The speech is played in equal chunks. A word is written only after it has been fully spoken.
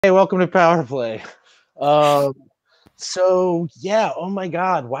Hey, welcome to Power Play. Um, so yeah, oh my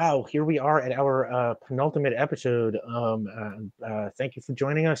God, wow, here we are at our penultimate episode. Thank you for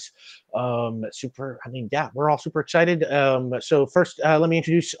joining us. Yeah, we're all super excited. So first, let me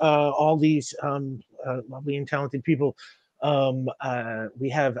introduce all these lovely and talented people. We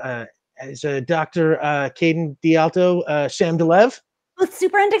have as Dr. Caden Dialto, Sam DeLev.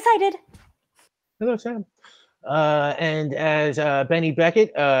 Super and excited. Hello, Sam. And as Benny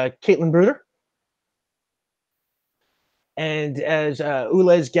Beckett, Caitlin Bruder. And as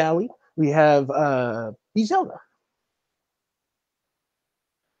Ulez Galley, we have Bizelda.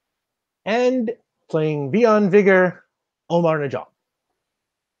 And playing Vion Vigor, Omar Najal.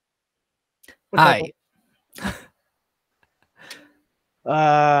 Hi.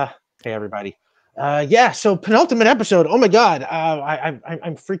 Hey, everybody. Yeah, so penultimate episode. Oh my God,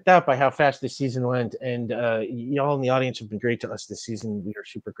 I'm freaked out by how fast this season went, and y'all in the audience have been great to us this season. We are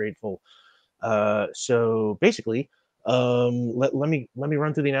super grateful. So basically, let me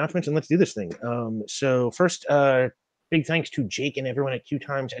run through the announcements and let's do this thing. So first, big thanks to Jake and everyone at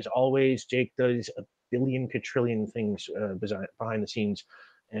QueueTimes. As always, Jake does a billion quadrillion things behind the scenes,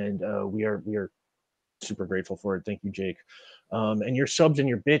 and we are super grateful for it. Thank you, Jake. And your subs and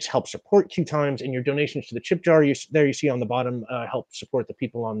your bits help support QueueTimes, and your donations to the chip jar you see on the bottom help support the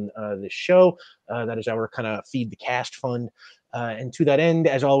people on this show. That is our kind of feed the cast fund. And to that end,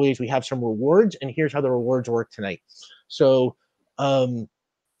 as always, we have some rewards, and here's how the rewards work tonight. So at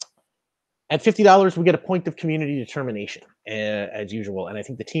 $50, we get a point of community determination, as usual, and I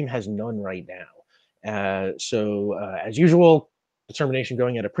think the team has none right now. As usual, determination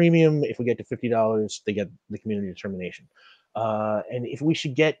going at a premium. If we get to $50, they get the community determination. And if we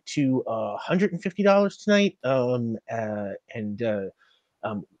should get to $150 tonight,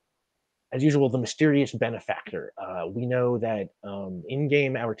 as usual, the mysterious benefactor. We know that in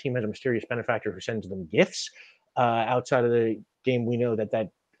game, our team has a mysterious benefactor who sends them gifts. Outside of the game, we know that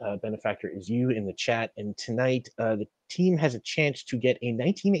benefactor is you in the chat. And tonight, the team has a chance to get a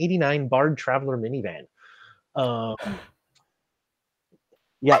 1989 Bard Traveler minivan.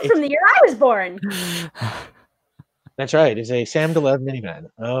 Yeah, that's from the year I was born. That's right. It's a Sam DeLev minivan.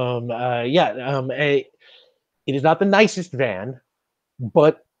 It is not the nicest van,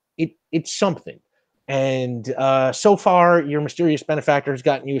 but it's something. And so far, your mysterious benefactor has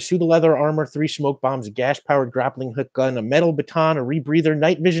gotten you a suit of leather armor, 3 smoke bombs, a gas-powered grappling hook gun, a metal baton, a rebreather,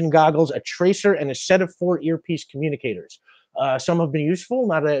 night vision goggles, a tracer, and a set of 4 earpiece communicators. Some have been useful.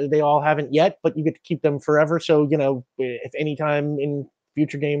 Not they all haven't yet, but you get to keep them forever. So, if any time in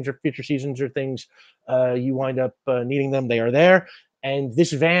future games or future seasons or things you wind up needing them, they are there. And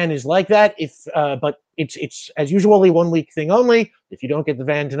this van is like that. But it's as usual a 1 week thing only. If you don't get the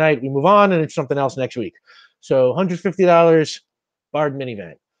van tonight, we move on, and it's something else next week. So $150 Bard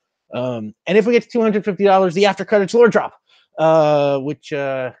minivan. And if we get to $250, the after credits lore drop, which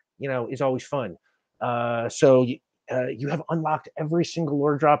is always fun. You have unlocked every single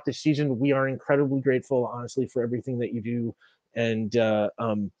lore drop this season. We are incredibly grateful, honestly, for everything that you do. And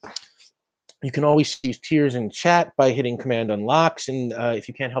you can always use tiers in chat by hitting command unlocks. And if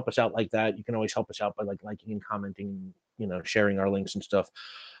you can't help us out like that, you can always help us out by liking and commenting, sharing our links and stuff.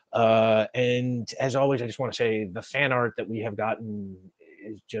 And as always, I just want to say the fan art that we have gotten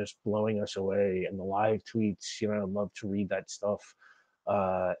is just blowing us away. And the live tweets, I love to read that stuff.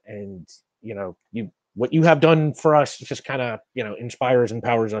 And what you have done for us just kind of, inspires and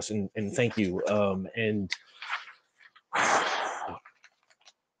powers us. And thank you.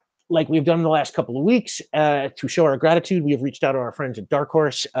 Like we've done in the last couple of weeks, to show our gratitude, we have reached out to our friends at Dark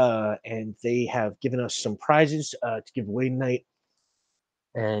Horse, and they have given us some prizes to give away tonight.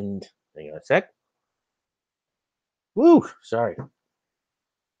 And hang on a sec. Woo, sorry.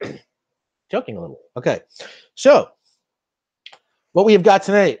 Joking a little. Okay, so what we have got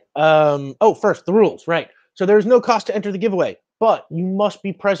tonight. First, the rules, right? So there is no cost to enter the giveaway, but you must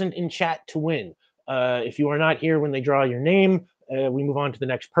be present in chat to win. If you are not here when they draw your name, we move on to the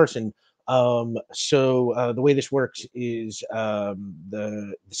next person. The way this works is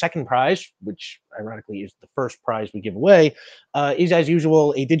the second prize, which ironically is the first prize we give away, is as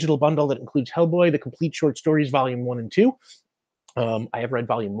usual a digital bundle that includes Hellboy, the complete short stories, volume 1 and 2. I have read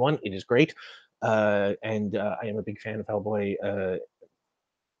volume 1; it is great, and I am a big fan of Hellboy.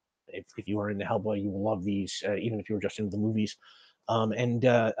 If you are into Hellboy, you will love these, even if you were just into the movies.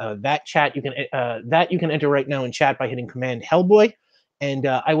 That chat you can enter right now in chat by hitting command Hellboy, and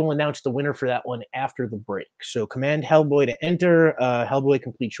I will announce the winner for that one after the break. So command Hellboy to enter Hellboy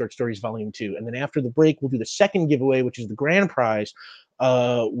Complete Short Stories Volume 2, and then after the break we'll do the second giveaway, which is the grand prize,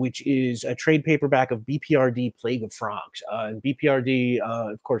 which is a trade paperback of BPRD Plague of Frogs. And BPRD,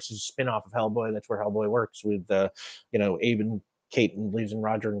 of course, is a spin-off of Hellboy. That's where Hellboy works with, Abe and Kate and Liz and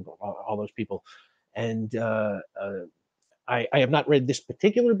Roger and all those people. And I have not read this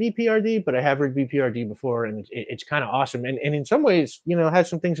particular BPRD, but I have read BPRD before, and it's kind of awesome. And in some ways, has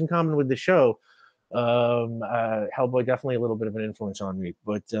some things in common with the show. Hellboy definitely a little bit of an influence on me,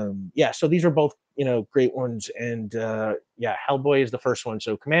 but yeah. So these are both great ones, and yeah, Hellboy is the first one.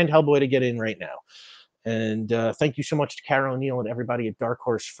 So command Hellboy to get in right now. And thank you so much to Kara O'Neill and everybody at Dark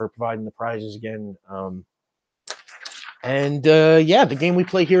Horse for providing the prizes again. And yeah, the game we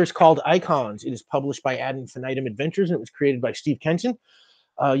play here is called Icons. It is published by Ad Infinitum Adventures, and it was created by Steve Kenson.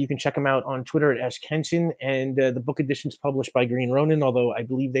 You can check him out on Twitter at @skenson, and the book edition is published by Green Ronin, although I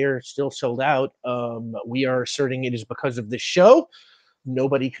believe they are still sold out. We are asserting it is because of this show.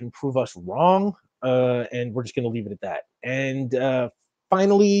 Nobody can prove us wrong, and we're just going to leave it at that. And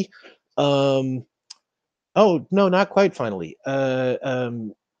finally, oh, no, not quite finally.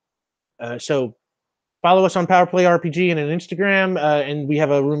 So follow us on Power Play RPG and on Instagram, and we have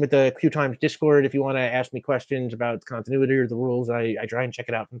a room at the QueueTimes Discord if you want to ask me questions about continuity or the rules. I try and check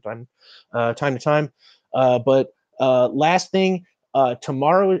it out from time to time. But last thing,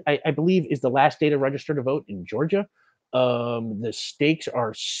 tomorrow I believe is the last day to register to vote in Georgia. The stakes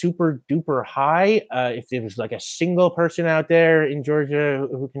are super duper high. If there was like a single person out there in Georgia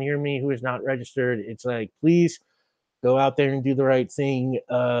who can hear me who is not registered, it's like, please go out there and do the right thing.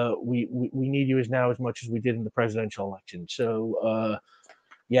 We need you as much as we did in the presidential election. So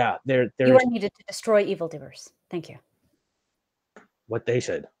yeah, You there's are needed to destroy evildoers. Thank you. what they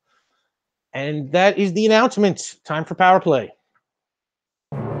said. And that is the announcement. Time for Power Play.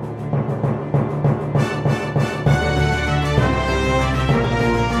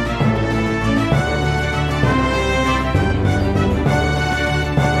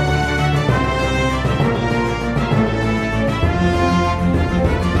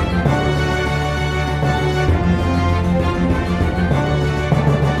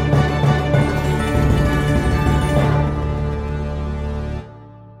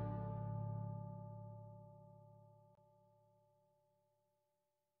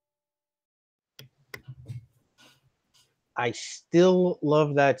 I still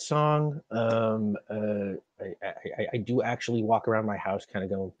love that song. I do actually walk around my house kind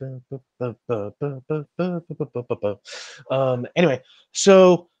of going. Anyway,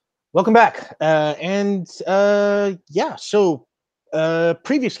 so welcome back. And yeah, so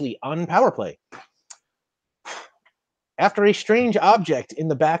previously on Power Play. After a strange object in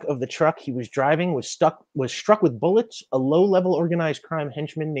the back of the truck he was driving was struck with bullets, a low-level organized crime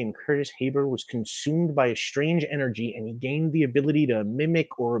henchman named Curtis Haber was consumed by a strange energy, and he gained the ability to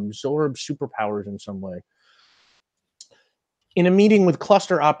mimic or absorb superpowers in some way. In a meeting with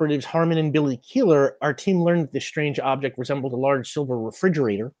cluster operatives Harmon and Billy Keeler, our team learned that this strange object resembled a large silver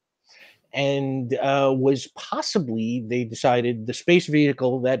refrigerator and was possibly, they decided, the space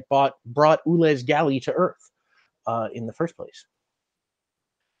vehicle that brought Ulez Gali to Earth in the first place.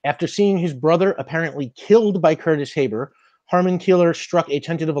 After seeing his brother apparently killed by Curtis Haber, Harmon Keeler struck a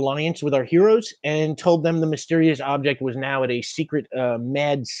tentative alliance with our heroes and told them the mysterious object was now at a secret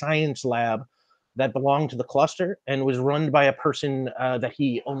mad science lab that belonged to the cluster and was run by a person that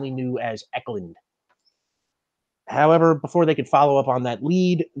he only knew as Eklund. However, before they could follow up on that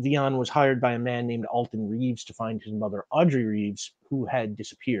lead, Vion was hired by a man named Alton Reeves to find his mother, Audrey Reeves, who had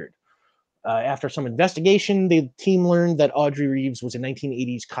disappeared. After some investigation, the team learned that Audrey Reeves was a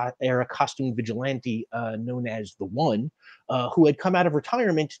 1980s era costume vigilante known as The One, who had come out of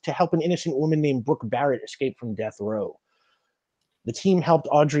retirement to help an innocent woman named Brooke Barrett escape from death row. The team helped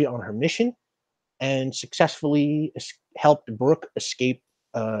Audrey on her mission and successfully helped Brooke escape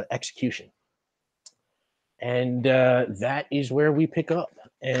execution. And that is where we pick up.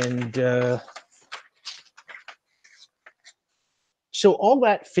 And so all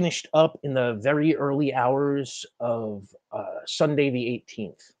that finished up in the very early hours of Sunday the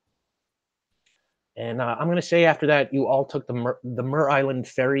 18th. And I'm going to say after that, you all took the Mer Island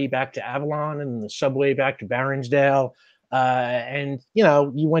ferry back to Avalon and the subway back to Baronsdale. And,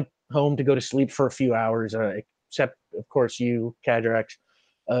 you went home to go to sleep for a few hours, except, of course, you, Cadrax.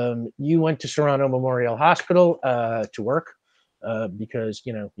 You went to Serrano Memorial Hospital to work because,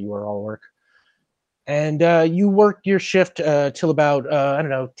 you were all work. And you worked your shift till about,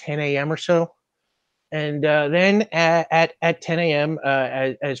 10 a.m. or so. And then at 10 a.m.,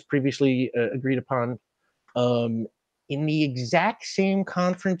 as previously agreed upon, in the exact same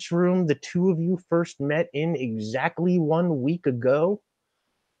conference room the two of you first met in exactly 1 week ago,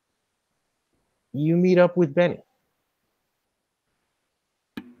 you meet up with Benny.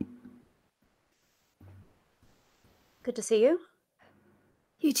 Good to see you.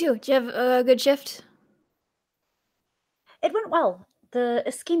 You too. Did you have a good shift? It went well. The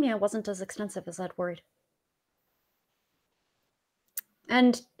ischemia wasn't as extensive as I'd worried.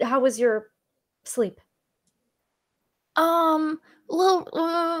 And how was your sleep? A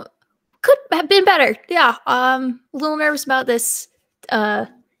little, could have been better. Yeah. A little nervous about this,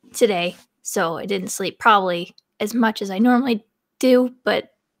 today, so I didn't sleep probably as much as I normally do,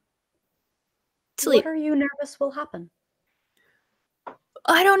 but sleep. What are you nervous will happen?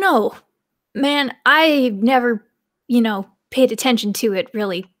 I don't know. Man, I never, paid attention to it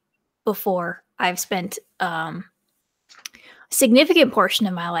really before. I've spent a significant portion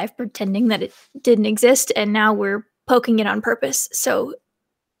of my life pretending that it didn't exist, and now we're poking it on purpose. So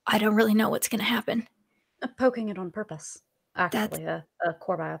I don't really know what's going to happen. Poking it on purpose. Actually, a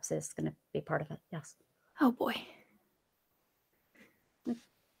core biopsy is going to be part of it, yes. Oh boy.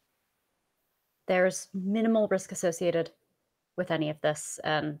 There's minimal risk associated with any of this,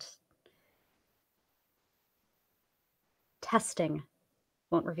 and testing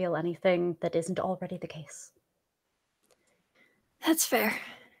won't reveal anything that isn't already the case. That's fair.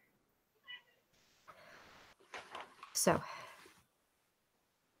 So,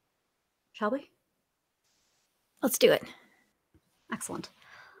 shall we? Let's do it. Excellent.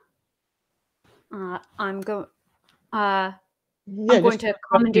 I'm Yeah, going to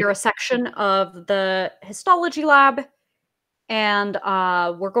commandeer a section of the histology lab, and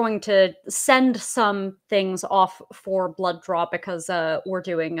we're going to send some things off for blood draw because we're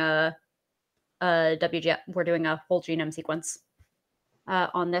doing a we're doing a whole genome sequence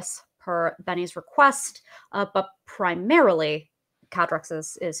on this per Benny's request, but primarily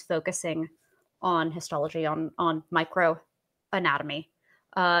Cadrex is focusing on histology, on microanatomy.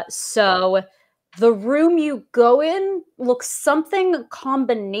 So the room you go in looks something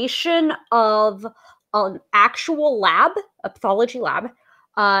combination of an actual lab, a pathology lab,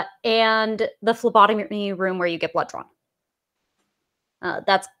 and the phlebotomy room where you get blood drawn.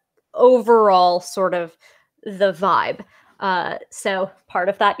 That's overall sort of the vibe. So part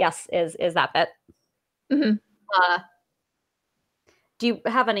of that, yes, is that bit. Mm-hmm. Do you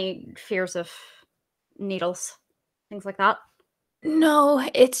have any fears of needles, things like that? No,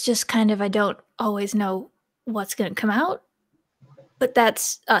 it's just kind of I don't always know what's going to come out, but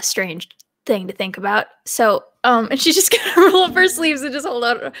that's a strange thing to think about. So, and she's just gonna roll up her sleeves and just hold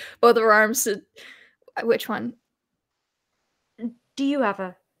out both of her arms. Which one? Do you have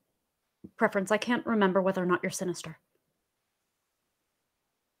a preference? I can't remember whether or not you're sinister.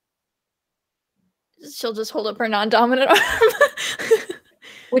 She'll just hold up her non-dominant arm.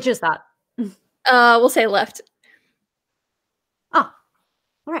 Which is that? We'll say left. Ah,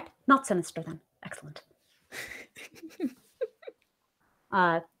 all right. Not sinister then. Excellent.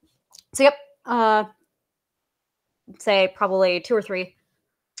 So yep. Say probably 2 or 3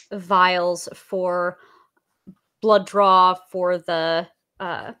 vials for blood draw for the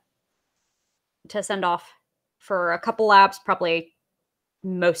to send off for a couple labs, probably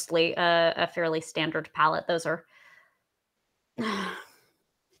mostly a fairly standard palette. Those are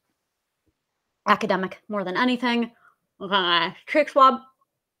academic more than anything. Trick swab.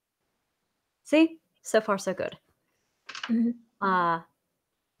 See? So far, so good. Mm-hmm.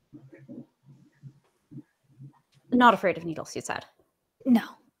 Not afraid of needles, you said. No.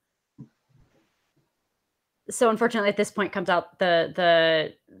 So unfortunately, at this point comes out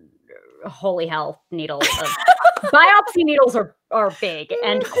the holy hell needle. Biopsy needles are big,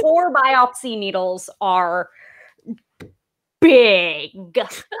 and core biopsy needles are big.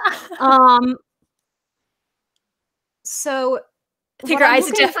 So I think her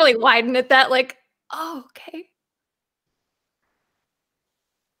eyes definitely widen at that, like, oh, okay.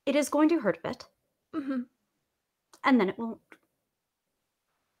 It is going to hurt a bit. Mm-hmm. And then it won't.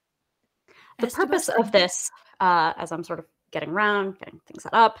 The purpose of this, as I'm sort of getting things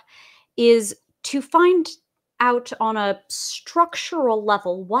set up, is to find out on a structural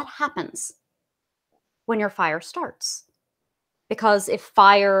level what happens when your fire starts. Because if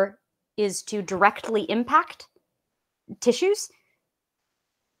fire is to directly impact tissues,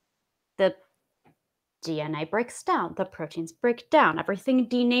 the DNA breaks down, the proteins break down, everything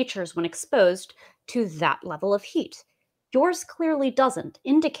denatures when exposed to that level of heat. Yours clearly doesn't,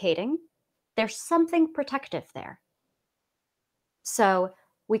 indicating there's something protective there. So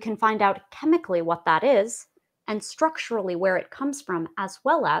we can find out chemically what that is and structurally where it comes from, as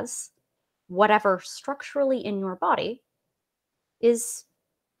well as whatever structurally in your body is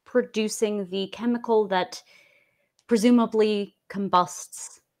producing the chemical that presumably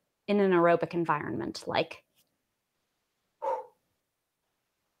combusts in an aerobic environment, like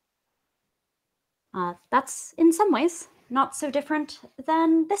That's in some ways not so different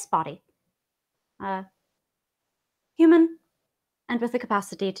than this body. Human, and with the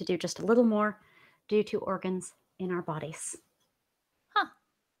capacity to do just a little more due to organs in our bodies.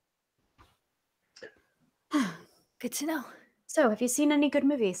 Good to know. So, have you seen any good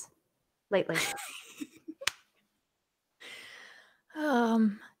movies lately? The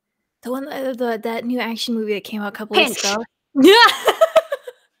one that new action movie that came out a couple weeks Pinch. ago. Yeah.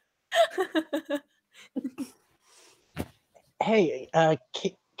 Hey,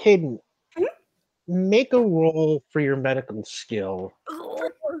 Caden, make a roll for your medical skill.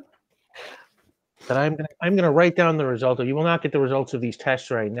 That I'm gonna write down the result of. You will not get the results of these tests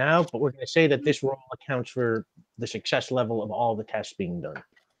right now, but we're gonna say that this roll accounts for the success level of all the tests being done.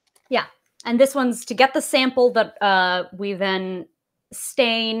 Yeah, and this one's to get the sample that we then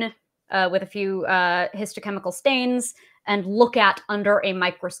stain with a few histochemical stains and look at under a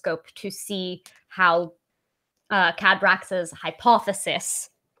microscope to see how Cadrax's hypothesis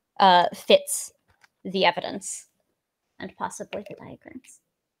fits the evidence and possibly the diagrams.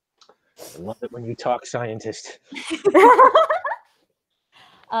 I love it when you talk scientist.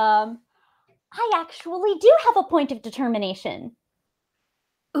 I actually do have a point of determination.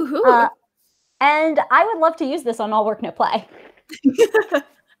 Ooh. And I would love to use this on All Work, No Play.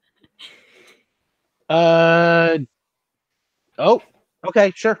 Oh,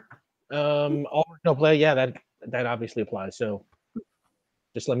 okay, sure. All Work, No Play. Yeah, that obviously applies. So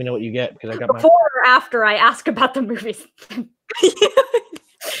just let me know what you get, because I got my. Before or after I ask about the movies.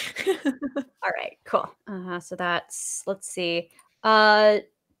 All right, cool. So that's, let's see.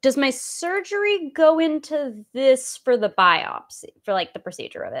 Does my surgery go into this for the biopsy, for like the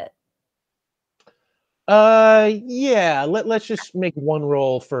procedure of it? Yeah. Let's just make one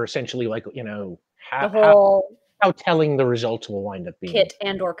roll for essentially, like, you know, The whole how telling the results will wind up being. kit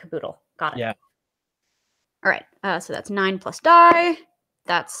and or caboodle. Got it. Yeah. All right. So that's 9 plus die.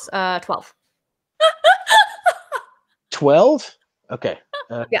 That's 12. 12? Okay.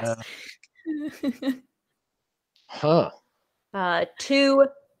 Yes. Huh. 2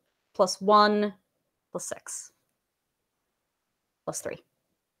 plus 1 plus 6 plus 3.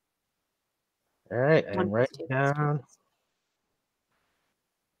 All right. I'm 1 plus writing 2 plus 2 down. plus-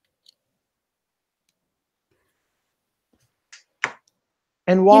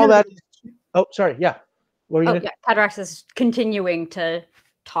 And while that is, oh, sorry, yeah. What were you gonna... yeah, Cadrax is continuing to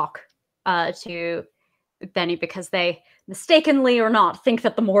talk to Benny because they mistakenly or not think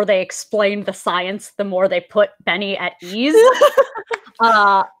that the more they explain the science, the more they put Benny at ease.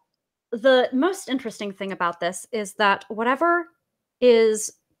 The most interesting thing about this is that whatever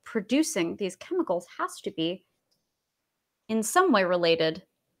is producing these chemicals has to be in some way related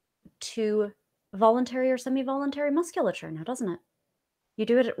to voluntary or semi-voluntary musculature now, doesn't it? You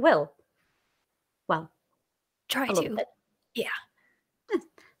do it at will. Well, Try a little to. bit. Yeah.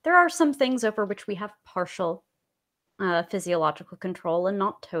 There are some things over which we have partial physiological control and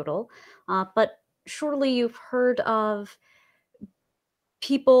not total. But surely you've heard of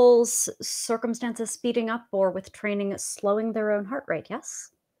people's circumstances speeding up or with training slowing their own heart rate,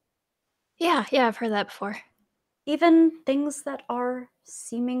 yes? Yeah, I've heard that before. Even things that are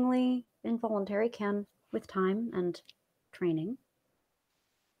seemingly involuntary can, with time and training,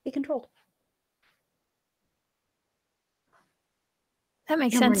 be controlled. That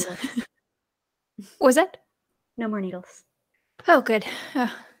makes No more sense. needles. Was that? No more needles. Oh, good.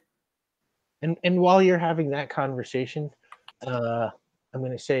 And while you're having that conversation, I'm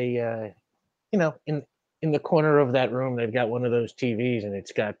going to say, you know, in the corner of that room, they've got one of those TVs and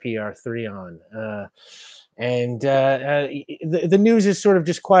it's got PR3 on. The news is sort of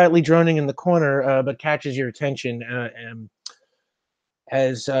just quietly droning in the corner, but catches your attention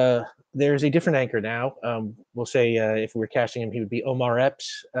as there's a different anchor now. We'll say if we were casting him, he would be Omar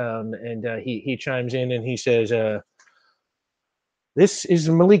Epps. He chimes in and he says, this is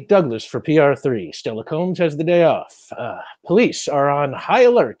Malik Douglas for PR3. Stella Combs has the day off. Police are on high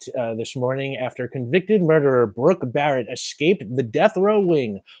alert this morning after convicted murderer Brooke Barrett escaped the death row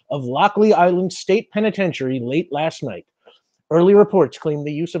wing of Lockley Island State Penitentiary late last night. Early reports claim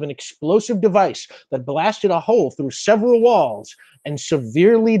the use of an explosive device that blasted a hole through several walls and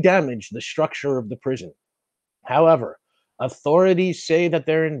severely damaged the structure of the prison. However, authorities say that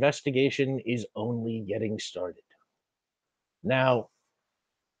their investigation is only getting started. Now,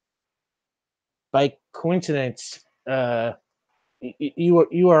 by coincidence,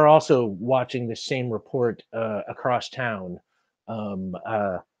 you are also watching the same report across town.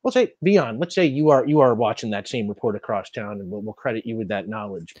 We'll say beyond. Let's say you are watching that same report across town, and we'll credit you with that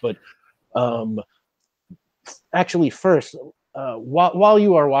knowledge. But actually, first, while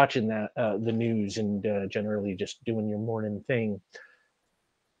you are watching that the news and generally just doing your morning thing,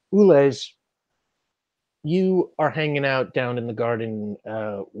 Ulez, you are hanging out down in the garden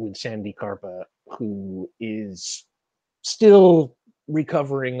with Sandy Carpa, who is still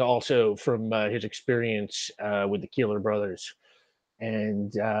recovering also from his experience with the Keeler brothers.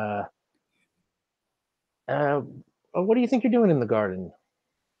 And what do you think you're doing in the garden?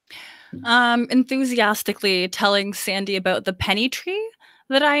 Enthusiastically telling Sandy about the penny tree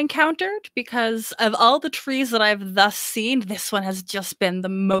that I encountered, because of all the trees that I've thus seen, this one has just been the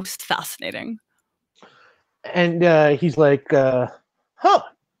most fascinating. And he's like, huh,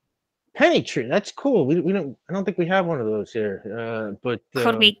 penny tree, that's cool. I don't think we have one of those here. But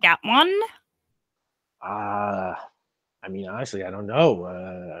Could we get one? I mean, honestly, I don't know.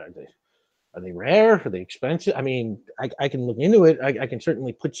 Are they rare? Are they expensive? I mean, I can look into it. I can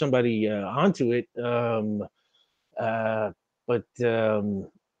certainly put somebody onto it. But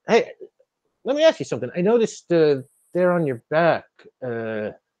hey, let me ask you something. I noticed there on your back,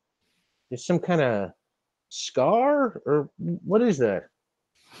 there's some kind of scar, or what is that?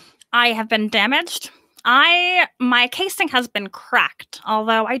 I have been damaged. My casing has been cracked,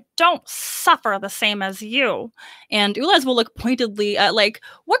 although I don't suffer the same as you. And Ulez will look pointedly at, like,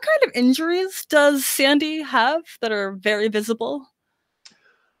 what kind of injuries does Sandy have that are very visible?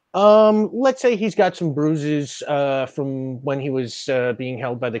 Let's say he's got some bruises from when he was being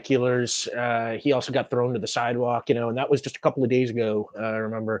held by the killers. He also got thrown to the sidewalk, and that was just a couple of days ago. I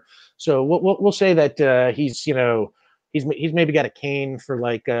remember. So we'll say that he's maybe got a cane for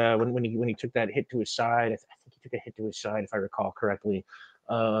like when he took that hit to his side. I think he took a hit to his side if I recall correctly.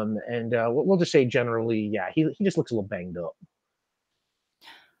 And we'll just say generally, yeah, he just looks a little banged up.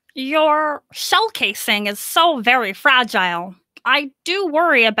 Your shell casing is so very fragile. I do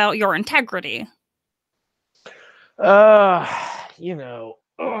worry about your integrity. Uh, you know,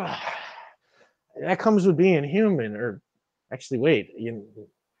 that comes with being human. Or actually, wait, do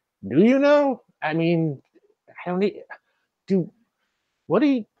you know? I mean, I don't need. Do what do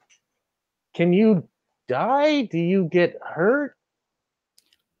you? Can you die? Do you get hurt?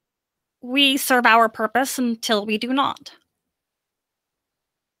 We serve our purpose until we do not.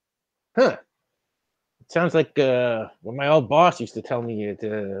 Huh? It sounds like what my old boss used to tell me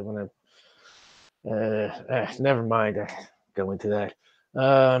when I. Never mind. Go into that.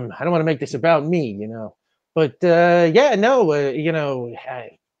 I don't want to make this about me. But yeah, no,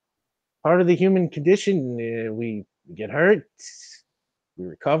 part of the human condition. We get hurt, we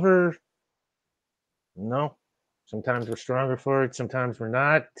recover. No, sometimes we're stronger for it. Sometimes we're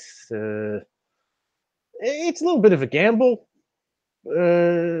not. It's a little bit of a gamble,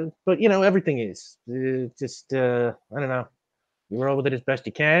 but everything is. Just I don't know. You roll with it as best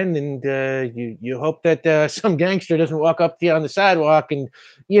you can, and you hope that some gangster doesn't walk up to you on the sidewalk and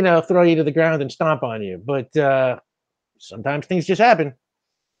throw you to the ground and stomp on you. But sometimes things just happen.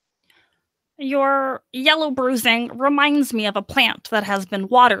 Your yellow bruising reminds me of a plant that has been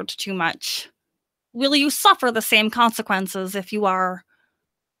watered too much. Will you suffer the same consequences if you are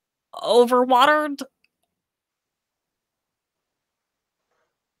overwatered?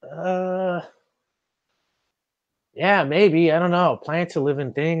 Yeah, maybe. I don't know. Plant's a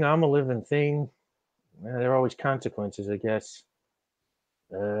living thing. I'm a living thing. There are always consequences, I guess.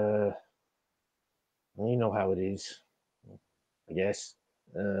 You know how it is, I guess.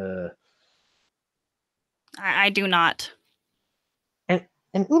 I do not. And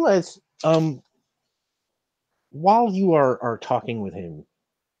Ulez, while you are talking with him,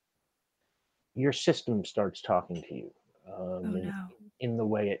 your system starts talking to you. Oh no. In the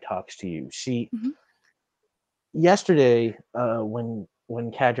way it talks to you. See, Mhm. yesterday when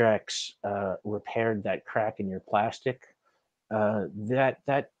Cadrax repaired that crack in your plastic,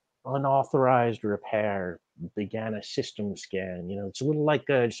 that unauthorized repair began a system scan. It's a little like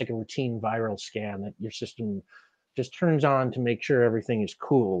just like a routine viral scan that your system just turns on to make sure everything is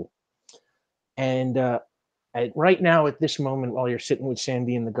cool. And right now, at this moment, while you're sitting with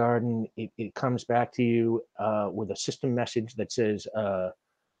Sandy in the garden, it comes back to you with a system message that says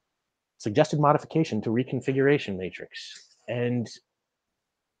suggested modification to reconfiguration matrix. And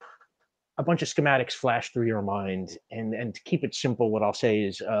a bunch of schematics flash through your mind. And to keep it simple, what I'll say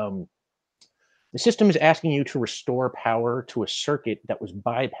is the system is asking you to restore power to a circuit that was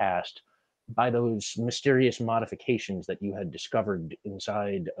bypassed by those mysterious modifications that you had discovered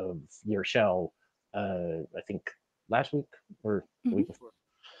inside of your shell, I think last week or the week before.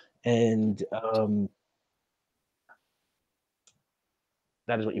 And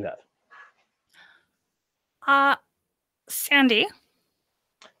that is what you have. Sandy,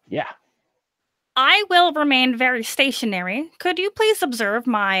 Yeah. I will remain very stationary. Could you please observe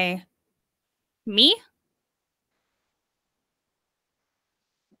me?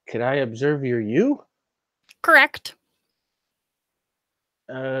 Could I observe you? Correct.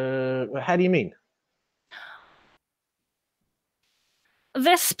 How do you mean?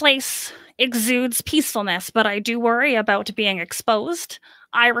 This place exudes peacefulness, but I do worry about being exposed.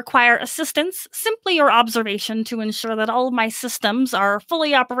 I require assistance, simply your observation, to ensure that all of my systems are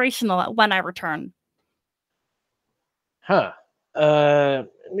fully operational when I return. Huh.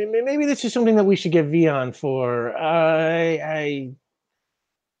 Maybe this is something that we should get Vion for. I'm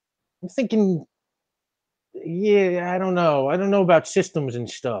thinking, yeah, I don't know. I don't know about systems and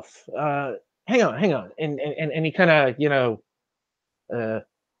stuff. Hang on. And he kind of,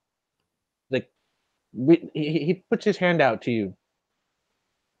 like, he puts his hand out to you.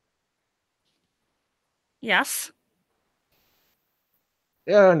 Yes?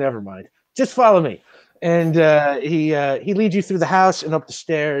 Oh, never mind. Just follow me. And he leads you through the house and up the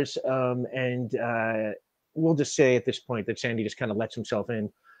stairs. And we'll just say at this point that Sandy just kind of lets himself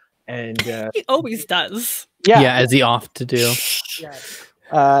in. And He always does. yeah, as he off to do. yeah.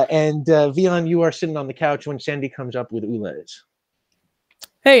 And Vion, you are sitting on the couch when Sandy comes up with Ulez.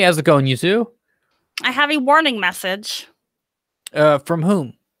 Hey, how's it going, you two? I have a warning message. From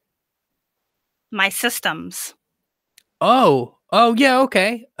whom? My systems. Oh, yeah,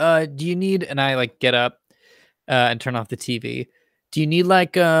 okay. Do you need, and I like get up and turn off the TV. Do you need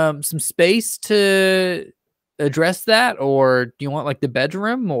like some space to address that, or do you want like the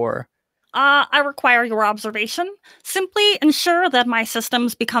bedroom, or? I require your observation. Simply ensure that my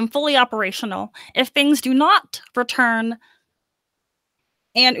systems become fully operational. If things do not return,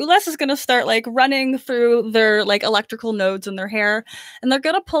 and Ules is going to start like running through their like electrical nodes in their hair, and they're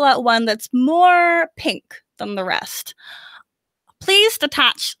going to pull out one that's more pink than the rest. Please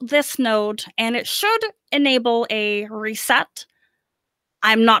detach this node, and it should enable a reset.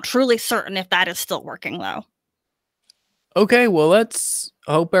 I'm not truly certain if that is still working, though. Okay, well, let's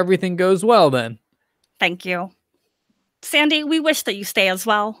hope everything goes well then. Thank you. Sandy, we wish that you stay as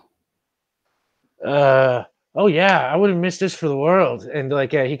well. Oh yeah, I wouldn't miss this for the world. And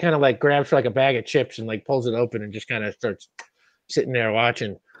like, he kind of like grabs for like a bag of chips and like pulls it open and just kind of starts sitting there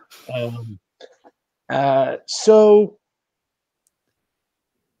watching. So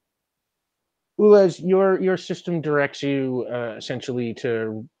Ulez, your system directs you essentially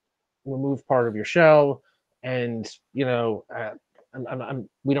to remove part of your shell, and we don't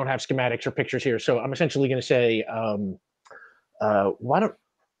have schematics or pictures here, so I'm essentially going to say,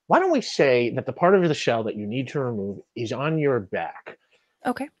 why don't we say that the part of the shell that you need to remove is on your back,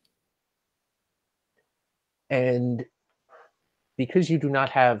 Okay. and because you do not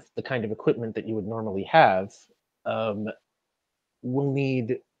have the kind of equipment that you would normally have, we'll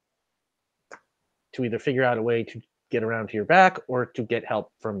need to either figure out a way to get around to your back or to get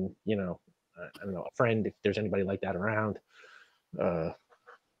help from, I don't know, a friend, if there's anybody like that around. I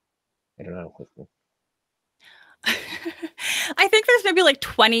don't know. I think there's maybe like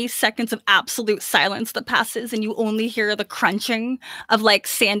 20 seconds of absolute silence that passes, and you only hear the crunching of like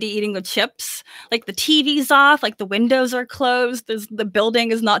Sandy eating the chips. Like the TV's off, like the windows are closed. The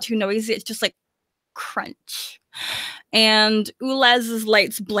building is not too noisy. It's just like crunch. And Ulez's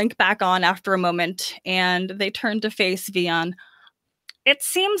lights blink back on after a moment, and they turn to face Vion. It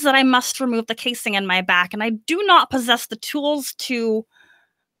seems that I must remove the casing in my back, and I do not possess the tools to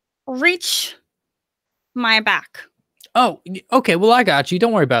reach my back. Oh, okay, well, I got you.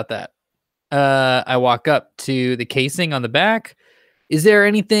 Don't worry about that. I walk up to the casing on the back. Is there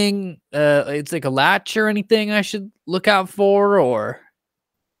anything, it's like a latch or anything I should look out for, or?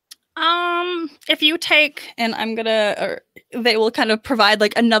 If you take, and they will kind of provide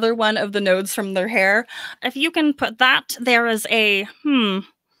like another one of the nodes from their hair. If you can put that, there is a,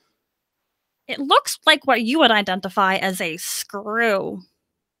 it looks like what you would identify as a screw.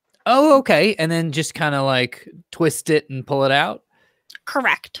 Oh, okay. And then just kind of like twist it and pull it out?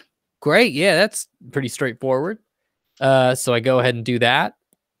 Correct. Great. Yeah, that's pretty straightforward. So I go ahead and do that.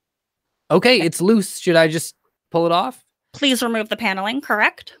 Okay, it's loose. Should I just pull it off? Please remove the paneling,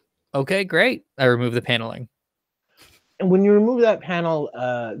 correct? Okay, great. I remove the paneling. And when you remove that panel,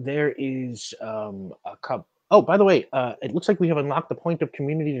 there is a cup. Oh, by the way, it looks like we have unlocked the point of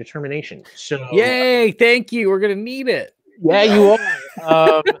community determination. So Yay! Thank you. We're gonna need it. Yeah, you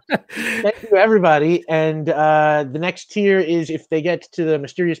are. Thank you, everybody. And the next tier is if they get to the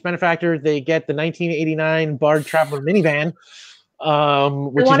mysterious benefactor, they get the 1989 Bard Traveler minivan.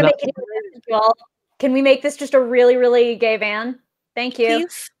 Which want to make it well. Can we make this just a really, really gay van? Thank you.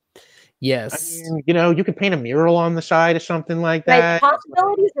 Please. Yes. mean, you could paint a mural on the side or something like Right, that.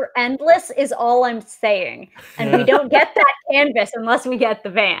 possibilities are endless is all I'm saying. And we Yeah. don't get that canvas unless we get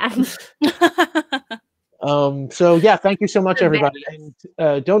the van. So yeah, thank you so much, Sure, everybody.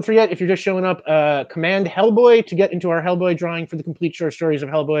 And don't forget, if you're just showing up, command Hellboy to get into our Hellboy drawing for the complete short stories of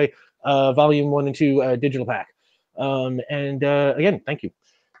Hellboy, volume 1 and 2 digital pack. And again, thank you.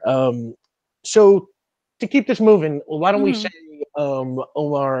 So to keep this moving, why don't we say,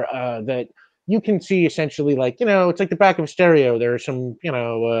 Omar, that you can see essentially like, it's like the back of a stereo. There are some,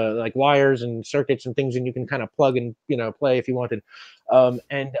 like wires and circuits and things, and you can kind of plug and, play if you wanted.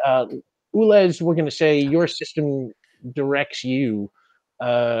 And Ulez, we're going to say your system directs you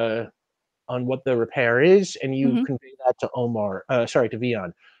on what the repair is, and you convey that to to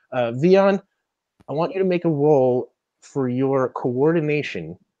Vion. Vion, I want you to make a roll for your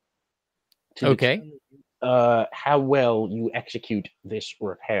coordination to determine how well you execute this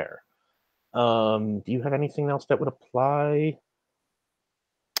repair. Do you have anything else that would apply?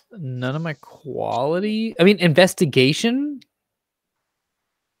 None of my quality. I mean, investigation.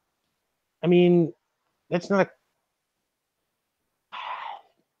 I mean, that's not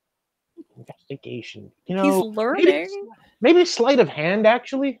investigation. He's learning. Maybe sleight of hand,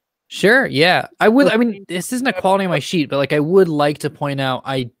 actually. Sure. Yeah, I would. I mean, this isn't a quality on my sheet, but like, I would like to point out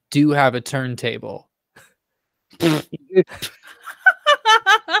I do have a turntable.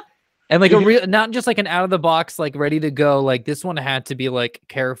 And like a real, not just like an out of the box, like ready to go. Like this one had to be like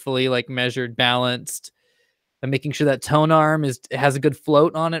carefully, like measured, balanced, and making sure that tone arm has a good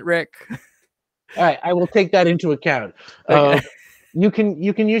float on it, Rick. All right, I will take that into account. Okay. You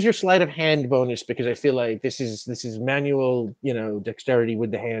can use your sleight of hand bonus because I feel like this is manual, dexterity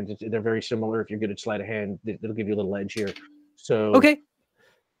with the hands. They're very similar. If you're good at sleight of hand, it'll give you a little edge here. So Okay.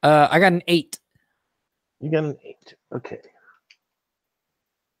 I got an 8. You got an 8. Okay.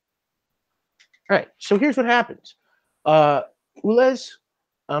 All right. So here's what happens. Ulez,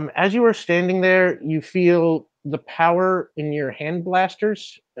 as you are standing there, you feel the power in your hand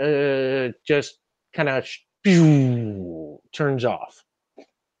blasters just kind of turns off.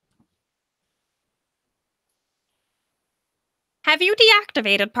 Have you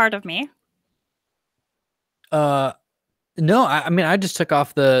deactivated part of me? No, I mean, I just took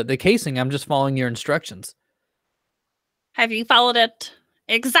off the casing. I'm just following your instructions. Have you followed it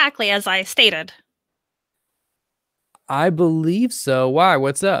exactly as I stated? I believe so. Why?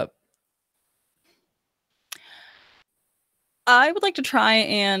 What's up? I would like to try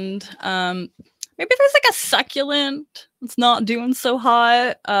and maybe there's like a succulent that's not doing so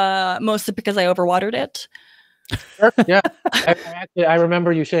hot, mostly because I overwatered it. Sure, yeah. I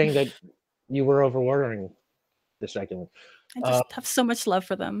remember you saying that you were overwatering the succulent. I just have so much love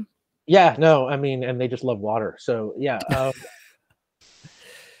for them. Yeah, no, I mean, and they just love water. So yeah,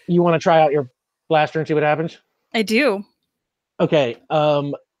 you want to try out your blaster and see what happens? I do. Okay.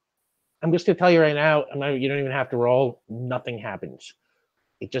 I'm just gonna tell you right now. You don't even have to roll. Nothing happens.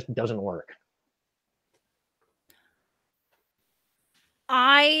 It just doesn't work.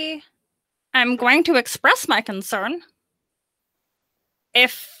 I am going to express my concern.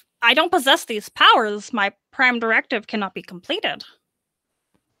 If I don't possess these powers, my prime directive cannot be completed.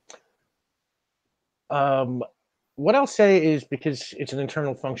 What I'll say is, because it's an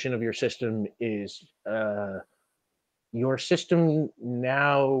internal function of your system, is your system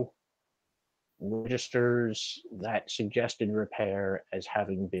now registers that suggested repair as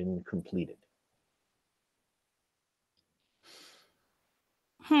having been completed.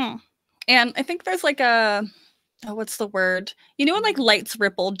 And I think there's like a, what's the word? You know when like lights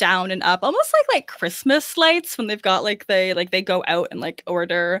ripple down and up, almost like Christmas lights when they've got like they go out in like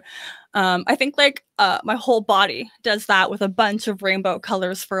order. I think like my whole body does that with a bunch of rainbow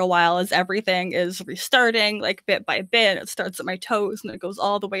colors for a while as everything is restarting like bit by bit. It starts at my toes and it goes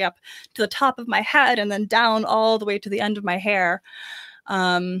all the way up to the top of my head and then down all the way to the end of my hair.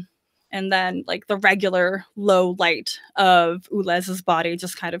 And then like the regular low light of Ulez's body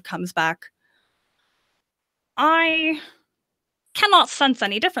just kind of comes back. I cannot sense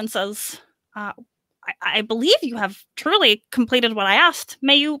any differences. I believe you have truly completed what I asked.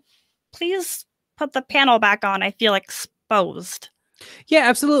 May you please put the panel back on? I feel exposed. Yeah,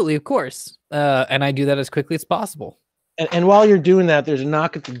 absolutely. Of course. And I do that as quickly as possible. And while you're doing that, there's a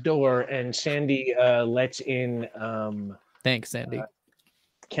knock at the door, and Sandy lets in. Thanks, Sandy.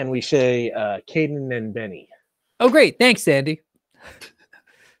 Can we say Caden and Benny? Oh, great. Thanks, Sandy.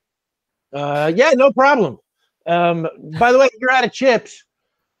 Yeah, no problem. By the way, you're out of chips.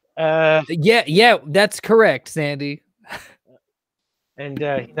 Yeah, that's correct, Sandy. And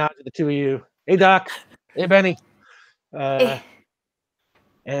he nods at the two of you. Hey, Doc. Hey, Benny.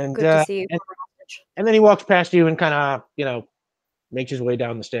 And Good to see you. and then he walks past you and kind of, makes his way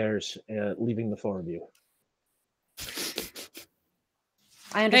down the stairs, leaving the four of you.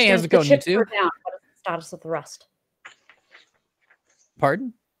 I understand how's it the going, you chips two? are down. What is the status of the rest?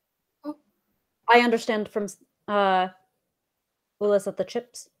 Pardon? I understand from Willis that the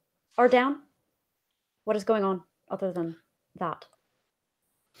chips are down. What is going on other than that?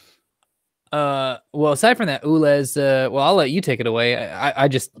 Well, aside from that, Ulez, well, I'll let you take it away. I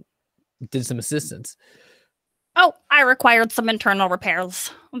just did some assistance. Oh, I required some internal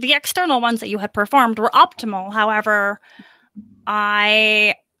repairs. The external ones that you had performed were optimal. However,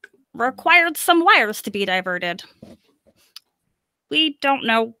 I required some wires to be diverted. We don't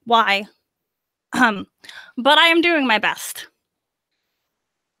know why. But I am doing my best.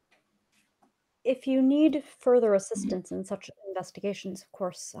 If you need further assistance in such investigations, of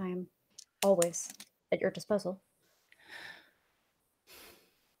course, I am always at your disposal.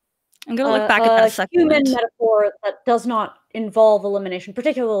 I'm going to look back at that succulent. Human metaphor that does not involve elimination,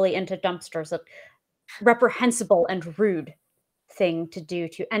 particularly into dumpsters, a reprehensible and rude thing to do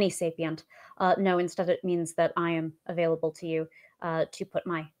to any sapient. No, instead it means that I am available to you to put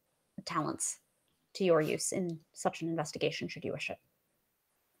my talents to your use in such an investigation, should you wish it.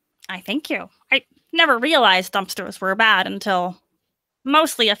 I thank you. I never realized dumpsters were bad until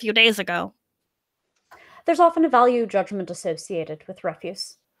mostly a few days ago. There's often a value judgment associated with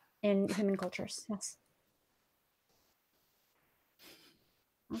refuse in human cultures, yes.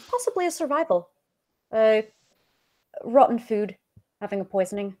 Possibly a survival. Rotten food, having a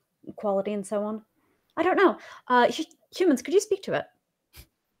poisoning quality and so on. I don't know. Humans, could you speak to it?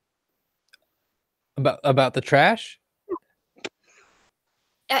 About the trash?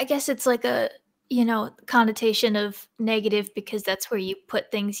 I guess it's like a, connotation of negative because that's where you put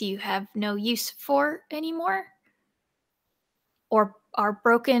things you have no use for anymore. Or are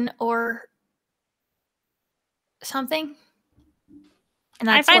broken or something. And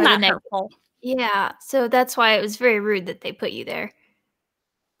that's I find why that hurtful. Yeah, so that's why it was very rude that they put you there.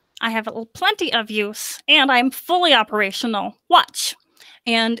 I have plenty of use, and I'm fully operational. Watch.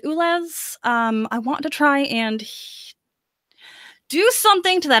 And Ulez, I want to try and do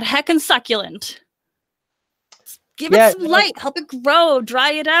something to that heckin' succulent. Give it some light, help it grow,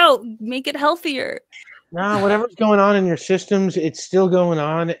 dry it out, make it healthier. No, whatever's going on in your systems, it's still going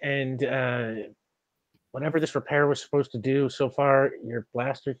on, and whatever this repair was supposed to do so far, your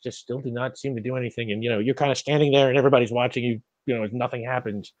blasters just still do not seem to do anything. And you're kind of standing there, and everybody's watching you. As nothing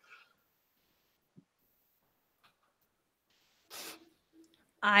happens.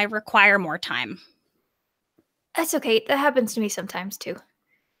 I require more time. That's okay. That happens to me sometimes too.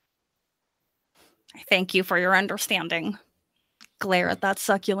 I thank you for your understanding. Glare at that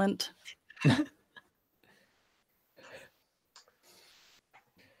succulent.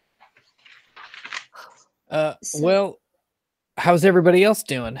 Well, how's everybody else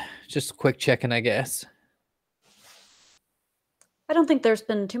doing? Just a quick check-in, I guess. I don't think there's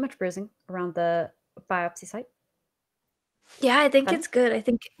been too much bruising around the biopsy site. Yeah, I think it's good. I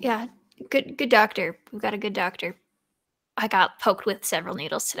think, yeah, good doctor. We've got a good doctor. I got poked with several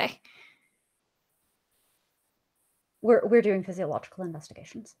needles today. We're doing physiological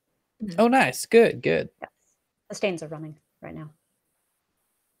investigations. Oh, nice. Good. Yes. The stains are running right now.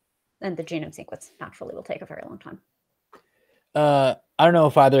 And the genome sequence naturally will take a very long time. I don't know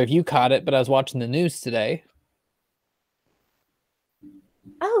if either of you caught it, but I was watching the news today.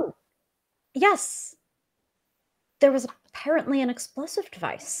 Oh, yes. There was apparently an explosive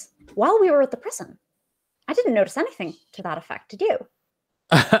device while we were at the prison. I didn't notice anything to that effect. Did you?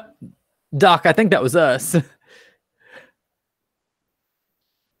 Doc, I think that was us.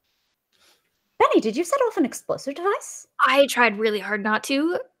 Benny, did you set off an explosive device? I tried really hard not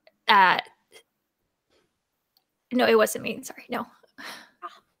to. No, it wasn't me. Sorry, no.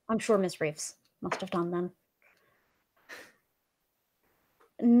 I'm sure Miss Reeves must have done then.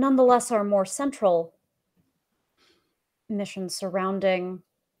 Nonetheless, our more central mission surrounding,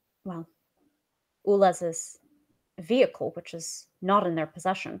 well, Ulez's vehicle, which is not in their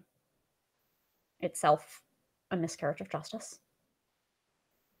possession, itself a miscarriage of justice.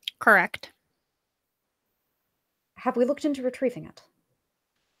 Correct. Have we looked into retrieving it?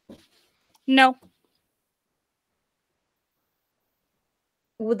 No.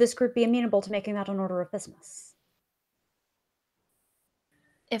 Would this group be amenable to making that an order of business?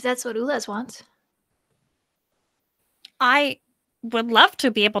 If that's what Ulez wants. I would love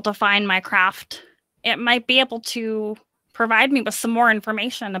to be able to find my craft. It might be able to provide me with some more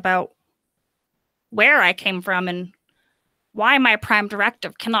information about where I came from and why my prime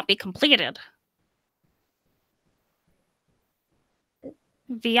directive cannot be completed.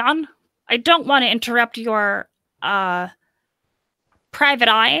 Vion, I don't want to interrupt your private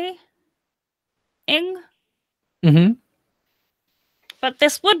eye-ing, Mm-hmm. but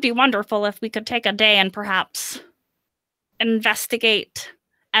this would be wonderful if we could take a day and perhaps investigate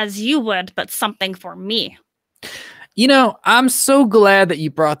as you would, but something for me. You know, I'm so glad that you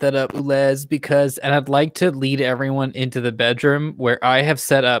brought that up, Ulez, because, and I'd like to lead everyone into the bedroom where I have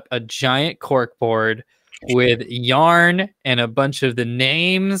set up a giant corkboard with yarn and a bunch of the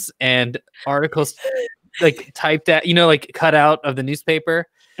names and articles like typed out, you know, like cut out of the newspaper.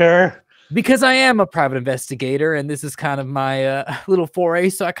 Sure. Because I am a private investigator and this is kind of my little foray.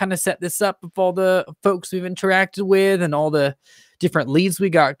 So I kind of set this up with all the folks we've interacted with and all the different leads we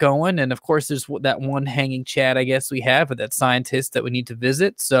got going. And of course, there's that one hanging chat, I guess, we have with that scientist that we need to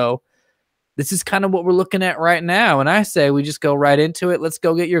visit. So this is kind of what we're looking at right now. And I say we just go right into it. Let's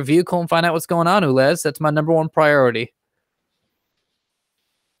go get your vehicle and find out what's going on, Ulez. That's my #1 priority.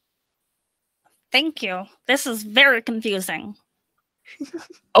 Thank you. This is very confusing.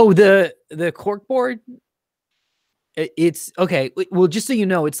 Oh, the corkboard? It's okay. Well, just so you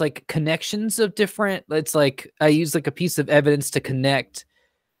know, it's like connections of different. It's like I use like a piece of evidence to connect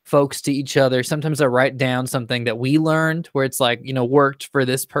folks to each other. Sometimes I write down something that we learned where it's like, you know, worked for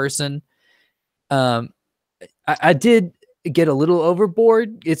this person. I did get a little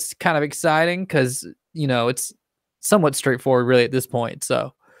overboard. It's kind of exciting because, you know, it's somewhat straightforward really at this point.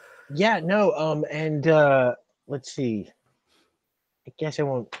 So Yeah, no, and let's see. I guess I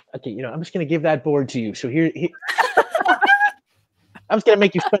won't. Okay, you know, I'm just gonna give that board to you. So here I was gonna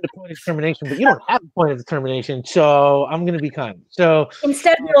make you spend a point of determination, but you don't have a point of determination, so I'm gonna be kind. So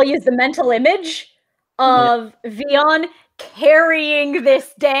Instead, we'll use the mental image of Vion carrying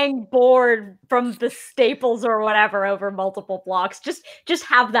this dang board from the Staples or whatever over multiple blocks. Just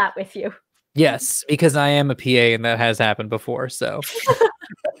have that with you. yes, because I am a PA and that has happened before. So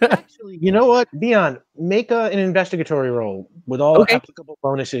actually, you know what, Beyond, make an investigatory roll with all applicable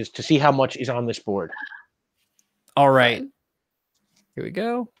bonuses to see how much is on this board. All right. Here we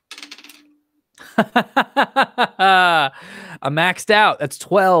go. I'm maxed out. That's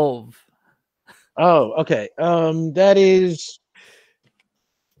 12. Oh, okay. That is,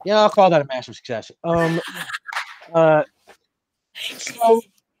 yeah, I'll call that a massive success. So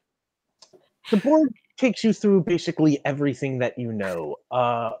the board takes you through basically everything that you know.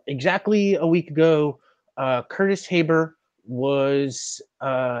 Exactly a week ago, Curtis Haber was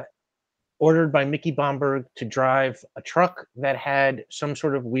ordered by Mickey Bomberg to drive a truck that had some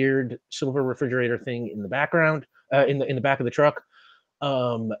sort of weird silver refrigerator thing in the background, in the back of the truck.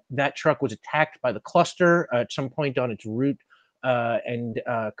 That truck was attacked by the cluster at some point on its route, and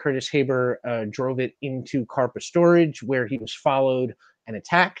Curtis Haber drove it into Carpa storage, where he was followed and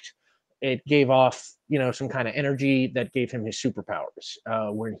attacked. It gave off, you know, some kind of energy that gave him his superpowers.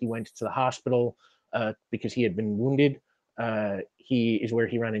 When he went to the hospital because he had been wounded, he is where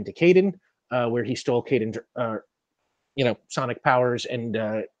he ran into Caden, where he stole Caden's, you know, sonic powers, and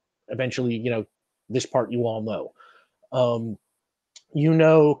eventually, you know, this part you all know. You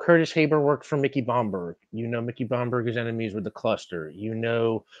know, Curtis Haber worked for Mickey Bomberg. You know, Mickey Bomberg is enemies with the cluster. You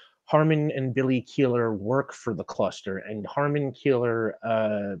know, Harmon and Billy Keeler work for the cluster, and Harmon, Keeler,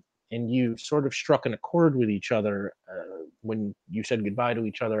 and you sort of struck an accord with each other when you said goodbye to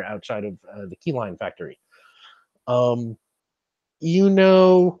each other outside of the Keyline factory. You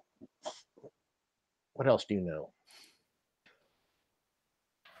know, what else do you know?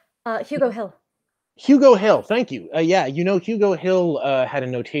 Hugo Hill. Hugo Hill, thank you. Yeah, you know, Hugo Hill had a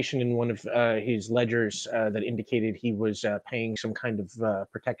notation in one of his ledgers that indicated he was paying some kind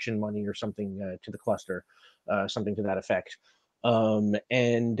of protection money or something to the cluster, something to that effect.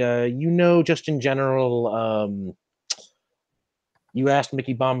 And you know, just in general, you asked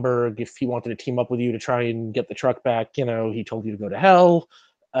Mickey Bomberg if he wanted to team up with you to try and get the truck back. You know, he told you to go to hell.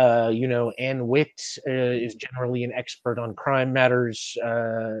 You know, Ann Witt is generally an expert on crime matters,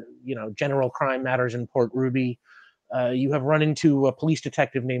 you know, general crime matters in Port Ruby. You have run into a police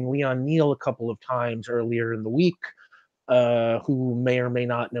detective named Leon Neal a couple of times earlier in the week, who may or may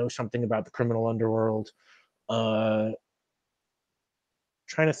not know something about the criminal underworld.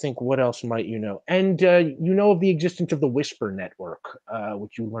 Trying to think what else might you know. And you know of the existence of the Whisper Network,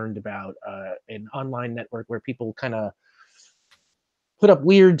 which you learned about, an online network where people kind of put up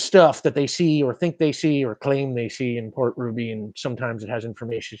weird stuff that they see or think they see or claim they see in Port Ruby, and sometimes it has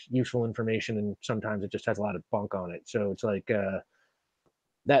information, useful information, and sometimes it just has a lot of bunk on it. So it's like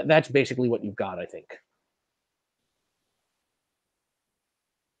that's basically what you've got, I think.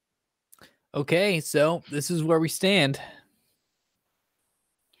 Okay, so this is where we stand.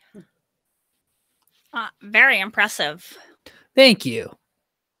 Very impressive. Thank you.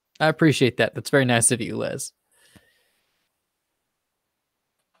 I appreciate that. That's very nice of you, Les.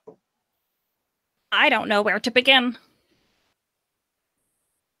 I don't know where to begin.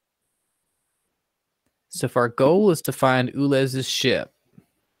 So if our goal is to find Ulez's ship.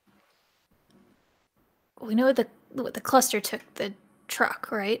 We know the cluster took the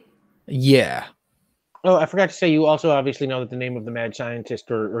truck, right? Yeah. Oh, I forgot to say, you also obviously know that the name of the mad scientist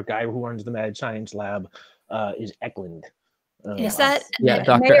or guy who runs the mad science lab is Eklund. Is that Yeah, It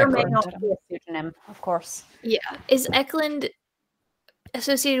Dr. may or may Eklund. not be a pseudonym, of course. yeah? Is Eklund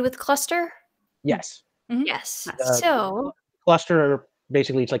associated with cluster? Yes. Yes. Uh, So Cluster,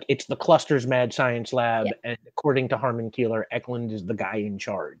 basically, it's the cluster's mad science lab, and according to Harmon Keeler, Eklund is the guy in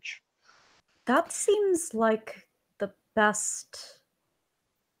charge. That seems like the best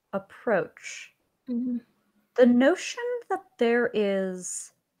approach. mhm. The notion that there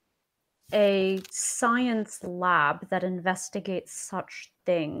is a science lab that investigates such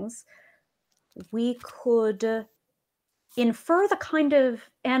things, we could infer the kind of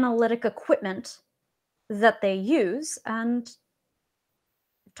analytic equipment that they use and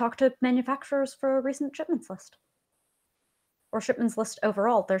talk to manufacturers for a recent shipments list. Or shipments list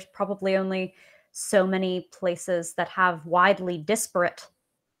overall. There's probably only so many places that have widely disparate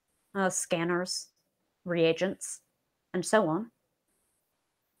scanners, reagents, and so on.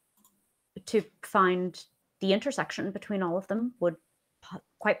 To find the intersection between all of them would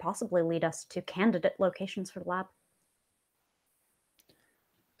quite possibly lead us to candidate locations for the lab.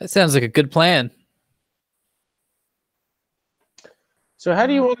 That sounds like a good plan. So how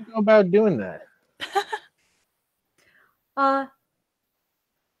do you want to go about doing that?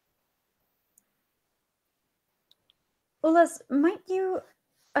 Ulas, might you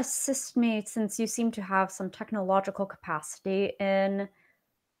assist me, since you seem to have some technological capacity, in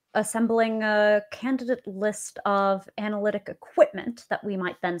assembling a candidate list of analytic equipment that we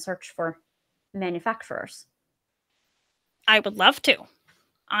might then search for manufacturers? I would love to.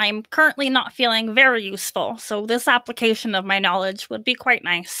 I'm currently not feeling very useful, so this application of my knowledge would be quite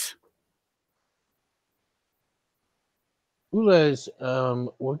nice. Ulez,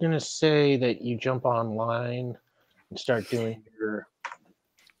 we're gonna say that you jump online and start doing your.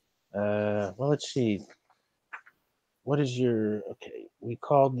 Well, let's see. What is your? Okay, we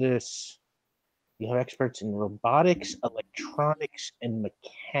called this. You have experts in robotics, electronics, and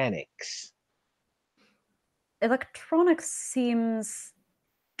mechanics. Electronics seems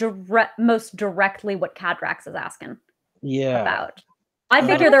most directly what Cadrax is asking about. I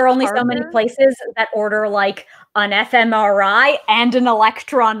figure there are only so many places that order like an fMRI and an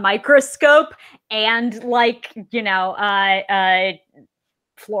electron microscope and like, you know,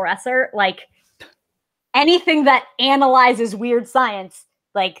 fluorescer, like anything that analyzes weird science,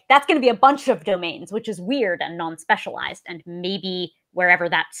 like that's going to be a bunch of domains, which is weird and non-specialized, and maybe wherever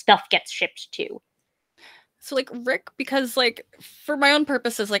that stuff gets shipped to. So like Rick, because like for my own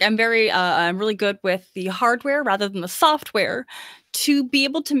purposes, like I'm really good with the hardware rather than the software. To be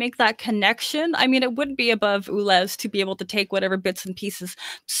able to make that connection, I mean, it would be above Ulez to be able to take whatever bits and pieces.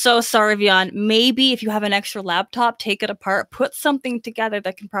 So sorry, Vian. Maybe if you have an extra laptop, take it apart, put something together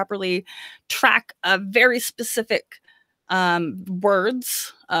that can properly track a very specific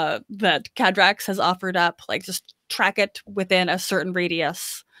words that Cadrax has offered up. Like just track it within a certain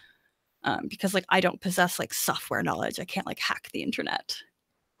radius. Because like I don't possess like software knowledge. I can't like hack the internet.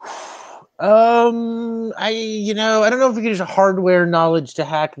 I don't know if we can use hardware knowledge to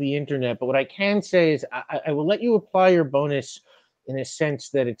hack the internet, but what I can say is I will let you apply your bonus in a sense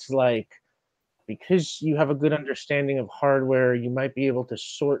that it's like, because you have a good understanding of hardware, you might be able to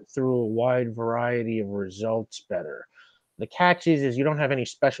sort through a wide variety of results better. The catch is you don't have any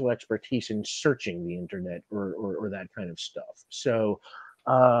special expertise in searching the internet or that kind of stuff. So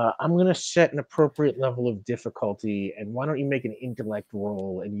I'm going to set an appropriate level of difficulty, and why don't you make an intellect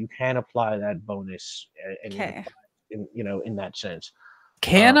roll, and you can apply that bonus Okay. in that sense.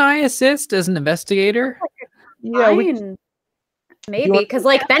 Can I assist as an investigator? Yeah, maybe, because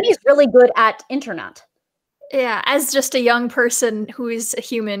like Benny's really good at internet. Yeah, as just a young person who is a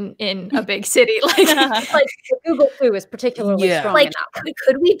human in a big city, like Google too is particularly strong. Like,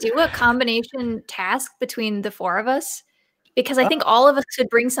 could we do a combination task between the four of us? Because I think all of us could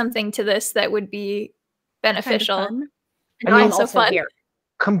bring something to this that would be beneficial. Kind of and I'm also fun. Here.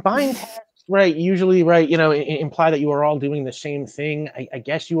 Combined tasks, right? Usually, right? Imply that you are all doing the same thing. I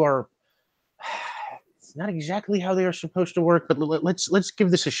guess you are. It's not exactly how they are supposed to work, but let's give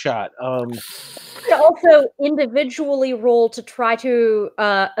this a shot. Could also individually roll to try to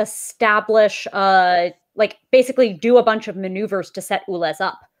establish, like basically do a bunch of maneuvers to set Ulez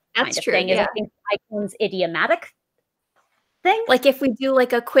up. That's kind of true. Thing. Yeah. I think Icon's idiomatic. Think Like if we do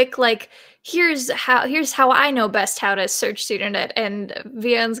like a quick like here's how I know best how to search through internet, and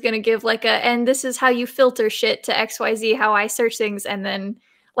Vian's gonna give like and this is how you filter shit to XYZ how I search things, and then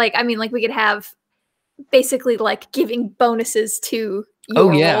like I mean like we could have basically like giving bonuses to your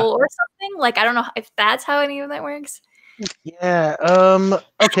role or something. Like I don't know if that's how any of that works. Yeah.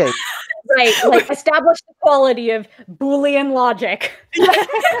 Okay. right, like establish the quality of Boolean logic.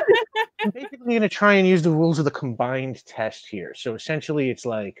 I'm basically going to try and use the rules of the combined test here. So essentially, it's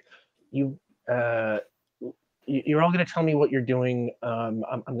like you're all going to tell me what you're doing. I'm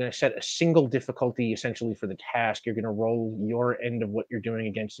going to set a single difficulty essentially for the task. You're going to roll your end of what you're doing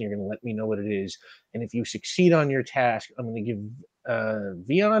against, and you're going to let me know what it is. And if you succeed on your task, I'm going to give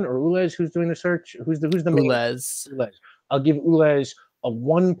Vian or Ulez, who's doing the search, who's the main Ulez. Ulez. I'll give Ulez a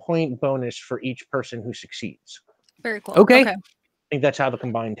 1-point bonus for each person who succeeds. Very cool. Okay. I think that's how the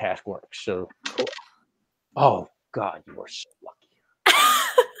combined task works. So, oh God, you are so lucky.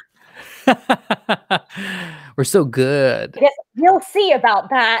 We're so good. Yes, you'll see about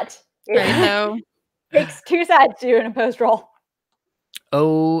that. I know. Takes 2 sides to do an opposed roll.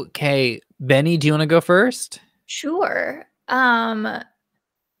 Okay, Benny, do you want to go first? Sure. I'm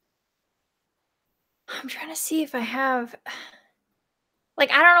trying to see if I have like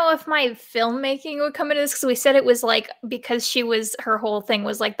I don't know if my filmmaking would come into this because we said it was like because her whole thing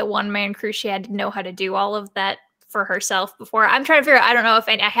was like the one-man crew, she had to know how to do all of that for herself before. I'm trying to figure out, I don't know if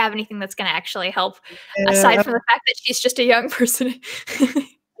I have anything that's going to actually help aside from the fact that she's just a young person. I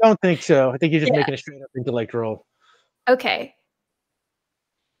don't think so. I think you're just making a straight up intellect roll. Okay.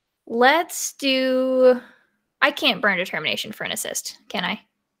 Let's do... I can't burn determination for an assist, can I? I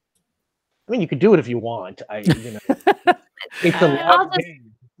mean, you could do it if you want. It's a long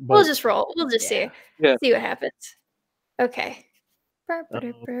game, we'll just roll. We'll just see what happens. Okay. By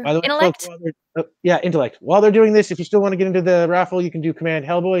the way, intellect. Folks, intellect. While they're doing this, if you still want to get into the raffle, you can do Command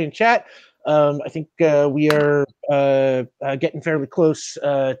Hellboy in chat. I think we are getting fairly close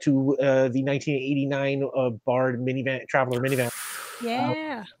to the 1989 Bard minivan, Traveler minivan.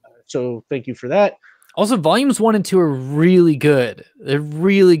 Yeah. So thank you for that. Also, volumes 1 and 2 are really good. They're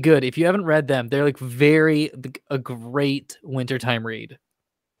really good. If you haven't read them, they're like a great wintertime read.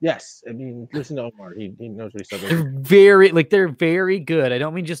 Yes, I mean, listen to Omar. He knows what he's talking about. They're very good. I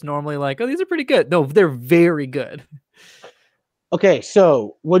don't mean just normally like, oh, these are pretty good. No, they're very good. Okay,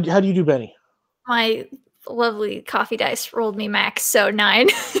 so how do you do, Benny? My lovely coffee dice rolled me max, so 9.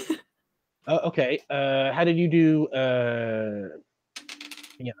 Okay, how did you do?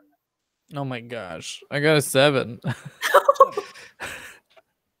 Oh my gosh, I got a 7.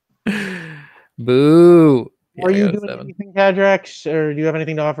 Boo. Yeah, Are you doing anything, Cadrax, or do you have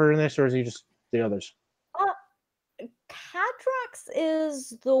anything to offer in this, or is he just the others? Cadrax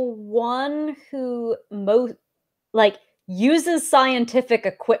is the one who uses scientific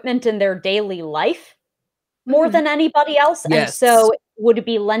equipment in their daily life more than anybody else, and so would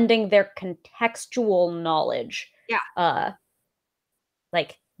be lending their contextual knowledge. Yeah.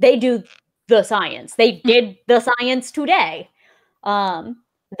 Like they do the science. They did the science today.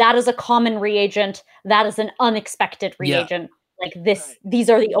 That is a common reagent. That is an unexpected reagent. Yeah. Like this, these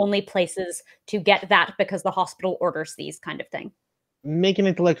are the only places to get that because the hospital orders these kind of thing. Make an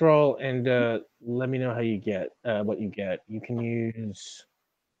intellect roll and let me know how you get what you get. You can use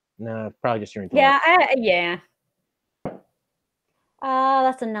probably just your intellect. Yeah.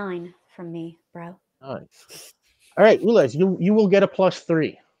 That's a 9 from me, bro. Nice. All right, Ulez, you will get a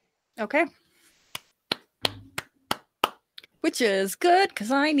 +3. Okay. Which is good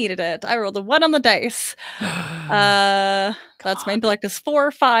because I needed it. I rolled a 1 on the dice. That's my intellect is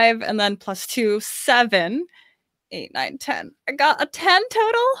 4, 5, and then +2, 7, 8, 9, 10. I got a 10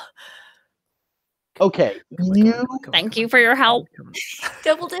 total. Okay. Thank you for your help.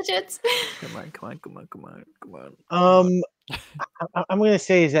 Double digits. Come on. I'm going to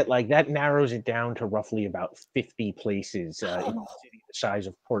say is that like that narrows it down to roughly about 50 places in a city the size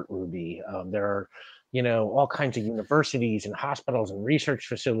of Port Ruby. There are, all kinds of universities and hospitals and research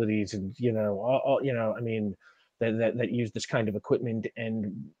facilities, and that use this kind of equipment,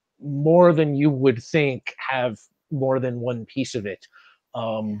 and more than you would think have more than one piece of it.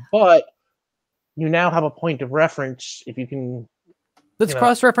 But you now have a point of reference if you can. Let's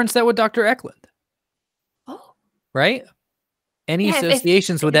cross-reference that with Dr. Eklund. Oh, right. Any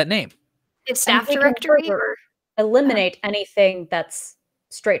associations with that name? If staff directory or eliminate anything that's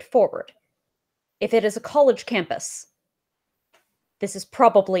straightforward. If it is a college campus, this is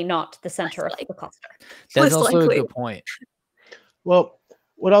probably not the center of the cluster. That's also a good point. Well,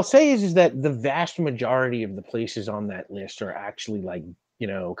 what I'll say is that the vast majority of the places on that list are actually like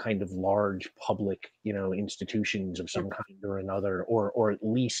kind of large public, institutions of some kind or another, or at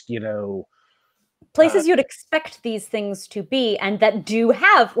least, places you'd expect these things to be, and that do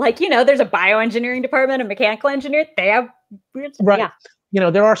have, like, there's a bioengineering department, a mechanical engineer. They have weird stuff. right. Yeah.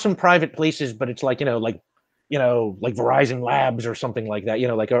 There are some private places, but it's like, like Verizon Labs or something like that,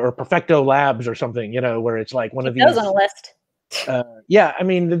 or Perfecto Labs or something, where it's like one of Keep those these on a list. yeah, I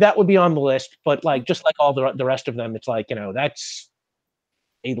mean, that would be on the list, but like just like all the rest of them, it's like, that's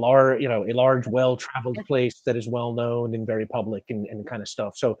a large, well-traveled place that is well known and very public and kind of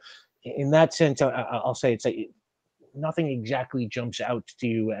stuff. So in that sense, I'll say it's like nothing exactly jumps out to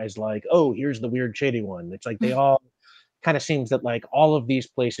you as like, oh, here's the weird shady one. It's like they all kind of seems that like all of these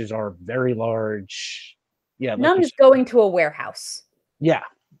places are very large. Yeah, like None is going to a warehouse. yeah,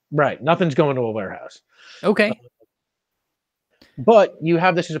 right. Nothing's going to a warehouse. Okay. But you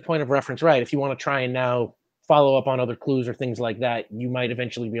have this as a point of reference, right? If you want to try and now follow up on other clues or things like that, you might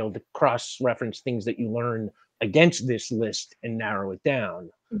eventually be able to cross-reference things that you learn against this list and narrow it down.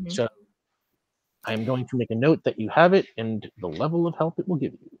 So I'm going to make a note that you have it and the level of help it will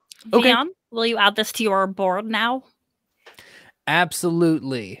give you. Okay. Vion, will you add this to your board now?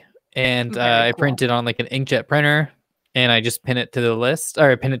 Absolutely. And Very I cool. print it on like an inkjet printer, and I just pin it to the list,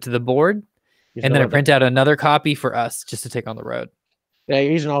 or I pin it to the board, and then I print out another copy for us just to take on the road. Yeah,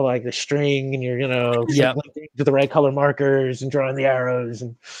 you're using all like the string, and you're Yep. to the right color markers and drawing the arrows.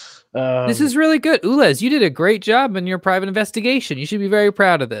 And This is really good. Ulez, you did a great job in your private investigation. You should be very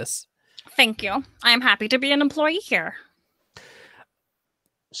proud of this. Thank you. I am happy to be an employee here.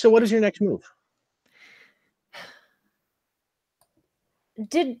 So what is your next move?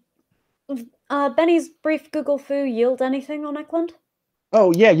 Did Benny's brief Google foo yield anything on Eklund?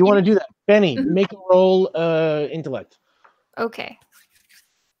 Oh yeah, you want to do that. Benny, make a roll intellect. Okay.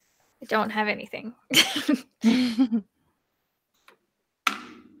 I don't have anything.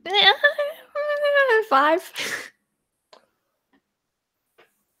 5.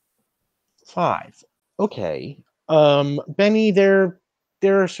 5. Okay. Benny, there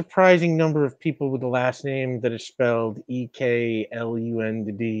are a surprising number of people with the last name that is spelled EKLUND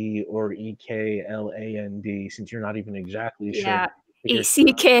or EKLAND, since you're not even exactly sure. Yeah.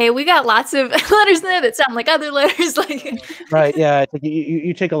 ECK. We got lots of letters there that sound like other letters. Like Right. Yeah. I think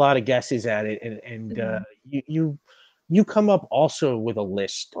you take a lot of guesses at it, and you come up also with a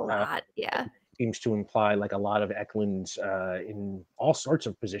list. a lot. Yeah. Seems to imply like a lot of Eklund's in all sorts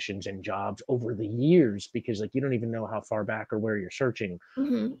of positions and jobs over the years, because like you don't even know how far back or where you're searching.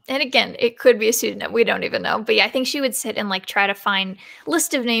 And again, it could be a pseudonym. We don't even know. But yeah, I think she would sit and like try to find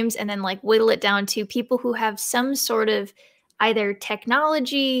list of names and then like whittle it down to people who have some sort of either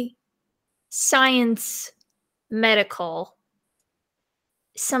technology, science, medical,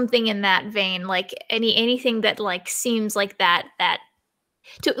 something in that vein, like anything that like seems like that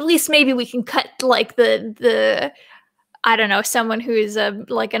to at least maybe we can cut like the I don't know, someone who is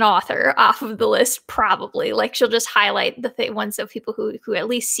like an author off of the list. Probably like she'll just highlight the ones of people who at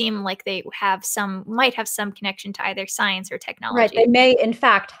least seem like they might have some connection to either science or technology. Right. They may in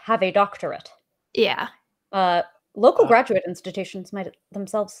fact have a doctorate. Yeah. Local graduate institutions might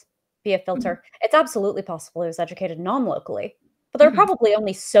themselves be a filter. It's absolutely possible he was educated non-locally, but there are probably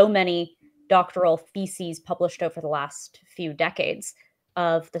only so many doctoral theses published over the last few decades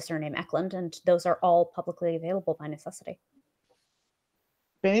of the surname Eklund, and those are all publicly available by necessity.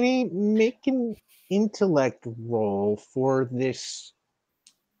 Benny, make an intellect roll for this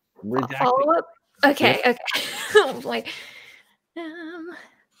redacted. Follow up. Okay. Yep. Okay. Like,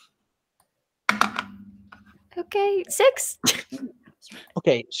 okay, 6.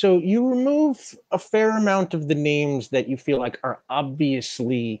 Okay, so you remove a fair amount of the names that you feel like are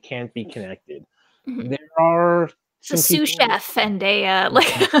obviously can't be connected. There are a sous chef and a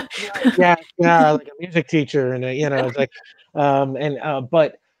like yeah, like a music teacher, and it's like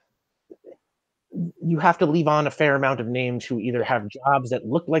but you have to leave on a fair amount of names who either have jobs that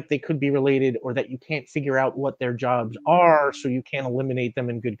look like they could be related, or that you can't figure out what their jobs are, so you can't eliminate them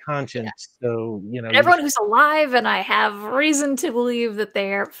in good conscience. So everyone who's alive, and I have reason to believe that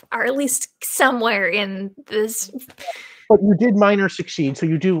they are at least somewhere in this. But you did minor succeed, so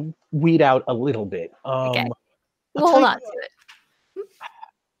you do weed out a little bit. Okay. We'll hold on to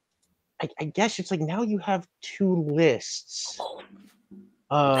it. I guess it's like now you have 2 lists.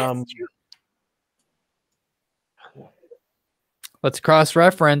 That's true. Let's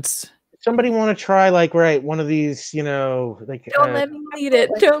cross-reference. Somebody want to try like one of these, like Don't let me lead it.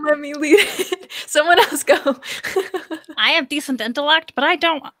 Don't let me lead it. Someone else go. I have decent intellect, but I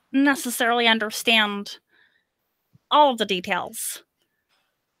don't necessarily understand all of the details.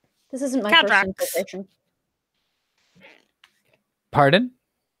 This isn't my Cadrax. first conversation. Pardon?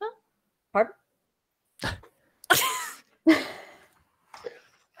 Pardon?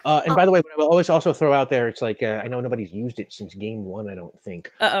 And by the way, what I will always also throw out there, it's like I know nobody's used it since game 1, I don't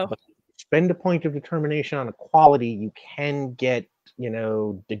think. Uh-oh. But spend a point of determination on a quality, you can get,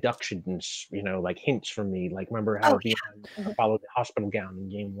 deductions, like hints from me. Like remember how Vion followed the hospital gown in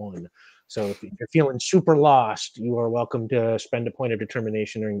game 1. So if you're feeling super lost, you are welcome to spend a point of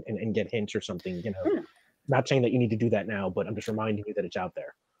determination and get hints or something. Not saying that you need to do that now, but I'm just reminding you that it's out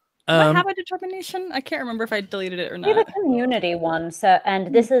there. Do I have a determination? I can't remember if I deleted it or We have not. a community one,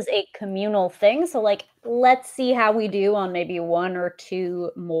 and this is a communal thing. So, like, let's see how we do on maybe 1 or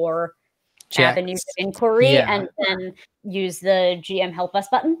 2 more avenues of inquiry, and then use the GM help us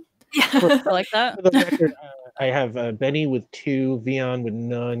button. I like that. For the record, I have Benny with 2, Vion with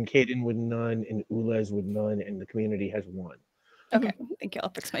none, Caden with none, and Ulez with none, and the community has 1. Okay, thank you. I'll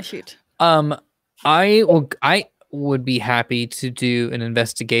fix my sheet. I would be happy to do an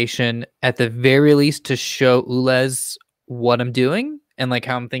investigation at the very least to show Ulez what I'm doing and like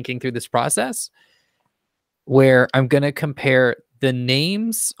how I'm thinking through this process, where I'm going to compare the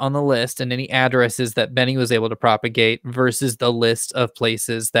names on the list and any addresses that Benny was able to propagate versus the list of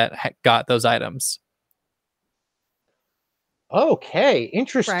places that got those items. Okay,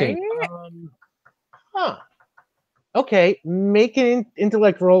 interesting. Right? Okay, make an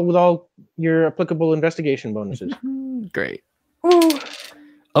intellect roll with all your applicable investigation bonuses. Great.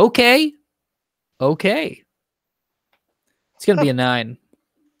 Okay. It's going to be a 9.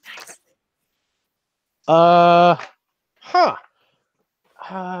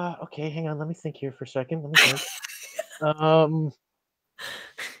 Okay, hang on. Let me think here for a second. Let me think.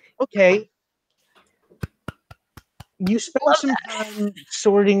 Okay. You spend some time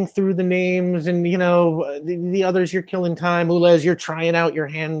sorting through the names, and the others. You're killing time. Ulez, you're trying out your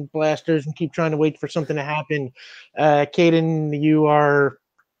hand blasters and keep trying to wait for something to happen. Caden, you are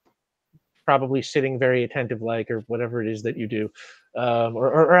probably sitting very attentive, or whatever it is that you do,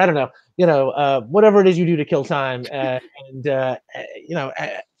 or I don't know, whatever it is you do to kill time.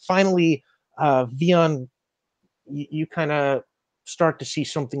 Finally, Vion, you kind of start to see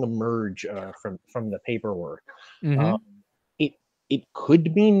something emerge from the paperwork. It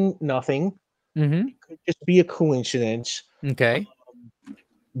could mean nothing. It could just be a coincidence. Okay.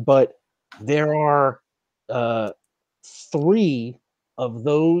 But there are 3 of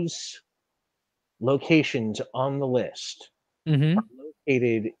those locations on the list are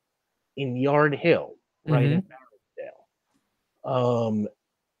located in Yard Hill, right in Barrowdale.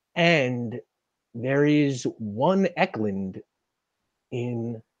 And there is 1 Eckland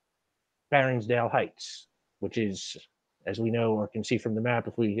in Barronsdale Heights, which is, as we know or can see from the map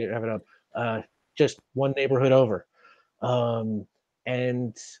if we have it up, just 1 neighborhood over. And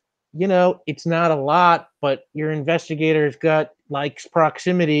it's not a lot, but your investigator's got likes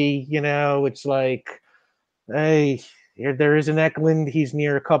proximity. It's like, hey, there is an Eckland. He's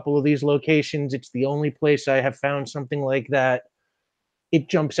near a couple of these locations. It's the only place I have found something like that. It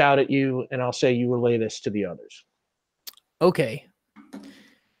jumps out at you, and I'll say you relay this to the others. Okay.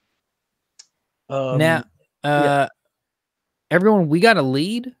 Now, everyone, we got a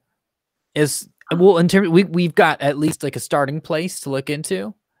lead. In terms, we've got at least like a starting place to look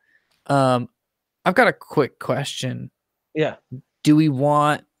into. I've got a quick question. Yeah. Do we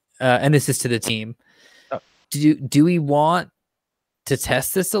want, and this is to the team, do we want to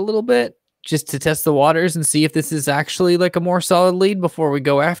test this a little bit, just to test the waters and see if this is actually like a more solid lead before we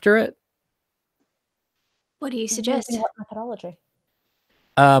go after it? What do you suggest? What methodology?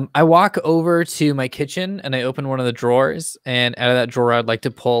 I walk over to my kitchen and I open one of the drawers, and out of that drawer, I'd like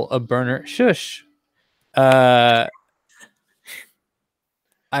to pull a burner. Shush. I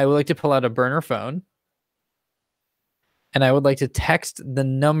would like to pull out a burner phone, and I would like to text the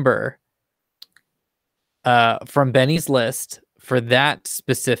number from Benny's list for that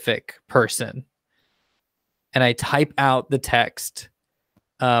specific person. And I type out the text.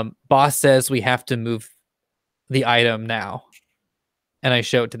 Boss says we have to move the item now. And I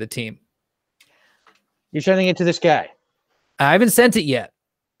show it to the team. You're sending it to this guy? I haven't sent it yet.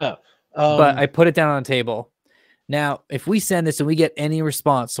 Oh. But I put it down on the table. Now, if we send this and we get any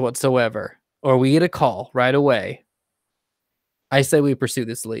response whatsoever, or we get a call right away, I say we pursue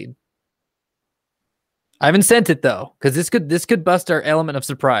this lead. I haven't sent it though, because this could bust our element of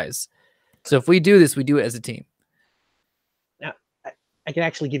surprise. So if we do this, we do it as a team. Now, I can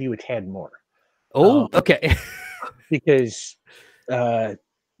actually give you a tad more. Oh, okay. Because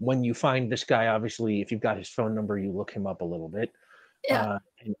when you find this guy, obviously, if you've got his phone number, you look him up a little bit. Yeah.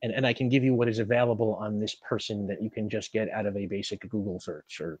 And I can give you what is available on this person that you can just get out of a basic Google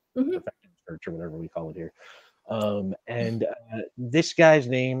search or effective search or whatever we call it here. And this guy's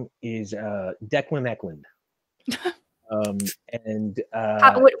name is Declan Eklund. And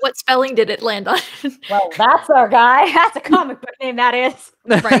What spelling did it land on? Well, that's our guy. That's a comic book name, that is.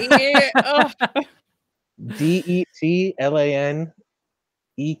 Right? Ugh. DECLANEKLUND.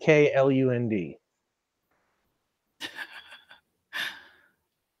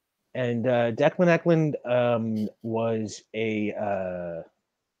 And Declan Eklund was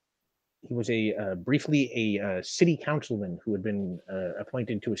briefly a city councilman who had been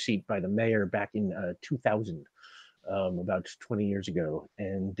appointed to a seat by the mayor back in 2000, about 20 years ago,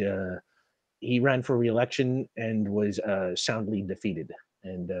 and he ran for re-election and was soundly defeated.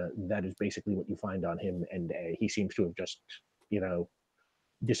 And that is basically what you find on him. And he seems to have just,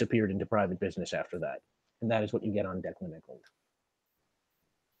 disappeared into private business after that. And that is what you get on Declan Eklund.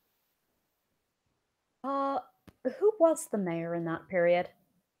 Who was the mayor in that period?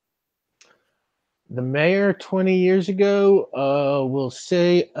 The mayor 20 years ago, we'll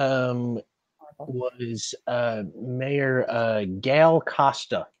say, was Mayor Gail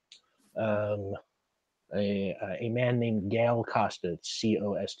Costa. A man named Gail Costa,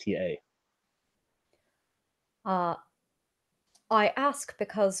 Costa. I ask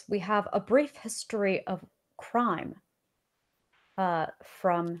because we have a brief history of crime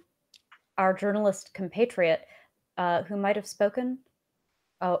from our journalist compatriot who might have spoken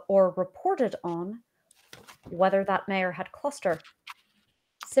or reported on whether that mayor had cluster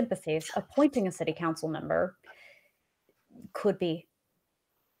sympathies. Appointing a city council member could be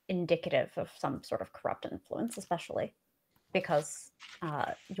indicative of some sort of corrupt influence, especially because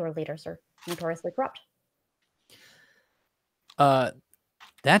your leaders are notoriously corrupt.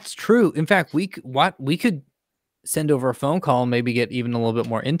 That's true. In fact, we could send over a phone call and maybe get even a little bit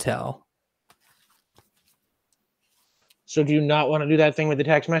more intel. So do you not want to do that thing with the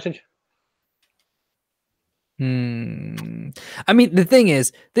text message? I mean, the thing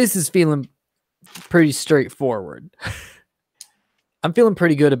is, this is feeling pretty straightforward. I'm feeling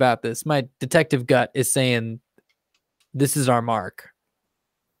pretty good about this. My detective gut is saying this is our mark.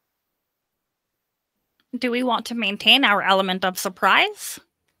 Do we want to maintain our element of surprise?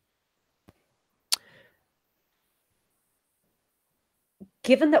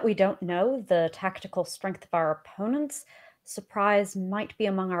 Given that we don't know the tactical strength of our opponents, surprise might be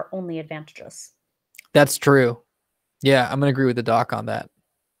among our only advantages. That's true. Yeah, I'm going to agree with the doc on that.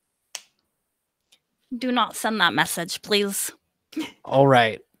 Do not send that message, please. All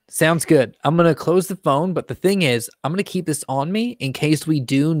right. Sounds good. I'm going to close the phone, but the thing is, I'm going to keep this on me in case we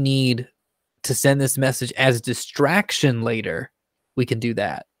do need to send this message as distraction later. We can do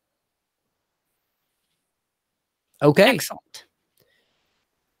that. Okay. Excellent.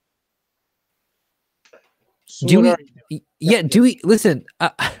 So Do we listen?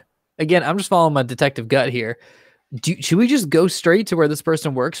 Again, I'm just following my detective gut here. Should we just go straight to where this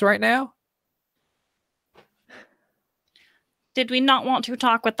person works right now? Did we not want to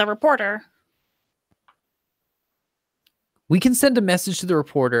talk with the reporter? We can send a message to the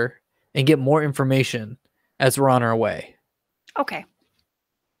reporter and get more information as we're on our way. Okay.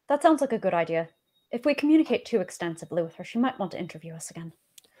 That sounds like a good idea. If we communicate too extensively with her, she might want to interview us again.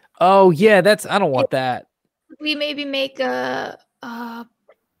 Oh, yeah, I don't want that. We maybe make a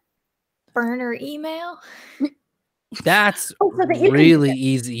burner email. That's really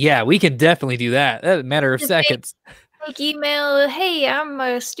easy. Yeah, we can definitely do that. That's a matter of seconds. Make email, hey, I'm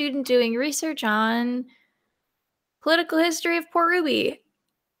a student doing research on political history of Port Ruby.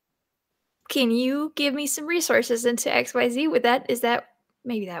 Can you give me some resources into XYZ?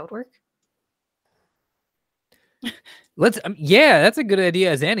 Maybe that would work? Yeah, that's a good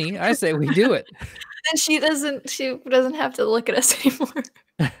idea as any. I say we do it. And she doesn't have to look at us anymore.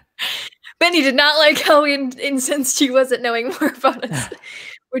 Benny did not like how we incensed she wasn't knowing more about us.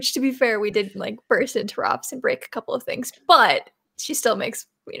 Which, to be fair, we did burst into ROPS and break a couple of things, but she still makes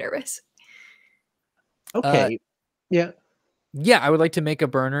me nervous. Okay. Yeah. Yeah, I would like to make a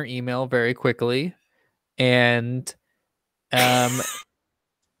burner email very quickly and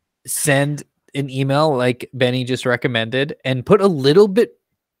send an email like Benny just recommended and put a little bit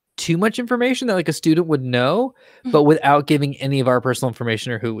too much information that a student would know, but without giving any of our personal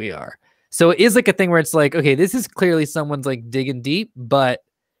information or who we are. So it is a thing where it's okay, this is clearly someone's digging deep, but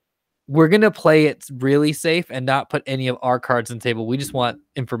we're going to play it really safe and not put any of our cards on the table. We just want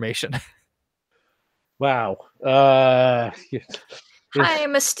information. Wow. I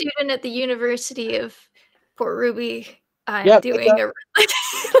am a student at the University of Port Ruby. I'm doing the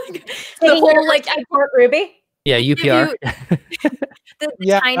whole at Port Ruby. Yeah, UPR.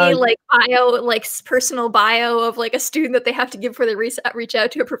 the tiny bio, personal bio of a student that they have to give before they reach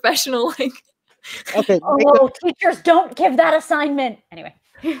out to a professional. Okay, Oh, teachers don't give that assignment. Anyway.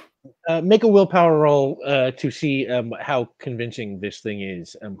 make a willpower roll to see how convincing this thing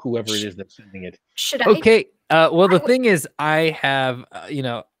is, whoever it is that's sending it. Should I? Okay. Well, the thing is, I have,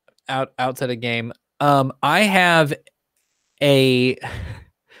 outside of game, I have a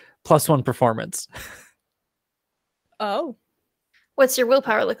 +1 performance. Oh. What's your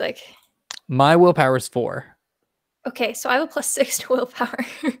willpower look like? My willpower is 4. Okay, so I have a +6 to willpower.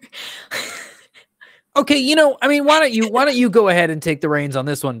 Okay, why don't you go ahead and take the reins on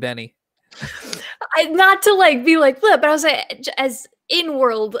this one, Benny? Not to like be like flip, but I was like, as in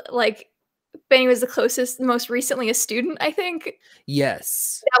world, like Benny was the closest, most recently a student. I think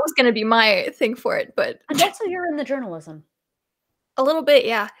Yes. that was going to be my thing for it, but And also, you're in the journalism. a little bit,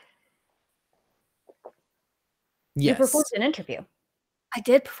 yeah. You performed Yes. an interview. I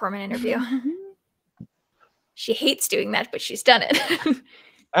did perform an interview. She hates doing that, but she's done it.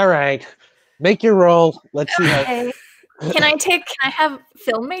 All right, make your roll. Let's see how. Okay. Can I have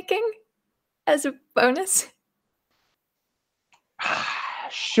filmmaking as a bonus?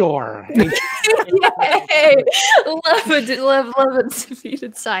 Sure. Yay! Love a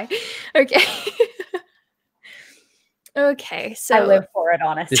defeated sigh. Okay. Okay, so I live for it,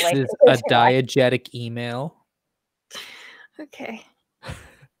 honestly. This is a diegetic email. okay.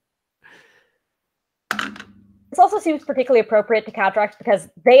 This also seems particularly appropriate to Cataracts because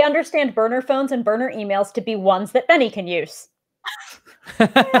they understand burner phones and burner emails to be ones that Benny can use.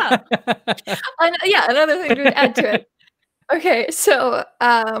 Yeah, another thing to add to it. Okay, so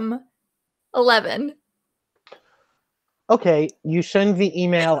 11. Okay, you send the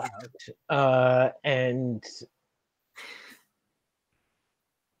email out, and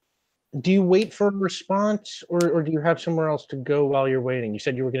do you wait for a response, or do you have somewhere else to go while you're waiting? You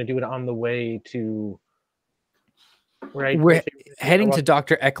said you were going to do it on the way to. Right. We're heading to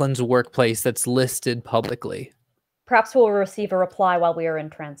Dr. Eklund's workplace that's listed publicly. Perhaps we'll receive a reply while we are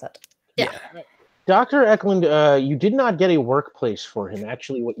in transit. Yeah. Dr. Eklund, you did not get a workplace for him.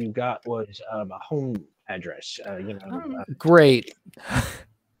 Actually, what you got was a home address. Great.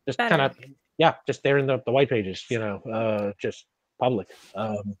 Just kind of, just there in the white pages. Just public.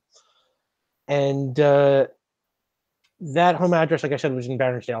 And that home address, like I said, was in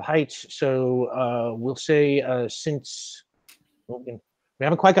Baronsdale Heights. So we'll say since we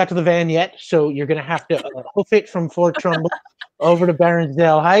haven't quite got to the van yet, so you're going to have to hoof it from Fort Trumbull over to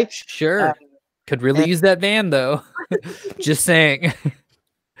Baronsdale Heights. Sure. Could really use that van, though. Just saying.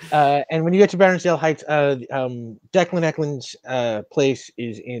 And when you get to Baronsdale Heights, Declan Eklund's place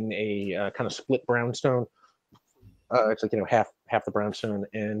is in a kind of split brownstone. It's like half the brownstone,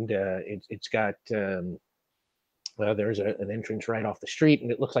 and it's got. There's an entrance right off the street,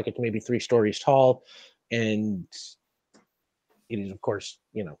 and it looks like it's maybe 3 stories tall, and it is, of course,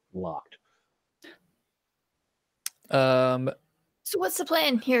 locked. So what's the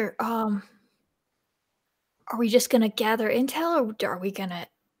plan here? Are we just gonna gather intel, or are we gonna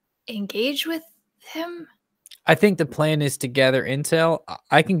engage with him? I think the plan is to gather intel.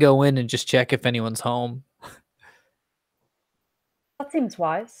 I can go in and just check if anyone's home. That seems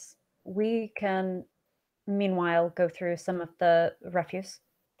wise. We can, meanwhile, go through some of the refuse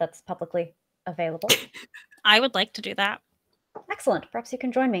that's publicly available. I would like to do that. Excellent. Perhaps you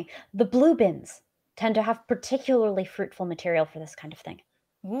can join me. The blue bins tend to have particularly fruitful material for this kind of thing.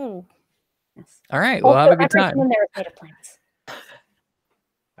 Ooh. Yes. All right, we'll have a good Everything time. in there is made of plants.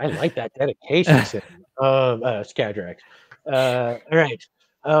 I like that dedication, Scadrax. All right.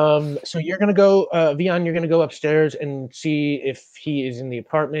 So you're gonna go, Vion. You're gonna go upstairs and see if he is in the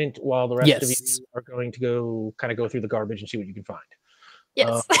apartment, while the rest of you are going to go through the garbage and see what you can find.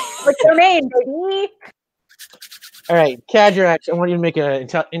 Yes. What's your name, baby? All right, Cadrax, I want you to make an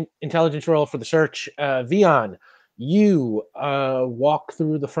intelligence roll for the search. Vion, you walk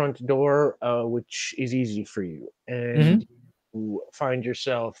through the front door, which is easy for you, and you find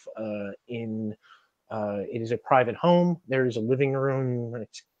yourself in. It is a private home. There is a living room,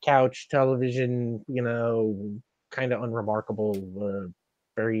 it's couch, television. Kind of unremarkable,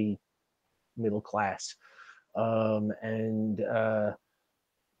 very middle class, and.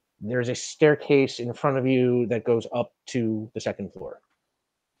 There's a staircase in front of you that goes up to the 2nd floor.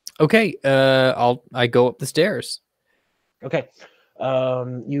 Okay, I go up the stairs. Okay,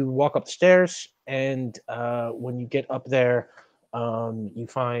 you walk up the stairs, and when you get up there, you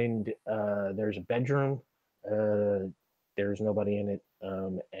find there's a bedroom. There's nobody in it,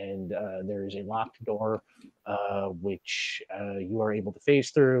 and there is a locked door, which you are able to phase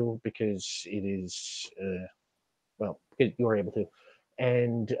through because it is you are able to.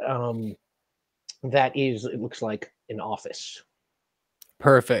 And it looks like an office.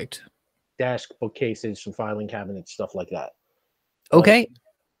 Perfect. desk, bookcases, some filing cabinets, stuff like that. Okay.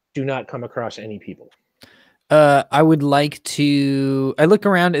 Do not come across any people. I would like to. I look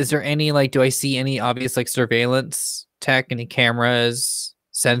around. Is there any like? Do I see any obvious like surveillance tech? Any cameras,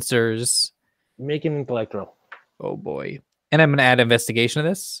 sensors? Make an intellect roll. Oh boy! And I'm gonna add investigation to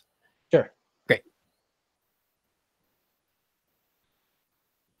this. Sure. Great.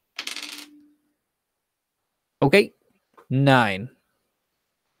 Okay. 9.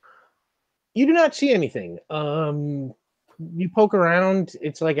 You do not see anything. You poke around.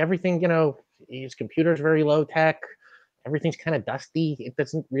 It's like everything. His computer's very low tech. Everything's kind of dusty. It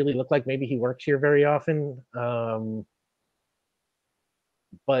doesn't really look like maybe he works here very often.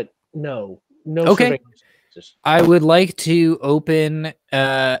 But no Okay. surveillance. I would like to open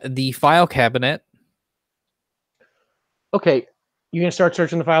the file cabinet. Okay, you're gonna start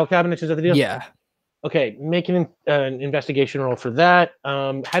searching the file cabinets. Is that the deal? Yeah. Okay, make an investigation roll for that.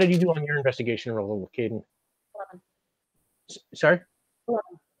 How did you do on your investigation roll, Caden? 11. Sorry. 11.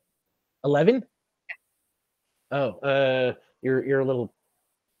 11? Oh, you're a little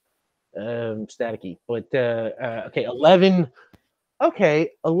staticky, but okay, 11.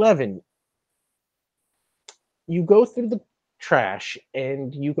 Okay, 11. You go through the trash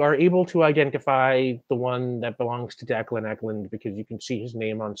and you are able to identify the one that belongs to Declan Eklund because you can see his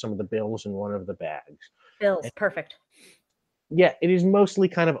name on some of the bills in one of the bags. Bills, perfect. Yeah, it is mostly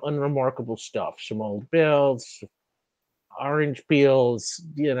kind of unremarkable stuff. Some old bills, orange peels,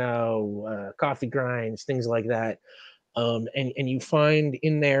 coffee grinds, things like that. And you find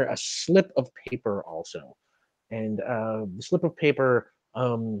in there a slip of paper also. And the slip of paper,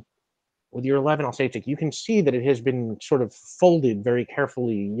 with your 11, I'll say it's like you can see that it has been sort of folded very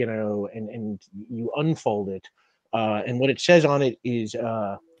carefully, and you unfold it. And what it says on it is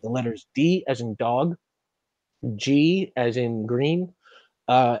the letters D as in dog, G as in green,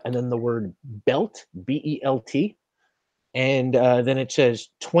 and then the word belt, BELT. And then it says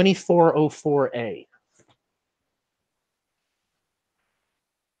 2404A.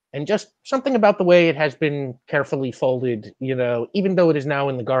 And just something about the way it has been carefully folded, even though it is now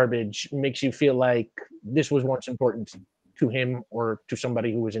in the garbage, makes you feel like this was once important to him or to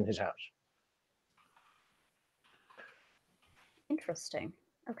somebody who was in his house. Interesting.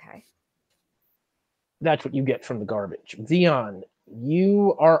 Okay. That's what you get from the garbage. Vion,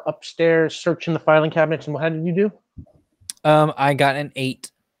 you are upstairs searching the filing cabinets, and how did you do? I got an 8.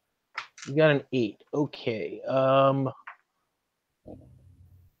 You got an 8. Okay.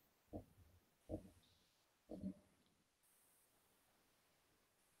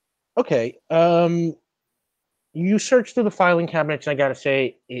 Okay. You search through the filing cabinets, and I gotta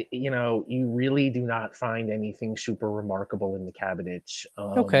say, you really do not find anything super remarkable in the cabinets.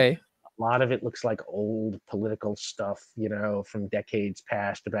 Okay. A lot of it looks like old political stuff, from decades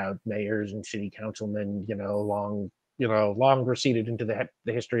past about mayors and city councilmen, long receded into the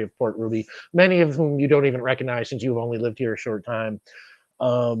history of Port Ruby, many of whom you don't even recognize since you've only lived here a short time.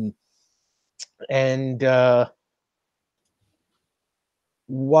 And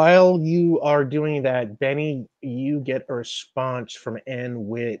while you are doing that, Benny, you get a response from Ann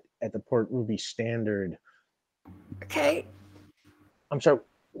Witt at the Port Ruby Standard. Okay. I'm sorry,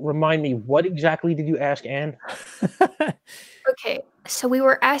 remind me, what exactly did you ask Ann? Okay. So we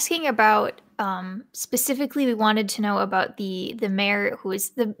were asking about specifically we wanted to know about the mayor who was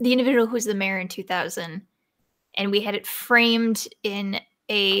the individual who was the mayor in 2000, and we had it framed in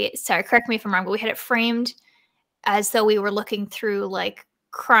sorry, correct me if I'm wrong, but we had it framed as though we were looking through like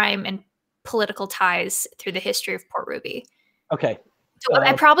crime and political ties through the history of Port Ruby. Okay. So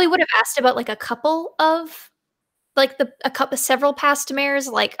I probably would have asked about like a couple of like several past mayors,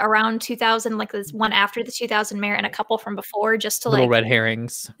 like around 2000, like this one after the 2000 mayor and a couple from before, just to Little like red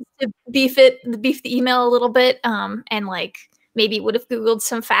herrings. to beef the email a little bit. And like maybe would have Googled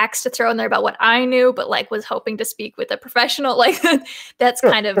some facts to throw in there about what I knew, but like was hoping to speak with a professional. Like that's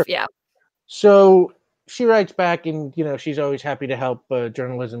kind of, yeah. So she writes back, and she's always happy to help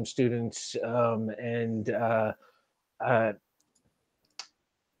journalism students, and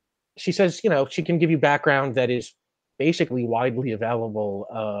she says she can give you background that is basically widely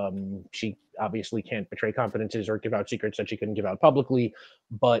available. She obviously can't betray confidences or give out secrets that she couldn't give out publicly,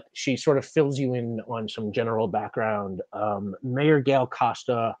 but she sort of fills you in on some general background. Mayor Gail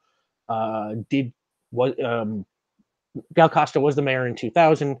Costa Gail Costa was the mayor in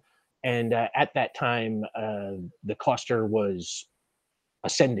 2000. And at that time, the cluster was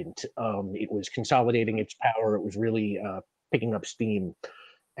ascendant. It was consolidating its power. It was really picking up steam.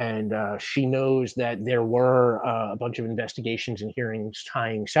 And she knows that there were a bunch of investigations and hearings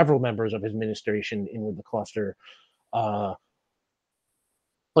tying several members of his administration in with the cluster.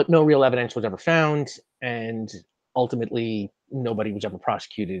 but no real evidence was ever found, and ultimately nobody was ever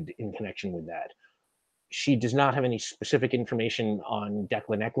prosecuted in connection with that. She does not have any specific information on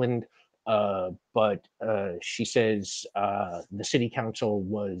Declan Eklund, but she says the city council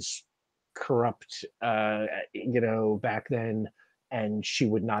was corrupt, back then, and she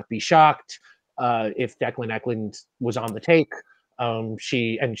would not be shocked if Declan Eklund was on the take.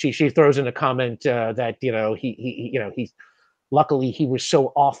 She throws in a comment that he luckily he was so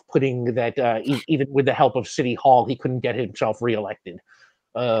off-putting that even with the help of City Hall, he couldn't get himself reelected.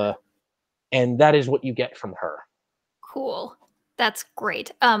 And that is what you get from her. Cool. That's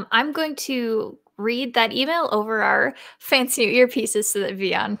great. I'm going to read that email over our fancy earpieces so that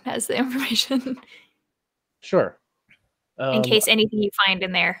Vian has the information. Sure. In case anything you find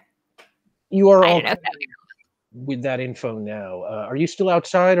in there. You are I all don't know. with that info now. Are you still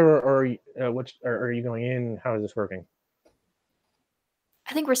outside, or are you going in? How is this working?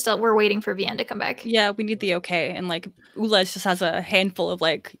 I think we're waiting for Vian to come back. Yeah, we need the okay, and like Ulez just has a handful of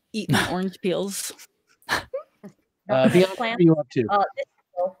like eaten orange peels. Vian, what are you up to?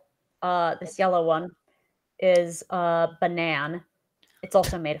 This yellow one is banana. It's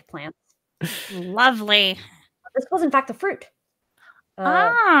also made of plants. Lovely. This was in fact a fruit.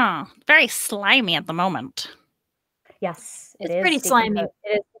 Very slimy at the moment. Yes, It's pretty slimy. It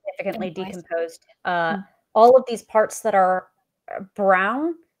is significantly Nice. decomposed. All of these parts that are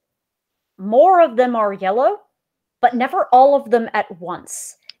brown, more of them are yellow, but never all of them at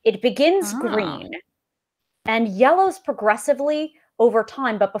once. It begins green and yellows progressively over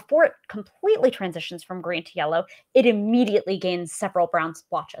time, but before it completely transitions from green to yellow, it immediately gains several brown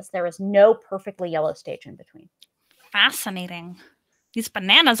splotches. There is no perfectly yellow stage in between. Fascinating. These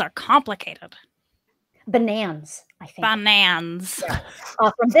bananas are complicated. Bananas, I think. Bananas. Yeah.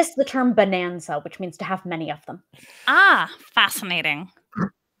 From this, the term bonanza, which means to have many of them. Fascinating.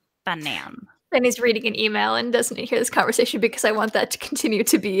 Banan. And he's reading an email and doesn't hear this conversation because I want that to continue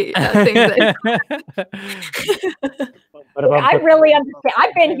to be a thing that I really understand.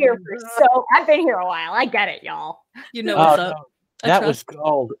 I've been here a while. I get it, y'all. You know what's up. No, that was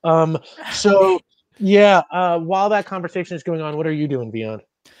gold. While that conversation is going on, what are you doing, Beyond?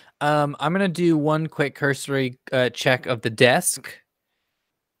 I'm gonna do one quick cursory check of the desk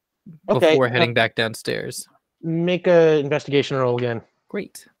before heading back downstairs. Make a investigation roll again.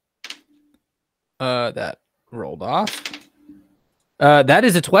 Great. That rolled off. That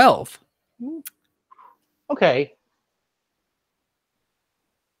is a 12. Okay.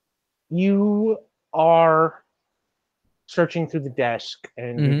 You are searching through the desk,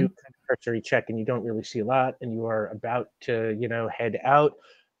 and you do kind of cursory check, and you don't really see a lot, and you are about to, head out,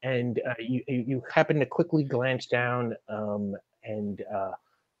 and you happen to quickly glance down, and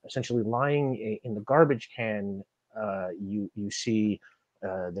essentially lying in the garbage can, you see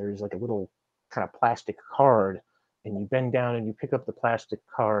there's like a little kind of plastic card, and you bend down and you pick up the plastic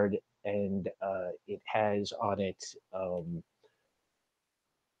card, and it has on it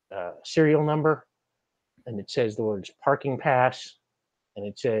serial number, and it says the words parking pass, and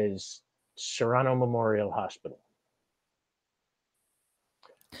it says Serrano Memorial Hospital.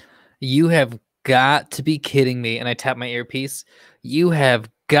 You have got to be kidding me. And I tap my earpiece. You have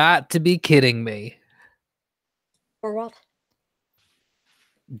got to be kidding me. For what?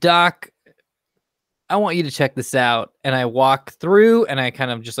 Doc, I want you to check this out. And I walk through, and I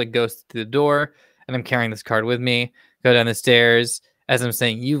kind of just like go through the door, and I'm carrying this card with me, go down the stairs. As I'm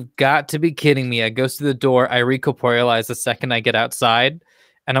saying, you've got to be kidding me. I go through the door. I recorporealize the second I get outside,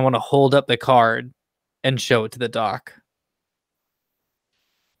 and I want to hold up the card and show it to the doc.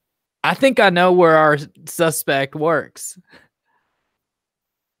 I think I know where our suspect works.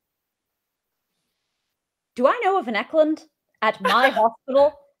 Do I know of an Eklund at my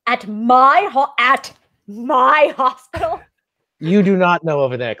hospital? At my hospital? You do not know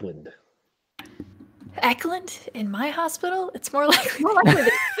of an Eklund. Eklund in my hospital? It's more likely.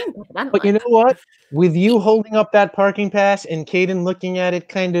 But you know what? With you holding up that parking pass and Caden looking at it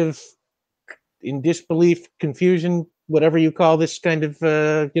kind of in disbelief, confusion, whatever you call this kind of,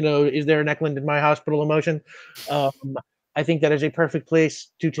 is there an Eklund in my hospital emotion? I think that is a perfect place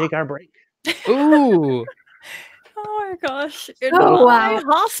to take our break. Ooh. Oh my gosh. Wow.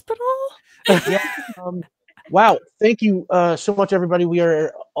 Hospital? Yeah. Wow. Thank you so much, everybody. We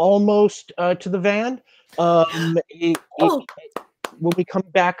are almost to the van. When we come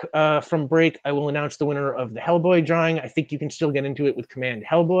back from break, I will announce the winner of the Hellboy drawing. I think you can still get into it with Command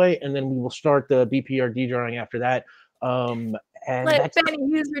Hellboy, and then we will start the BPRD drawing after that. And let Benny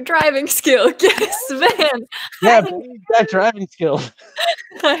use her driving skill. Get us the van. Yeah, that driving skill.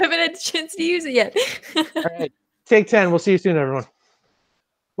 I haven't had a chance to use it yet. All right. Take 10. We'll see you soon, everyone.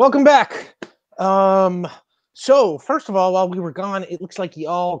 Welcome back. So first of all, while we were gone, it looks like you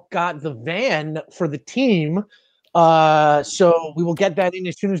all got the van for the team. So we will get that in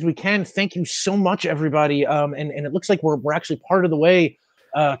as soon as we can. Thank you so much, everybody. And it looks like we're actually part of the way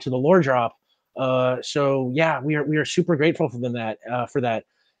to the lore drop. So yeah, we are super grateful for them for that.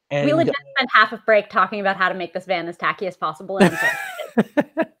 And We legit spent half of break talking about how to make this van as tacky as possible. And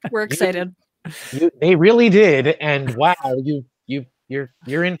We're excited. they really did, and wow,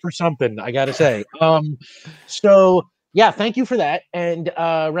 you're in for something, I gotta say. So yeah, thank you for that. And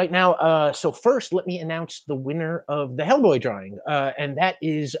right now, so first, let me announce the winner of the Hellboy drawing, and that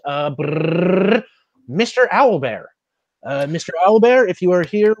is Mr. Owlbear. Mr. Owlbear, if you are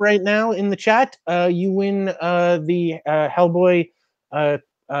here right now in the chat, you win the Hellboy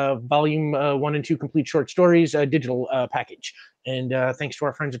Volume 1 and 2 Complete Short Stories digital package. And thanks to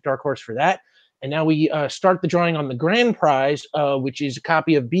our friends at Dark Horse for that. And now we start the drawing on the grand prize, which is a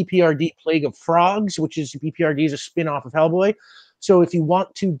copy of BPRD Plague of Frogs, which is BPRD is a spin-off of Hellboy. So if you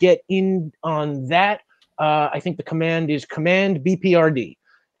want to get in on that, I think the command is command BPRD.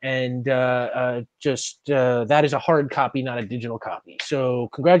 And that is a hard copy, not a digital copy. So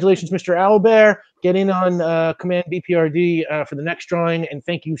congratulations, Mr. Owlbear. Get in on command BPRD for the next drawing. And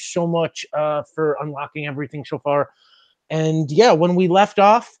thank you so much for unlocking everything so far. And yeah, when we left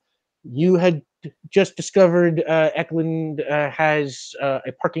off, you had just discovered Eklund has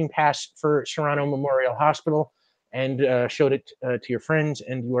a parking pass for Serrano Memorial Hospital and showed it to your friends,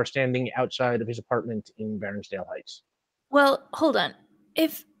 and you are standing outside of his apartment in Baronsdale Heights. Well, hold on.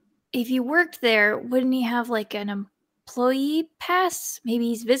 If you worked there, wouldn't he have like an employee pass? Maybe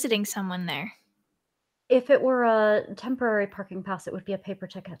he's visiting someone there. if it were a temporary parking pass, it would be a paper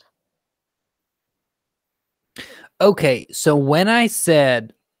ticket. Okay, so when I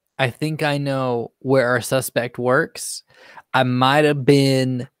said I think I know where our suspect works, I might have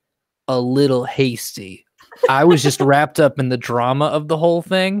been a little hasty. I was just wrapped up in the drama of the whole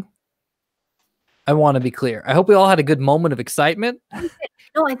thing. I want to be clear. I hope we all had a good moment of excitement.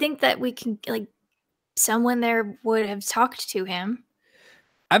 No, I think that we can, like, someone there would have talked to him.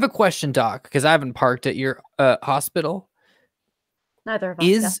 I have a question, Doc, because I haven't parked at your hospital. Neither of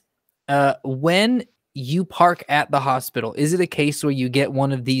us. When you park at the hospital, is it a case where you get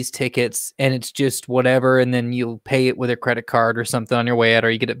one of these tickets and it's just whatever, and then you'll pay it with a credit card or something on your way out,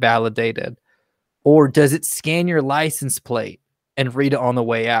 or you get it validated? Or does it scan your license plate and read it on the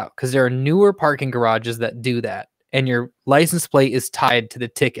way out? Because there are newer parking garages that do that, and your license plate is tied to the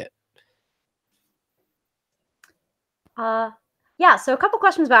ticket. Yeah, so a couple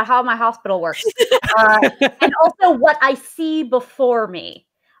questions about how my hospital works. And also what I see before me.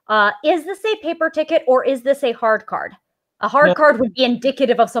 Is this a paper ticket or is this a hard card? A hard card would be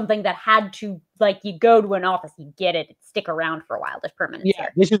indicative of something that had to, like, you go to an office, you get it, stick around for a while. There's permanence Yeah,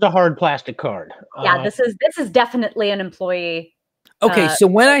 here. this is a hard plastic card. Yeah, this is definitely an employee. Okay, so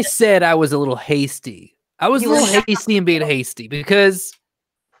when I said I was a little hasty, I was a little hasty in being hasty because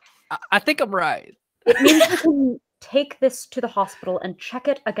I think I'm right. It means you can take this to the hospital and check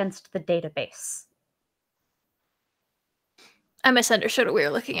it against the database. I misunderstood what we were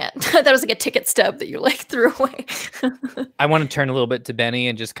looking at. That was like a ticket stub that you like threw away. I want to turn a little bit to Benny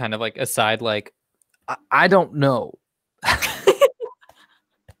and just kind of like aside, like, I don't know.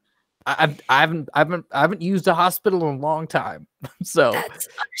 I haven't used a hospital in a long time, so that's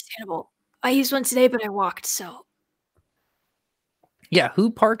understandable. I used one today, but I walked. So yeah, who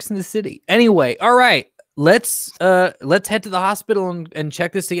parks in the city anyway? All right, let's head to the hospital and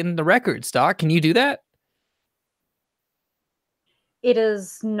check this in the records. Doc, can you do that? It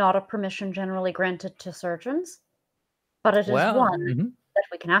is not a permission generally granted to surgeons, but it is one that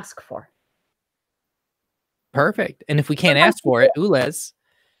we can ask for. Perfect. And if we can't ask for it, Ulez.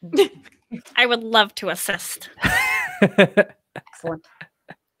 I would love to assist. Excellent.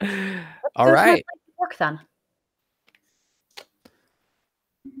 All right. Work then.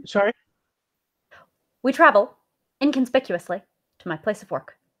 Sorry? We travel inconspicuously to my place of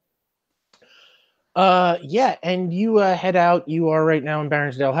work. Yeah, and you head out. You are right now in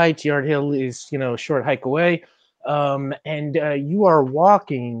Baronsdale Heights. Yard Hill is, a short hike away. And you are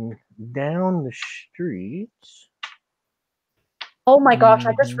walking down the street. Oh my gosh,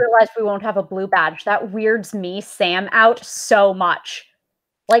 I just realized we won't have a blue badge. That weirds me, Sam, out so much.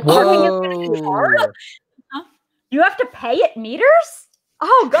 Like, parking is going to be hard. You have to pay at meters?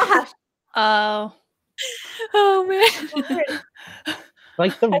 Oh gosh. Oh man.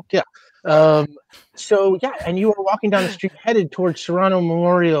 Like yeah. So yeah, and you are walking down the street headed towards Serrano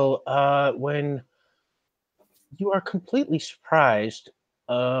Memorial when you are completely surprised.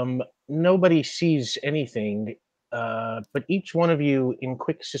 Nobody sees anything but each one of you in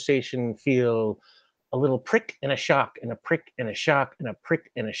quick cessation feel a little prick and a shock and a prick and a shock and a prick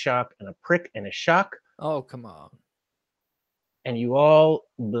and a shock and a prick and a shock, Oh, come on. and you all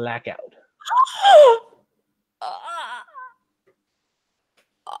black out.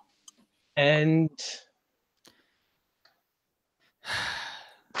 And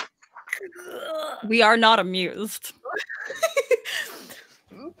We are not amused.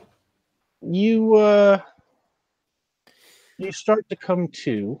 you you start to come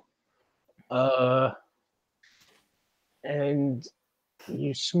to, and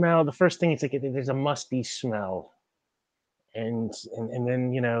you smell the first thing. It's like there's a musty smell, and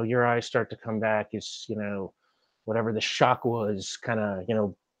then your eyes start to come back. Is whatever the shock was kind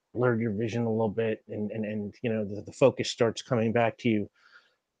of blurred your vision a little bit, and the focus starts coming back to you,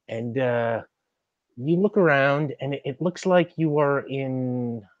 and you look around, and it looks like you are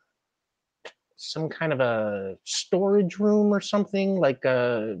in some kind of a storage room or something. Like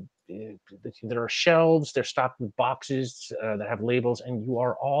there are shelves, they're stocked with boxes that have labels, and you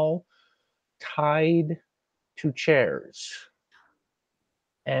are all tied to chairs.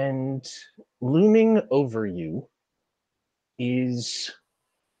 And looming over you is,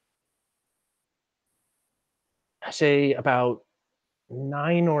 I say, about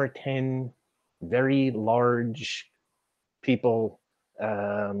 9 or 10 very large people,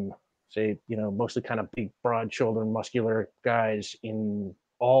 say, mostly kind of big, broad shoulder, muscular guys in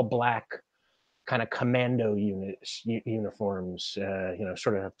all black kind of commando uniforms,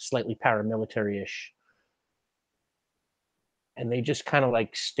 sort of slightly paramilitary-ish. And they just kind of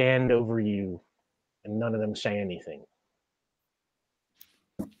like stand over you, and none of them say anything.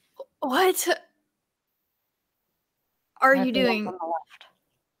 What are I have you the ones doing? on the left.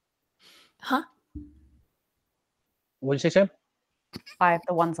 Huh? What did you say, Sam? I have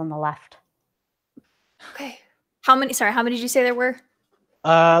the ones on the left. Okay. How many did you say there were?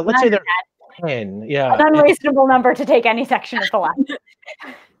 Let's say there are 10. Yeah. An unreasonable number to take any section at the left.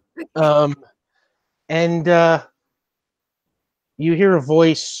 And you hear a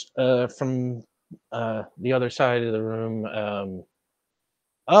voice from the other side of the room.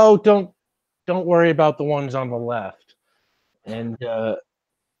 Oh, don't worry about the ones on the left. And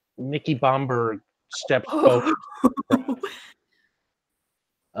Mickey Bomberg steps forward.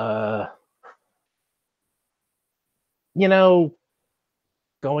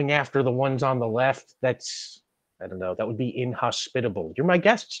 Going after the ones on the left, that's, I don't know, that would be inhospitable. You're my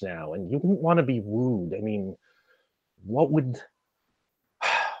guests now, and you wouldn't want to be rude. I mean, what would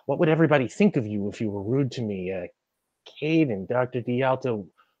everybody think of you if you were rude to me? Kate and Dr. D'Alto,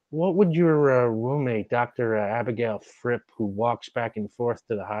 what would your roommate, Dr. Abigail Fripp, who walks back and forth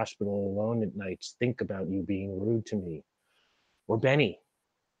to the hospital alone at nights, think about you being rude to me? Or Benny,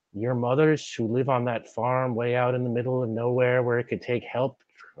 your mothers who live on that farm way out in the middle of nowhere where it could take help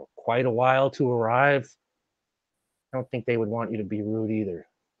quite a while to arrive? I don't think they would want you to be rude either.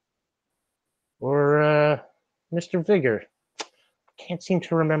 Or Mr. Vigor, can't seem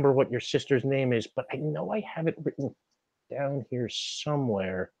to remember what your sister's name is, but I know I have it written down here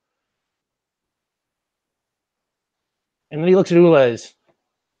somewhere. And then he looks at Ulez.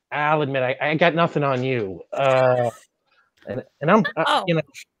 I'll admit, I got nothing on you. And I'm,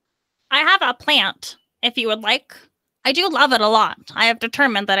 I have a plant, if you would like. I do love it a lot. I have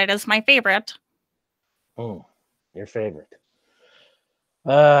determined that it is my favorite. Oh, your favorite.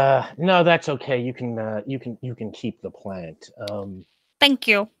 No, that's okay. You can keep the plant. Thank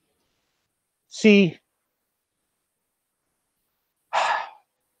you. See,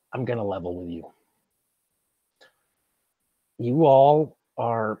 I'm gonna level with you. You all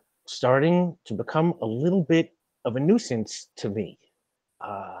are starting to become a little bit of a nuisance to me.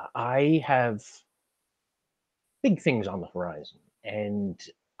 I have big things on the horizon, and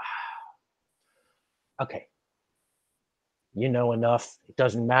okay, you know enough. It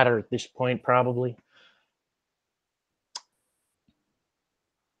doesn't matter at this point, probably.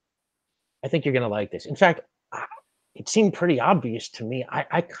 I think you're gonna like this. In fact, it seemed pretty obvious to me.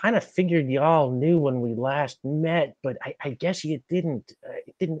 I kind of figured y'all knew when we last met, but I guess you didn't.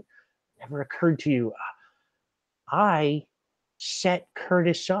 It never occurred to you. I set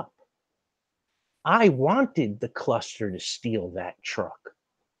Curtis up. I wanted the cluster to steal that truck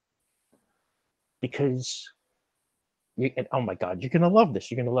because oh my God, you're gonna love this.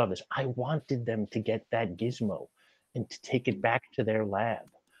 You're gonna love this. I wanted them to get that gizmo and to take it back to their lab,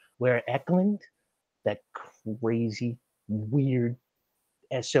 where Eklund, that crazy, weird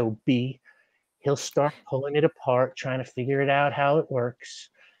SOB, he'll start pulling it apart, trying to figure it out how it works,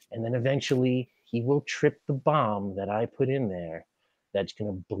 and then eventually he will trip the bomb that I put in there that's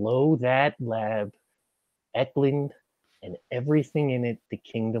going to blow that lab Eklund, and everything in it, the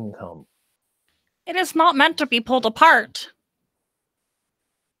kingdom come. It is not meant to be pulled apart.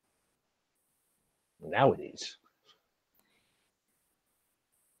 Now it is.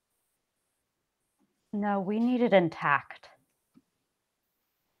 No, we need it intact.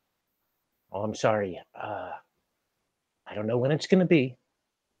 Oh, I'm sorry. I don't know when it's going to be.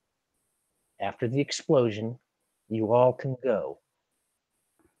 After the explosion, you all can go.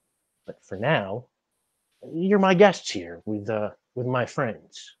 But for now, you're my guests here with my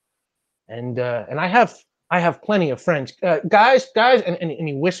friends, and I have plenty of friends, guys, and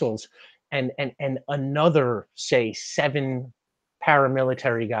he whistles, and another say 7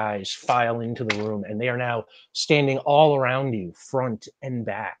 paramilitary guys file into the room, and they are now standing all around you, front and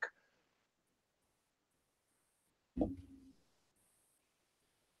back.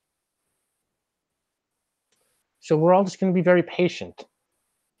 So we're all just going to be very patient,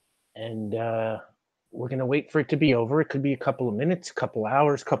 and we're going to wait for it to be over. It could be a couple of minutes, a couple of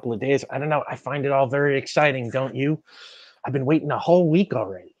hours, a couple of days. I don't know. I find it all very exciting, don't you? I've been waiting a whole week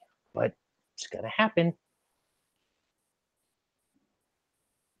already, but it's going to happen.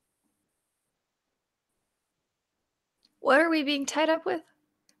 What are we being tied up with?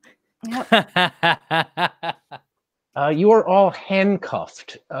 You are all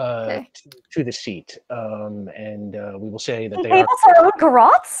handcuffed Okay. to the seat, and we will say that They they gave are. us our own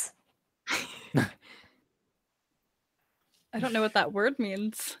garrots? I don't know what that word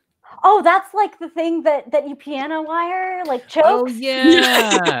means. Oh, that's like the thing that you piano wire, like chokes? Oh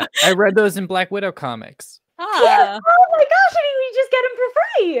yeah, I read those in Black Widow comics. Yeah. Ah, Oh my gosh, I mean, we just get them for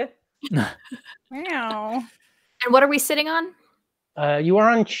free. wow. And what are we sitting on? You are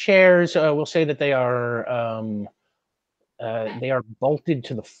on chairs. We'll say that they are bolted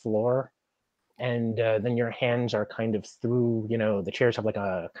to the floor, and then your hands are kind of through. The chairs have like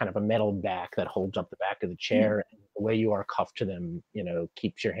a kind of a metal back that holds up the back of the chair. And the way you are cuffed to them,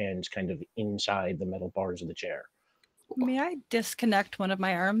 keeps your hands kind of inside the metal bars of the chair. May I disconnect one of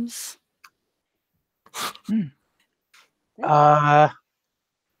my arms?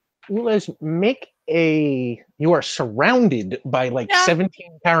 Let's make you are surrounded by like Yeah.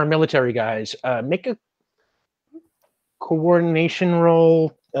 17 paramilitary guys. Make a coordination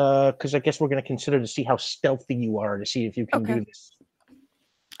roll, because I guess we're going to consider to see how stealthy you are, to see if you can Okay. do this.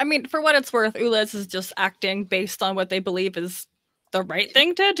 I mean, for what it's worth, Ulez is just acting based on what they believe is the right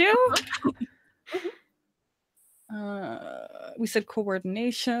thing to do. We said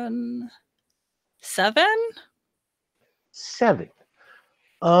coordination. 7? 7.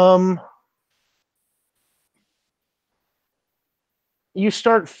 You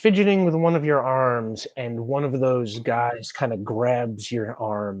start fidgeting with one of your arms, and one of those guys kind of grabs your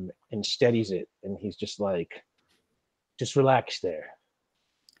arm and steadies it, and he's just like, just relax there.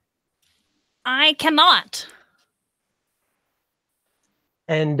 I cannot.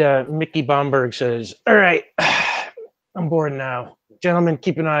 And Mickey Bomberg says, all right, I'm bored now. Gentlemen,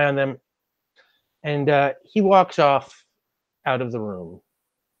 keep an eye on them. And he walks off out of the room.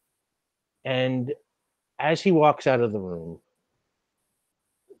 And as he walks out of the room,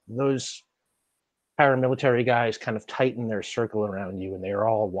 those paramilitary guys kind of tighten their circle around you, and they're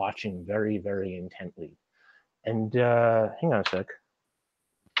all watching very, very intently. And hang on a sec.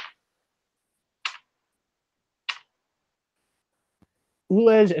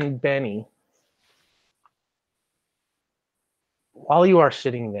 Ulez and Benny, while you are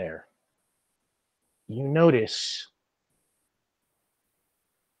sitting there, you notice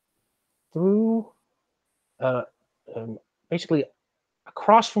through, basically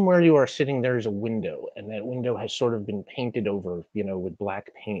across from where you are sitting, there is a window, and that window has sort of been painted over, with black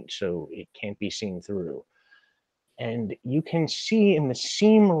paint, so it can't be seen through. And you can see in the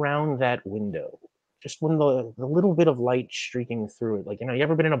seam around that window, just when the little bit of light streaking through it, like, you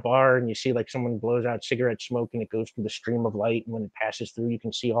ever been in a bar and you see like someone blows out cigarette smoke and it goes through the stream of light, and when it passes through, you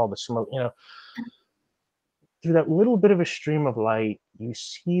can see all the smoke, through that little bit of a stream of light, you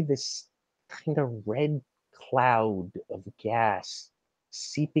see this kind of red cloud of gas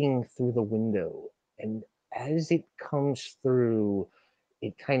seeping through the window. And as it comes through,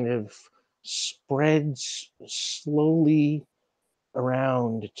 it kind of spreads slowly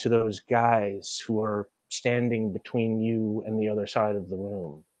around to those guys who are standing between you and the other side of the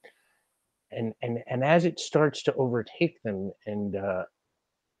room. And as it starts to overtake them, and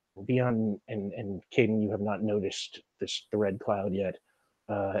Beyond and Caden, you have not noticed the red cloud yet.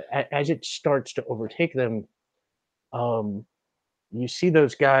 As it starts to overtake them, you see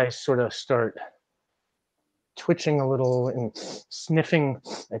those guys sort of start twitching a little and sniffing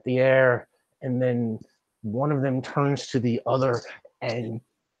at the air, and then one of them turns to the other and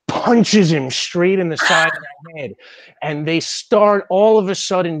punches him straight in the side of the head. And they start all of a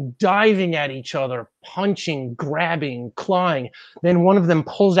sudden diving at each other, punching, grabbing, clawing. Then one of them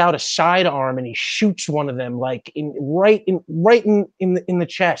pulls out a sidearm and he shoots one of them like right in the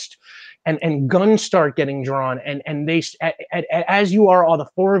chest. And guns start getting drawn, and they as you are all the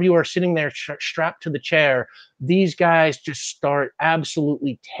four of you are sitting there strapped to the chair. These guys just start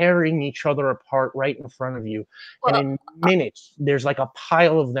absolutely tearing each other apart right in front of you. Well, and in minutes, there's like a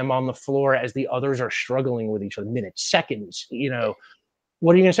pile of them on the floor as the others are struggling with each other. Minutes, seconds.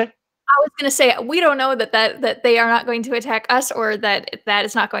 What are you gonna say? I was gonna say we don't know that they are not going to attack us, or that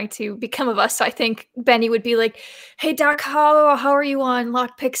is not going to become of us. So I think Benny would be like, "Hey Doc, how are you on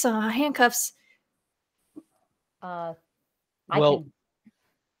lockpicks, handcuffs?" I Well,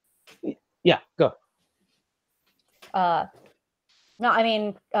 yeah, go. No, I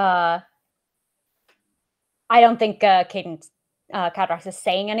mean, I don't think Cadrax is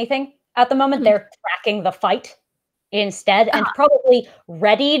saying anything at the moment. They're tracking the fight instead, and probably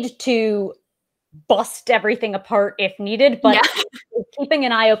readied to bust everything apart if needed, but keeping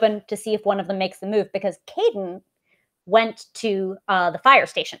an eye open to see if one of them makes the move, because Caden went to the fire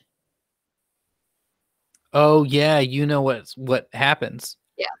station. Oh yeah, you know what happens.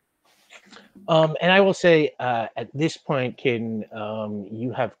 And I will say, at this point, Caden,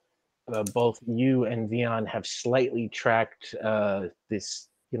 you have both you and Vion have slightly tracked this,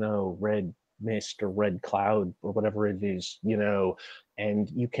 red mist or red cloud or whatever it is, and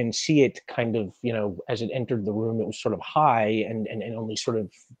you can see it kind of, as it entered the room, it was sort of high and only sort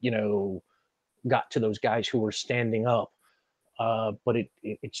of, got to those guys who were standing up. But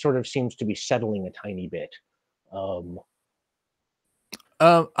it sort of seems to be settling a tiny bit.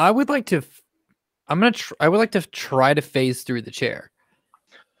 I would like to. I would like to try to phase through the chair.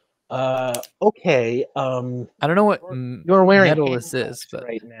 Okay. I don't know what you're wearing metal this is, but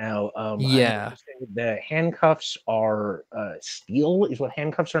right now. yeah, the handcuffs are steel, is what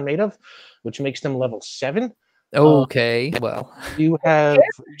handcuffs are made of, which makes them level 7. Okay, well, you have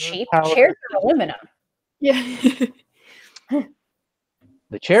cheap chairs are aluminum. Yeah.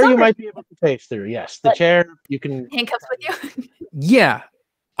 The chair you might be able to phase through. Yes, the chair you can handcuffs with you. Yeah,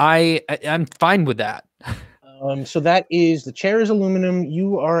 I'm fine with that. So that is, the chair is aluminum.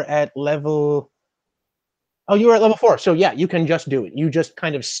 You are at level. Oh, you are at level 4. So yeah, you can just do it. You just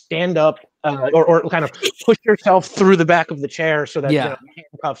kind of stand up, or kind of push yourself through the back of the chair so that the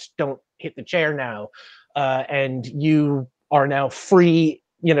handcuffs don't hit the chair now, and you are now free.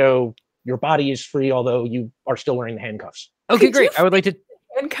 Your body is free, although you are still wearing the handcuffs. Okay, great. I would like to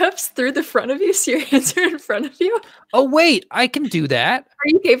handcuffs through the front of you, so your hands are in front of you. Oh wait, I can do that. Are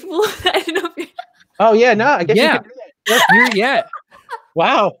you capable of that? I don't know if you're... Oh yeah, no, I guess you can do that. Yeah.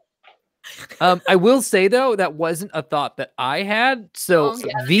 Wow. I will say though, that wasn't a thought that I had. So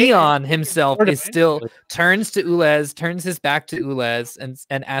Vion himself is still turns to Ulez, turns his back to Ulez, and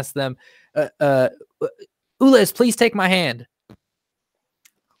asks them, Ulez, please take my hand.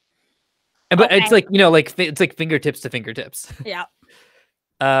 But it's like, it's like fingertips to fingertips. Yeah.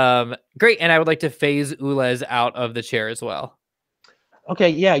 Great. And I would like to phase Ulez out of the chair as well. Okay,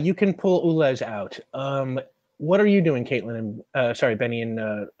 yeah, you can pull Ulez out. What are you doing, Caitlin and sorry, Benny and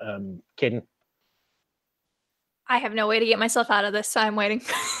Caden? I have no way to get myself out of this, so I'm waiting.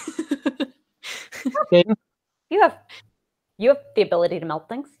 Caden? You have the ability to melt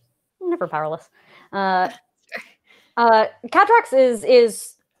things. Never powerless. Catrax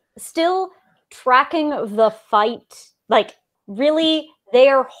is still tracking the fight. Like, really, they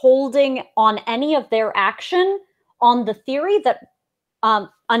are holding on any of their action on the theory that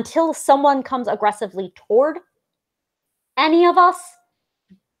until someone comes aggressively toward any of us,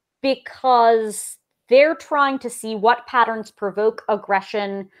 because they're trying to see what patterns provoke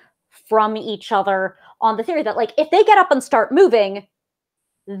aggression from each other, on the theory that, like, if they get up and start moving,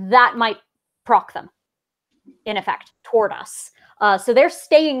 that might proc them, in effect, toward us. So they're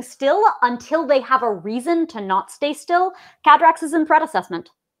staying still until they have a reason to not stay still. Cadrax is in threat assessment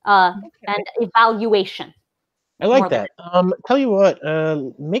and evaluation. I like that. Tell you what,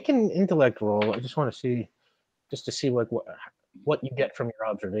 make an intellect roll. I just want to see, like what you get from your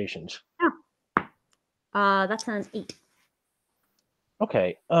observations. Yeah. That's an 8.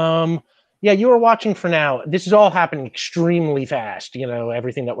 Okay. Yeah, you are watching for now. This is all happening extremely fast,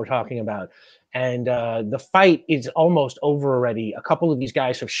 everything that we're talking about. And the fight is almost over already. A couple of these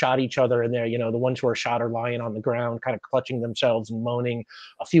guys have shot each other, and they're, the ones who are shot are lying on the ground, kind of clutching themselves and moaning.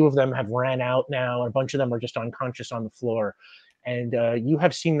 A few of them have ran out now. A bunch of them are just unconscious on the floor. And you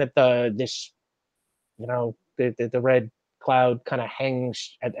have seen that the red cloud kind of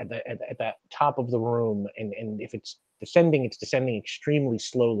hangs at the top of the room. And if it's descending, it's descending extremely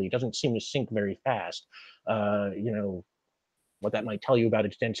slowly. It doesn't seem to sink very fast. You know, what that might tell you about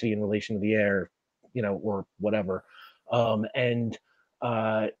its density in relation to the air, you know, or whatever. And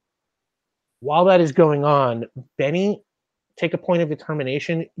while that is going on, Benny, take a point of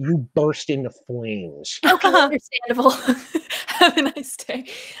determination. You burst into flames. Okay, understandable. Have a nice day.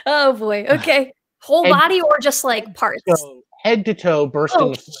 Oh boy. Okay. Whole Head- body or just like parts? So head to toe burst Oh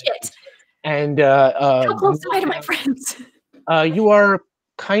into flames. shit. And How close am I to my friends? you are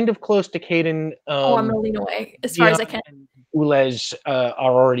kind of close to Caden. Oh, I'm gonna lean away as far as I can. And Ulez are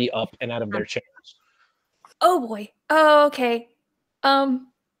already up and out of their chairs. Oh boy. Oh, okay.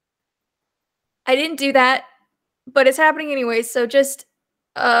 I didn't do that, but it's happening anyway, so just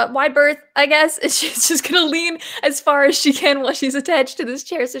wide berth, I guess. She's just gonna lean as far as she can while she's attached to this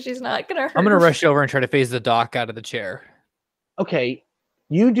chair so she's not gonna hurt. I'm gonna rush over and try to phase the doc out of the chair. Okay,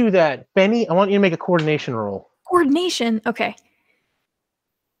 you do that. Benny, I want you to make a coordination roll. Coordination. Okay.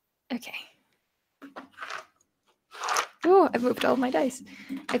 Okay. Oh, I moved all my dice.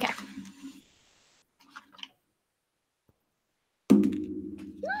 Okay. 4.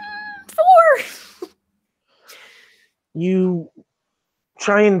 You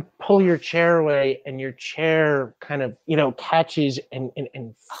try and pull your chair away, and your chair kind of, you know, catches and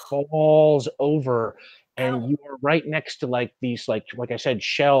falls over, and you are right next to like these, like I said,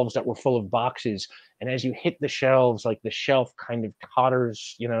 shelves that were full of boxes. And as you hit the shelves, like the shelf kind of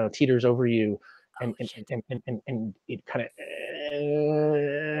totters, you know, teeters over you, and it kind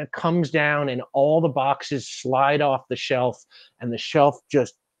of comes down, and all the boxes slide off the shelf, and the shelf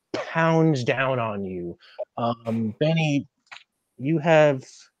just pounds down on you. Benny, you have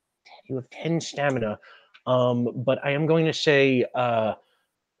 10 stamina, but I am going to say, all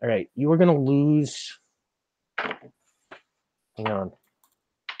right, you are going to lose. Hang on.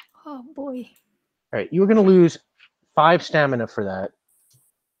 Oh boy. All right, you are going to lose 5 stamina for that.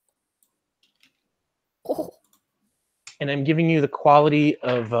 Oh. And I'm giving you the quality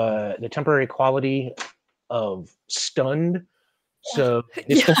of the temporary quality of stunned. So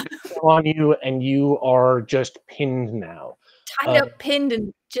this Yeah. will on you, and you are just pinned now. Tied up, pinned,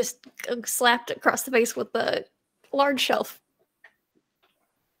 and just slapped across the face with the large shelf.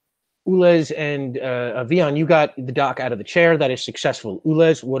 Ulez and Vion, you got the doc out of the chair. That is successful.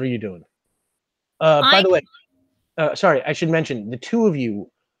 Ulez, what are you doing? By the way, sorry, I should mention the two of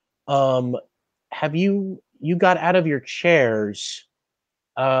you. Have you got out of your chairs?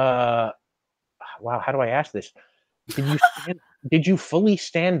 Wow, how do I ask this? Did you fully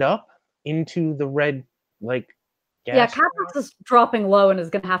stand up into the red, like, gas? Yeah, Catherine's is dropping low and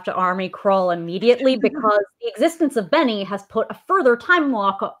is going to have to army crawl immediately because the existence of Benny has put a further time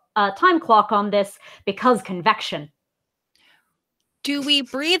clock on this because convection. Do we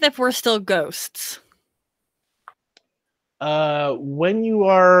breathe if we're still ghosts? When you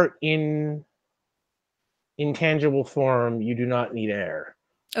are in intangible form, you do not need air.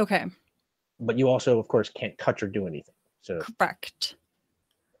 Okay. But you also, of course, can't touch or do anything. So correct.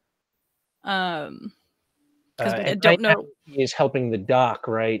 I and don't know. He is helping the doc,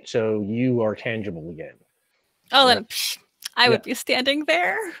 right? So you are tangible again. Oh, then I would be standing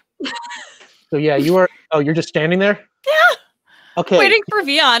there. So yeah, you are. Oh, you're just standing there? Yeah. Okay. Waiting for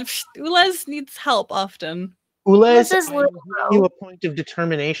Vion. Ulez needs help often. Ulez, I'm giving you a point of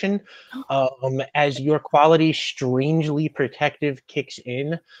determination. As your quality strangely protective kicks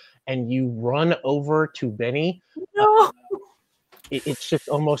in, and you run over to Benny. No. It's just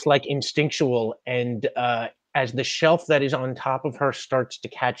almost like instinctual, and as the shelf that is on top of her starts to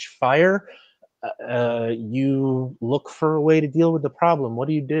catch fire, you look for a way to deal with the problem. What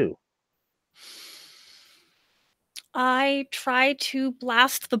do you do? I try to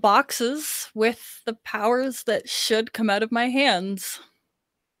blast the boxes with the powers that should come out of my hands.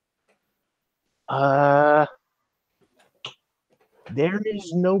 There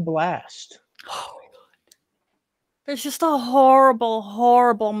is no blast. Oh my god. There's just a horrible,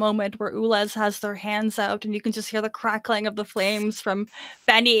 horrible moment where Ulez has their hands out and you can just hear the crackling of the flames from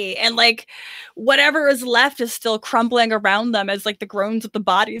Benny, and like whatever is left is still crumbling around them as like the groans of the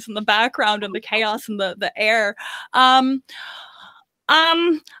bodies in the background and the chaos in the air. I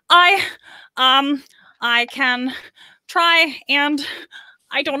can try, and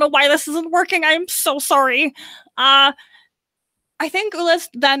I don't know why this isn't working. I'm so sorry. I think Ulez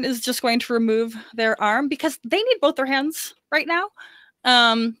then is just going to remove their arm because they need both their hands right now.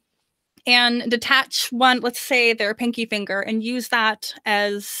 And detach one, let's say their pinky finger, and use that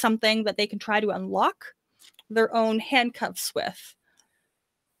as something that they can try to unlock their own handcuffs with.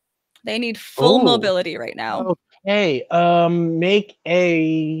 They need full mobility right now. Okay. Make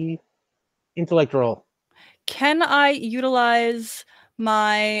a intellect roll. Can I utilize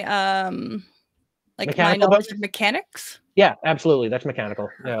my my Mechanical knowledge bonus? of mechanics? Yeah, absolutely. That's mechanical.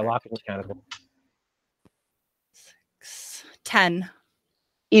 Yeah, lock is mechanical. 10.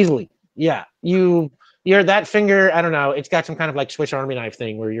 Easily. Yeah. You're that finger, I don't know, it's got some kind of like Swiss Army knife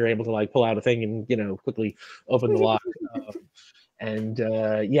thing where you're able to like pull out a thing and, quickly open the lock. And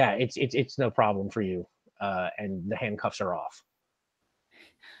yeah, it's no problem for you. And the handcuffs are off.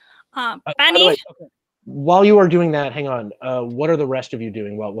 By the Benny? way, okay, while you are doing that, hang on. What are the rest of you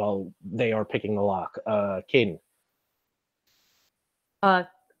doing while they are picking the lock? Caden. I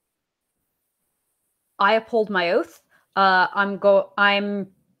uphold my oath. I'm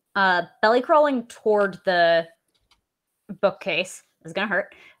belly crawling toward the bookcase. It's gonna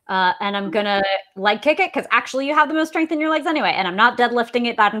hurt. And I'm gonna leg kick it because actually you have the most strength in your legs anyway, and I'm not deadlifting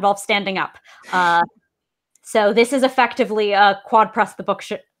it. That involves standing up. So this is effectively a quad press the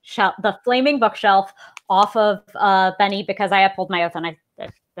the flaming bookshelf off of Benny because I uphold my oath and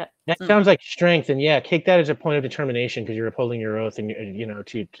That sounds like strength, and yeah, take that as a point of determination because you're upholding your oath, and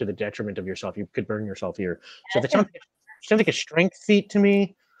to the detriment of yourself, you could burn yourself here. So that sounds like a strength feat to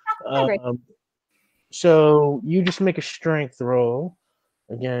me. So you just make a strength roll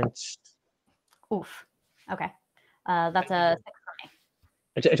against. Oof. Okay. That's a 6 for me.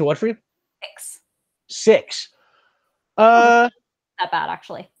 It's a what for you? 6. 6. That bad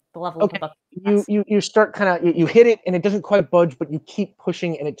actually. The level Okay. of the book. You start kind of you hit it and it doesn't quite budge, but you keep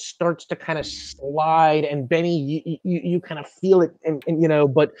pushing and it starts to kind of slide. And Benny, you kind of feel it, and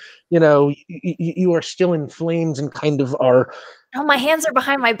but you are still in flames and kind of are. Oh, my hands are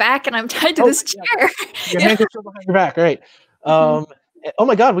behind my back and I'm tied to this chair. Your hands are still behind your back, right? Oh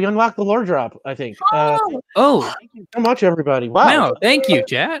my God, we unlocked the lore drop, I think. Oh, thank you so much, everybody. Wow. No, thank you,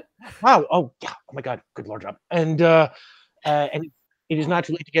 chat. Wow. Oh my God, good lore drop. And it is not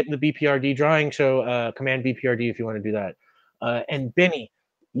too late to get in the BPRD drawing, so command BPRD if you want to do that. And Benny,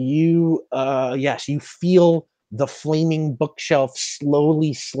 you feel the flaming bookshelf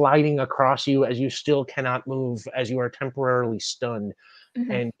slowly sliding across you as you still cannot move, as you are temporarily stunned.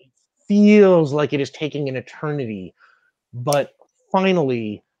 And it feels like it is taking an eternity, but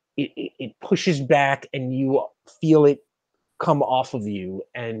finally it pushes back and you feel it come off of you,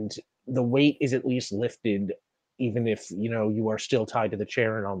 and the weight is at least lifted, even if you are still tied to the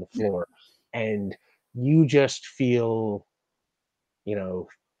chair and on the floor, and you just feel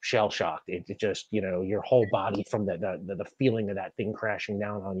shell shocked. It just your whole body from the feeling of that thing crashing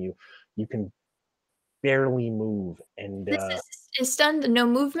down on you, you can barely move. And this is stunned no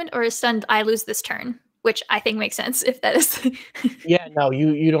movement, or is stunned I lose this turn, which I think makes sense if that is. Yeah, no,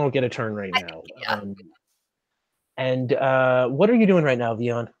 you don't get a turn right now. And what are you doing right now,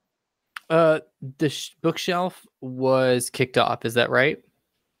 Vion? The bookshelf was kicked off. Is that right?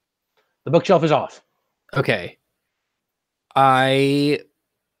 The bookshelf is off. Okay. I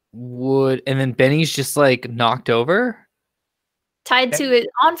would, and then Benny's just like knocked over, tied to it,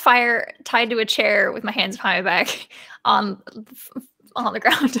 on fire, tied to a chair with my hands behind my back on the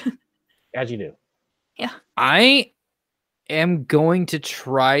ground. As you do. Yeah. I am going to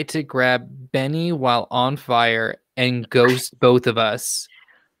try to grab Benny while on fire and ghost both of us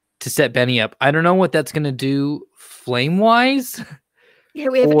to set Benny up. I don't know what that's going to do flame-wise. Yeah,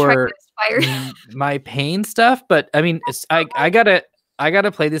 we haven't tried ghost fire. My pain stuff, but I mean, I gotta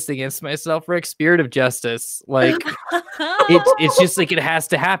play this against myself, Rick. Spirit of justice. Like, it's just like it has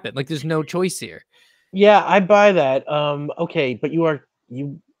to happen. Like, there's no choice here. Yeah, I buy that. Okay, but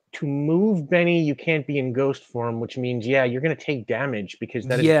to move Benny, you can't be in ghost form, which means you're gonna take damage because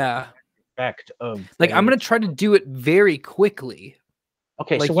that is the effect of. Like, I'm gonna try to do it very quickly.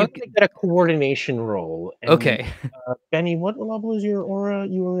 Okay, like so why don't we get a coordination roll? And, okay. Benny, what level is your aura?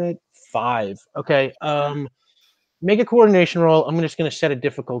 You were at 5. Okay. Make a coordination roll. I'm just gonna set a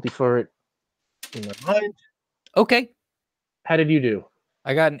difficulty for it in my mind. Okay. How did you do?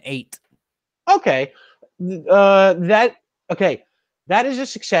 I got an 8. Okay. That is a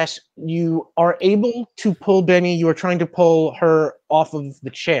success. You are able to pull Benny. You are trying to pull her off of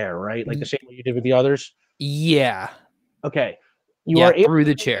the chair, right? Like the same way you did with the others? Yeah. Okay. You are able through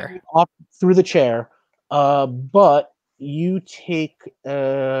the chair. Off through the chair. But you take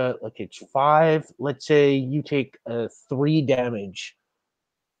it's 5. Let's say you take 3 damage.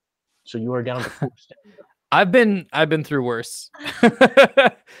 So you are down to 4 stamina. I've been through worse.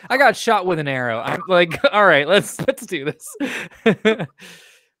 I got shot with an arrow. I'm like, all right, let's do this.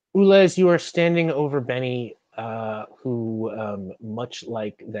 Ulez, you are standing over Benny, who, much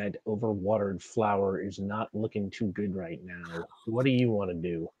like that overwatered flower, is not looking too good right now. What do you want to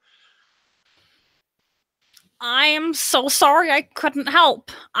do? I am so sorry I couldn't help.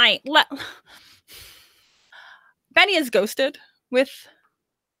 Benny is ghosted with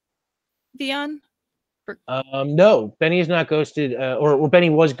Vion. No, Benny is not ghosted, or Benny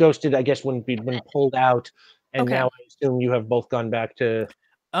was ghosted, I guess, when pulled out, and Okay. now I assume you have both gone back to.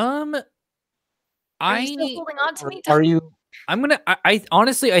 Are you still I holding on to me? Are you? I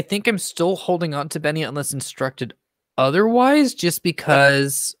honestly I think I'm still holding on to Benny unless instructed otherwise, just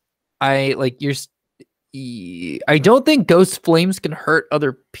because I like you're. I don't think ghost flames can hurt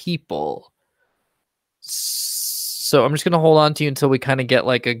other people. So I'm just gonna hold on to you until we kind of get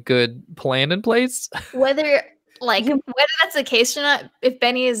like a good plan in place. Whether that's the case or not, if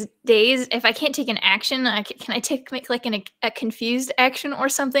Benny is dazed, if I can't take an action, can I make like a confused action or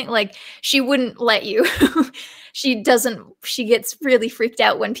something? Like she wouldn't let you. She doesn't. She gets really freaked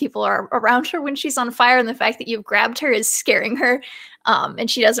out when people are around her when she's on fire, and the fact that you've grabbed her is scaring her. And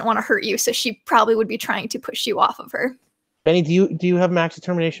she doesn't want to hurt you, so she probably would be trying to push you off of her. Benny, do you have max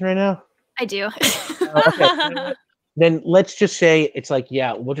determination right now? I do. Okay. You know what? Then let's just say it's like,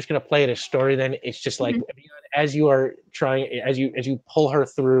 yeah, we're just gonna play it as story. Then it's just like as you are trying, as you pull her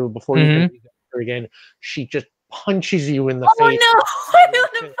through before you can read her again, she just punches you in the Oh face. no! I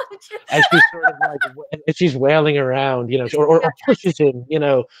don't want to punch you. As she's sort of like, as she's wailing around, you know, or pushes him, you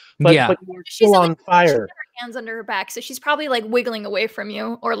know, but Yeah. but you're still on fire. She's got her hands under her back, so she's probably like wiggling away from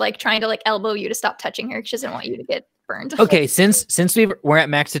you, or like trying to like elbow you to stop touching her. She doesn't want you to get burned. Okay, since we're at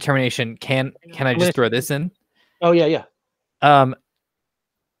max determination, can I just throw this in? Oh yeah.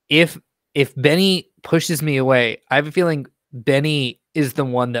 If Benny pushes me away, I have a feeling Benny is the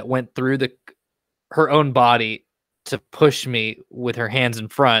one that went through her own body to push me with her hands in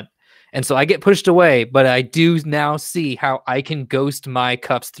front. And so I get pushed away, but I do now see how I can ghost my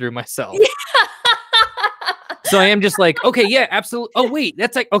cups through myself. So I am just like, okay, yeah, absolutely. Oh, wait,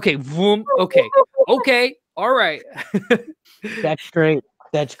 that's like, okay, boom, okay, all right. That's great.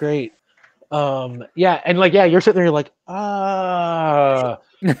 That's great. Yeah, and like, yeah, you're sitting there, you're like,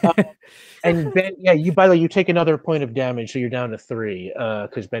 and Ben, yeah, by the way, you take another point of damage, so you're down to 3,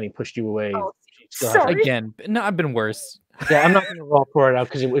 because Benny pushed you away. Oh, Sorry. Again, no, I've been worse. Yeah, I'm not going to roll for it out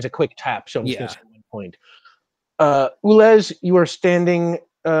because it was a quick tap, so I'm just going to say 1 point. Ulez, you are standing,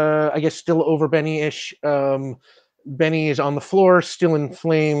 I guess, still over Benny-ish. Benny is on the floor, still in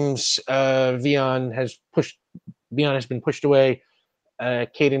flames. Vion has been pushed away.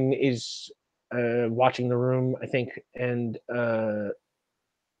 Caden is watching the room, I think. And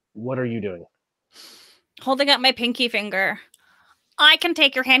what are you doing? Holding up my pinky finger. I can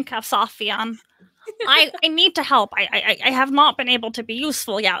take your handcuffs off, Vion. I need to help. I have not been able to be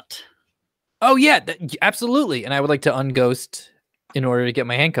useful yet. Oh yeah, absolutely. And I would like to unghost in order to get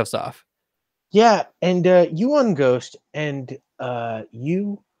my handcuffs off. Yeah, and you unghost, and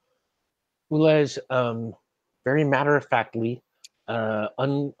you, Ulez, very matter-of-factly,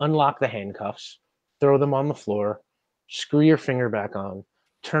 unlock the handcuffs, throw them on the floor, screw your finger back on,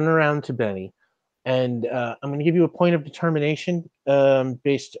 turn around to Benny, and I'm going to give you a point of determination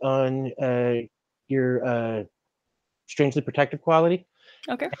based on your strangely protective quality.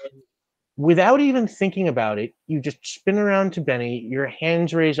 Okay. And without even thinking about it, you just spin around to Benny, your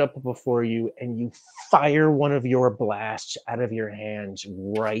hands raise up before you, and you fire one of your blasts out of your hands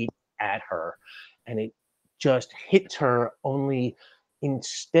right at her. And it just hits her, only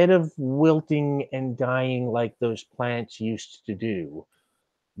instead of wilting and dying like those plants used to do,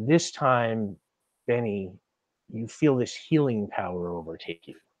 this time, Benny, you feel this healing power overtake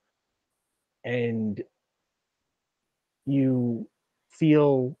you. And you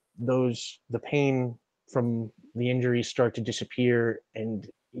feel the pain from the injuries start to disappear, and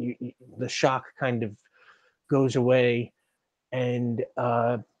the shock kind of goes away, and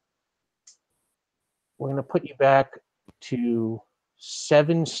we're going to put you back to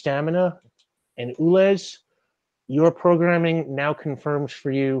 7 stamina. And Ulez, your programming now confirms for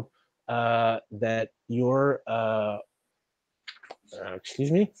you that your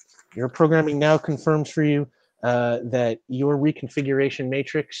your programming now confirms for you that your reconfiguration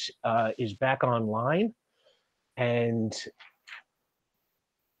matrix is back online, and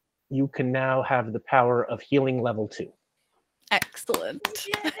you can now have the power of healing level 2. Excellent.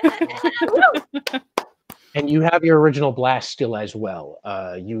 And you have your original blast still as well.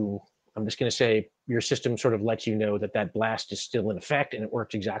 I'm just going to say your system sort of lets you know that that blast is still in effect and it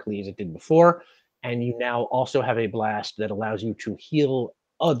works exactly as it did before. And you now also have a blast that allows you to heal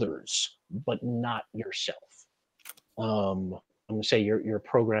others, but not yourself. I'm going to say your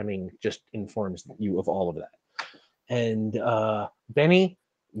programming just informs you of all of that. And Benny,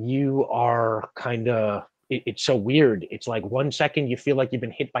 you are kind of, it's so weird. It's like 1 second you feel like you've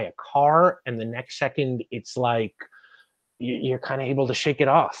been hit by a car, and the next second it's like you're kind of able to shake it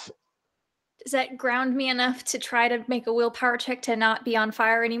off. Does that ground me enough to try to make a willpower check to not be on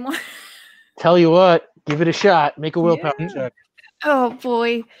fire anymore? Tell you what, give it a shot. Make a willpower Yeah. check. Oh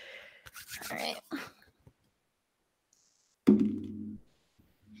boy. All right.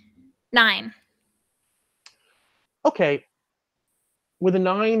 9. Okay. With a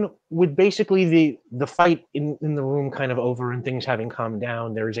 9, with basically the fight in the room kind of over and things having calmed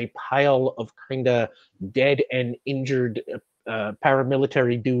down, there's a pile of kind of dead and injured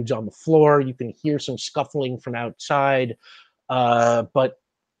paramilitary dudes on the floor. You can hear some scuffling from outside, but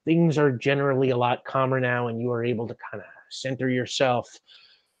things are generally a lot calmer now, and you are able to kind of center yourself,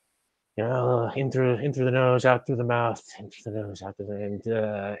 in through the nose, out through the mouth, in through the nose, out through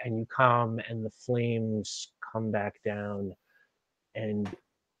the and you calm, and the flames come back down, and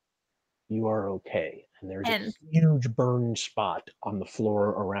you are okay. And there's And- a huge burn spot on the floor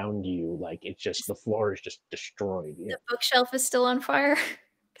around you, like it's just the floor is just destroyed. Yeah. The bookshelf is still on fire.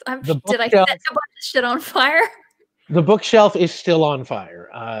 The Did I set bookshelf- a bunch of shit on fire? The bookshelf is still on fire.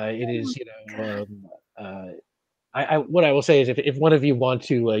 It is, what I will say is, if one of you want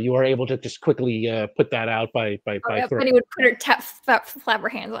to, you are able to just quickly put that out by Yeah, throwing. Penny would put her flap her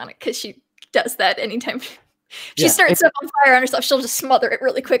hands on it because she does that anytime she Yeah, starts stuff on fire on herself. She'll just smother it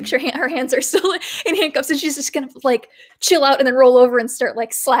really quick. Her hands are still in handcuffs, and she's just gonna like chill out and then roll over and start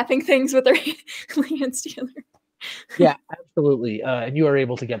like slapping things with her hands together. Yeah, absolutely. And you are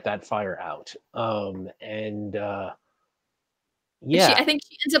able to get that fire out. Yeah. I think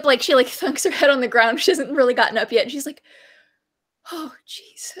she ends up like she like thunks her head on the ground. She hasn't really gotten up yet. She's like, "Oh,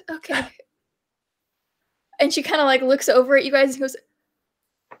 jeez, okay." And she kind of like looks over at you guys and goes,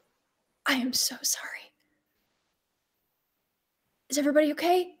 "I am so sorry. Is everybody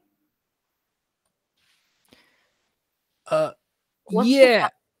okay?" What's the Yeah.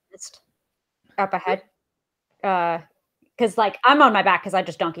 list up ahead? Because like I'm on my back because I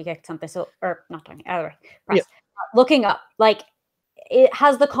just donkey kicked something. So or not donkey, other way. Press. Looking up, like it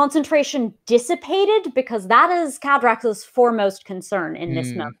has the concentration dissipated because that is Cadrax's foremost concern in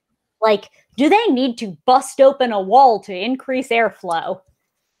this moment. Like, do they need to bust open a wall to increase airflow?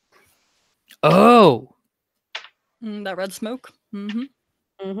 Oh. That red smoke. Mm-hmm.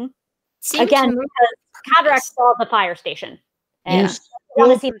 Mm-hmm. Seemed Again, to move because Cadrax saw the fire station. And You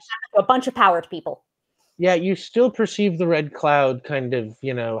want to still see a bunch of powered people. Yeah, you still perceive the red cloud kind of,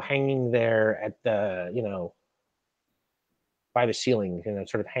 hanging there at the, by the ceiling, it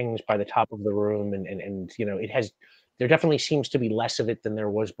sort of hangs by the top of the room, and there definitely seems to be less of it than there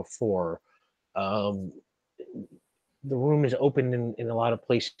was before. The room is open in a lot of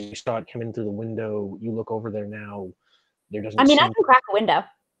places. You saw it come in through the window. You look over there now. There doesn't I mean, I seem can crack a window.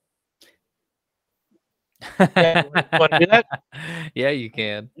 Yeah, you wanna do that? Yeah, you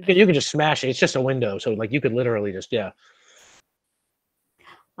can. You can just smash it. It's just a window, so like you could literally just Yeah,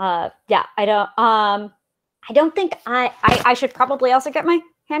 I don't think I should probably also get my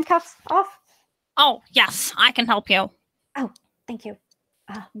handcuffs off. Oh, yes, I can help you. Thank you.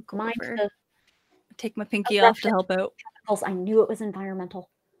 Go Mind over. the Take my pinky Oh, off to help out. chemicals. I knew it was environmental.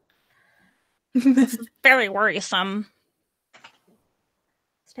 This is very worrisome.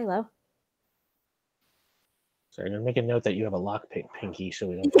 Stay low. sorry. I'm gonna make a note that you have a lock pinky, so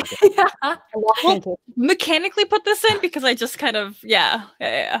we don't forget. I lost Well, pinky. Mechanically put this in because I just kind of yeah.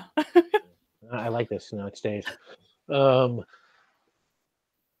 I like this. No, it stays. So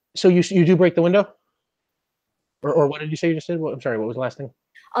you do break the window, or what did you say you just did? I'm sorry. What was the last thing?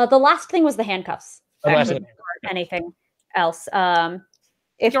 The last thing was the handcuffs. Oh, the last actually, thing. or anything else.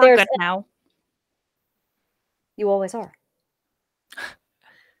 If You're there's good now. You always are.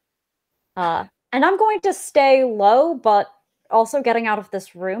 And I'm going to stay low, but also getting out of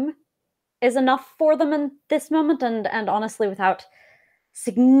this room is enough for them in this moment. And honestly, without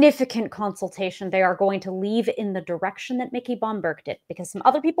significant consultation, they are going to leave in the direction that Mickey Bomberg did, because some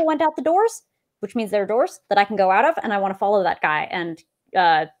other people went out the doors, which means there are doors that I can go out of, and I want to follow that guy and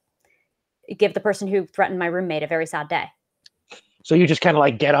give the person who threatened my roommate a very sad day. So you just kind of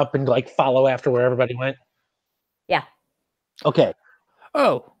like get up and like follow after where everybody went? Yeah. Okay.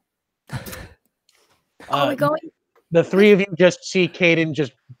 Oh. Are we going? The three of you just see Caden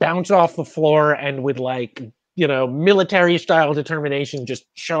just bounce off the floor and with like, military style determination,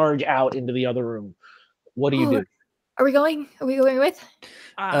 just charge out into the other room. What do you do? Are we going? Are we going with?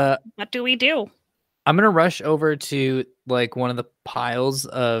 What do we do? I'm gonna rush over to like one of the piles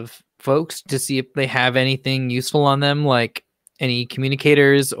of folks to see if they have anything useful on them, like any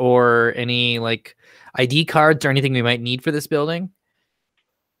communicators or any like ID cards or anything we might need for this building.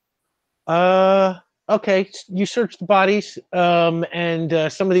 Okay. You search the bodies,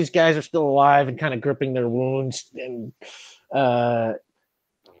 and some of these guys are still alive and kind of gripping their wounds, and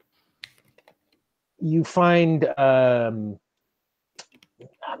you find now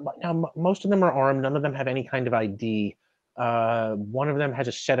most of them are armed. None of them have any kind of ID. One of them has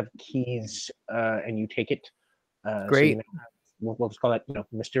a set of keys, and you take it. So Great. you now have, let's call that,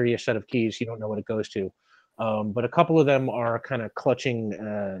 mysterious set of keys. You don't know what it goes to. But a couple of them are kind of clutching,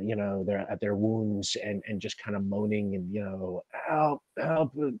 they're at their wounds and just kind of moaning and, help,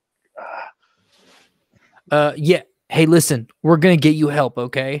 help. Yeah. Hey, listen, we're gonna get you help,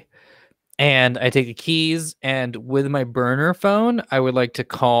 okay? And I take the keys, and with my burner phone, I would like to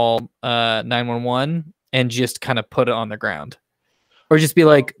call 911 and just kind of put it on the ground, or just be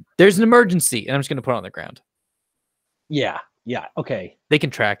like, "There's an emergency," and I'm just gonna put it on the ground. Yeah, okay. They can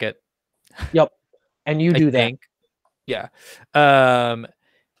track it. Yep. And you I do that. think. Yeah. And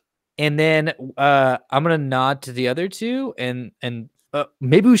then I'm gonna nod to the other two, and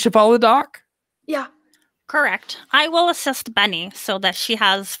maybe we should follow the doc. Yeah. Correct. I will assist Benny so that she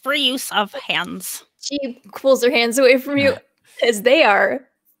has free use of hands. She pulls her hands away from you as they are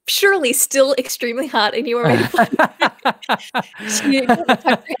surely still extremely hot, and you are made of she tucks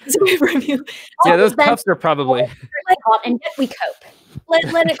her hands away from you. Yeah, those cuffs are probably hot, and yet we cope.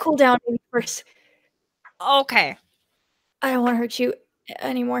 Let it cool down maybe first. Okay. I don't want to hurt you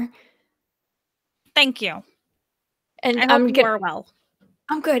anymore. Thank you. And I hope you are well.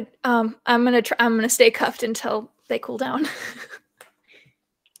 I'm good. I'm gonna stay cuffed until they cool down.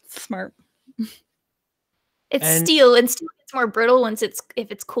 Smart. It's steel, and steel gets more brittle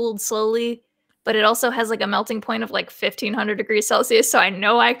if it's cooled slowly. But it also has like a melting point of like 1500 degrees Celsius. So I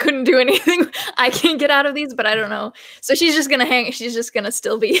know I couldn't do anything I can get out of these, but I don't know. So she's just gonna hang. She's just gonna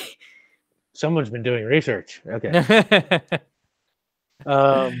still be. Someone's been doing research. Okay.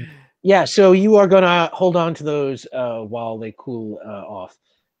 Yeah, so you are gonna hold on to those while they cool off,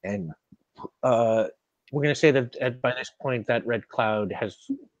 and we're gonna say that by this point that red cloud has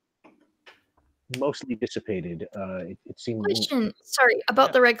mostly dissipated. It seemed. Question, sorry,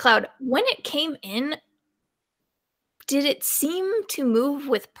 about the red cloud. When it came in, did it seem to move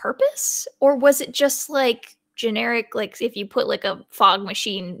with purpose, or was it just like generic, like if you put like a fog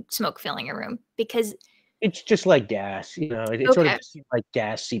machine smoke filling a room? Because it's just like gas, it sort of just seemed like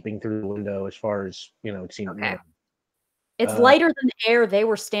gas seeping through the window as far as, it seemed. Okay. It's lighter than air. They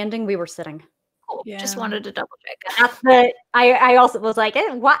were standing, we were sitting. Cool. Yeah. Just wanted to double check. That's the. I also was like,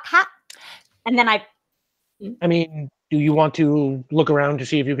 what? And then I mean, do you want to look around to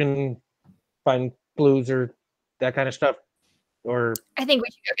see if you can find clues or that kind of stuff, or? I think we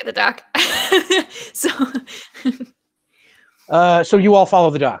should go get the doc. So you all follow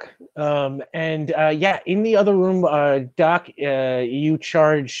the doc. Yeah, in the other room, Doc, you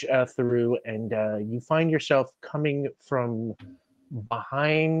charge through, and you find yourself coming from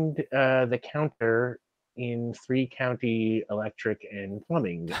behind the counter in 3 County Electric and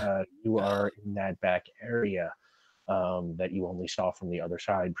Plumbing. You are in that back area that you only saw from the other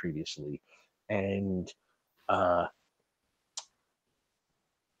side previously. And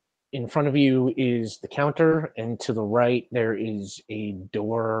in front of you is the counter, and to the right there is a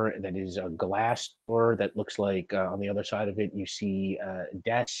door that is a glass door that looks like on the other side of it you see a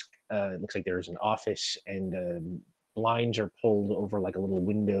desk. It looks like there's an office, and blinds are pulled over like a little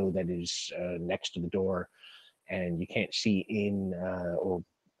window that is next to the door, and you can't see in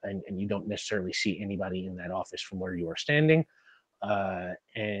and you don't necessarily see anybody in that office from where you are standing.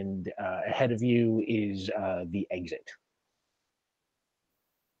 And ahead of you is the exit.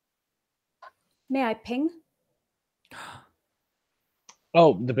 May I ping?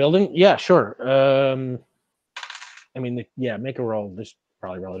 Oh, the building? Yeah, sure. I mean, yeah, make a roll. This is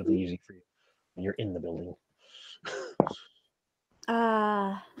probably relatively easy for you when you're in the building.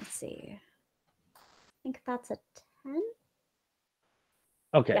 Let's see. I think that's a 10.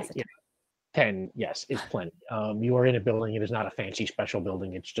 Okay. Yes, yeah. 10, yes, it's plenty. You are in a building. It is not a fancy special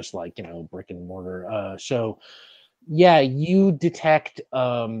building. It's just like, brick and mortar. So yeah, you detect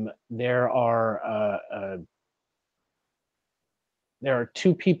there are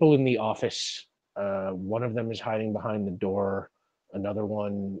 2 people in the office. One of them is hiding behind the door. Another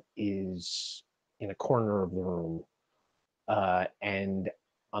one is in a corner of the room. And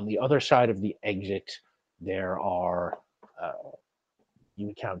on the other side of the exit, there are, you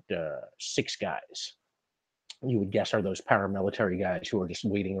would count 6 guys. You would guess are those paramilitary guys who are just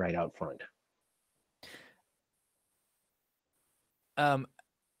waiting right out front.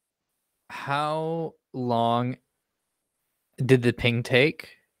 How long did the ping take?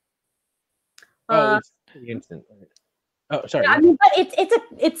 It's instant. Oh, sorry. I mean, but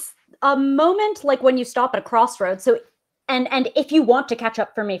it's a moment like when you stop at a crossroads. So, and if you want to catch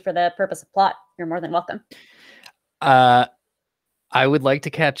up for me for the purpose of plot, you're more than welcome. I would like to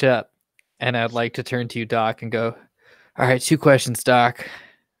catch up, and I'd like to turn to you, Doc, and go, all right, 2 questions, Doc.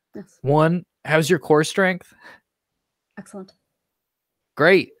 Yes. 1, how's your core strength? Excellent.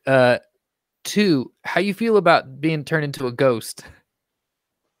 Great. 2, how you feel about being turned into a ghost?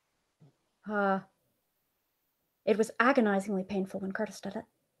 It was agonizingly painful when Curtis did it.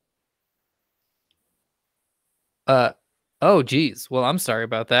 Oh, geez. Well, I'm sorry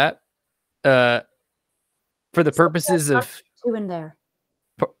about that. For the purposes of... 2 in there.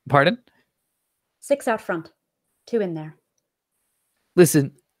 Pardon? 6 out front. 2 in there.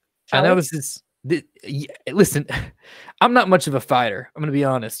 Listen, Shall I know we? this is... Listen, I'm not much of a fighter. I'm going to be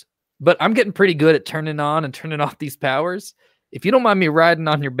honest. But I'm getting pretty good at turning on and turning off these powers. If you don't mind me riding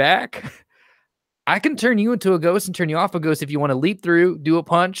on your back, I can turn you into a ghost and turn you off a ghost if you want to leap through, do a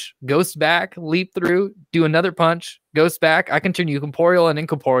punch, ghost back, leap through, do another punch, ghost back. I can turn you corporeal and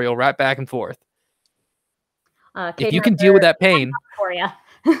incorporeal right back and forth. If you can deal with that pain. For you.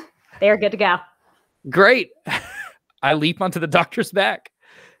 They're good to go. Great. I leap onto the doctor's back.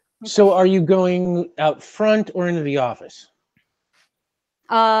 So are you going out front or into the office?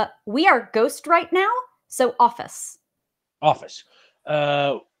 We are ghost right now, so office. Office.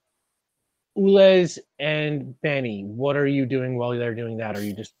 Ulez and Benny, what are you doing while they're doing that? Are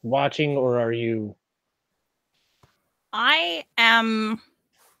you just watching, or are you... I am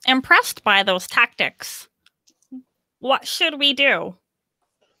impressed by those tactics. What should we do?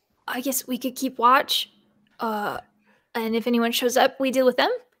 I guess we could keep watch. And if anyone shows up, we deal with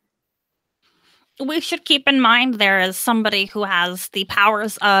them. We should keep in mind there is somebody who has the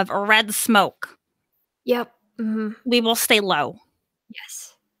powers of red smoke. Yep. Mm-hmm. We will stay low.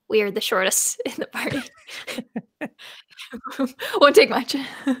 Yes. We are the shortest in the party. Won't take much.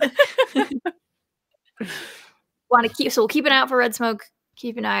 Want to keep, so we'll keep an eye out for red smoke.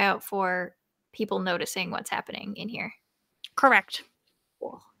 Keep an eye out for people noticing what's happening in here. Correct.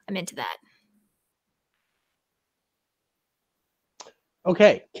 Cool. I'm into that.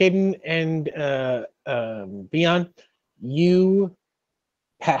 Okay, Caden and Beyond, you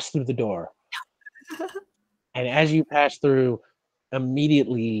pass through the door. And as you pass through,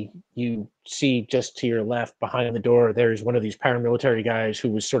 immediately you see just to your left behind the door, there's one of these paramilitary guys who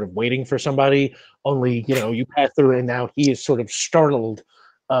was sort of waiting for somebody, only, you know, you pass through and now he is sort of startled.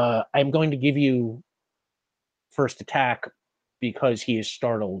 I'm going to give you first attack because he is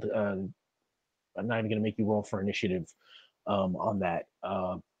startled. I'm not even going to make you roll for initiative on that.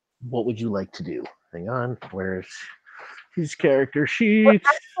 What would you like to do? Hang on, where's his character sheet? For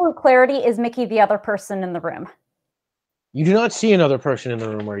absolute clarity, is Mickey the other person in the room? You do not see another person in the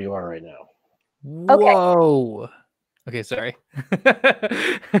room where you are right now. Okay. Whoa. Okay, sorry. What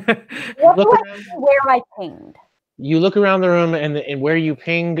do I see where I pinged? You look around the room, and where you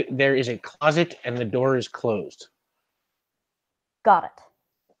pinged, there is a closet, and the door is closed. Got it.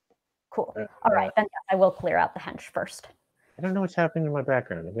 Cool. All right, then yes, I will clear out the hench first. I don't know what's happening in my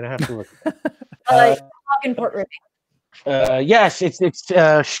background. I'm gonna have to look at Log in Port Ruby. yes, it's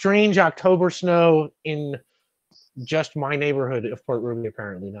strange October snow in just my neighborhood of Port Ruby,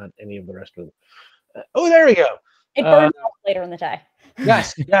 apparently, not any of the rest of them. Oh, there we go. It burns off later in the day.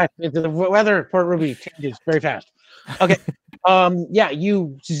 Yes, the weather at Port Ruby changes very fast. Okay. Yeah,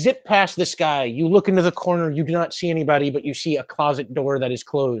 you zip past this guy. You look into the corner. You do not see anybody, but you see a closet door that is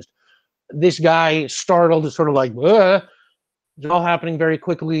closed. This guy, startled, is sort of like, ugh. It's all happening very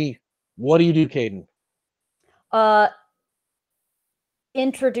quickly. What do you do, Caden?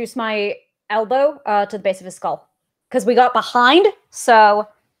 Introduce my elbow to the base of his skull. Because we got behind, so...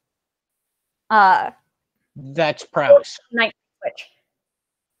 That's prowess. Night switch.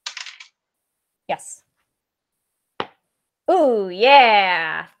 Yes. Ooh,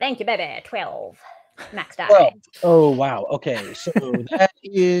 yeah. Thank you, baby. 12. Max die. Well, oh, wow. Okay, so that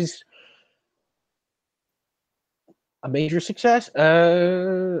is a major success.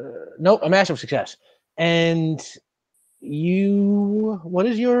 Nope, a massive success. And you, what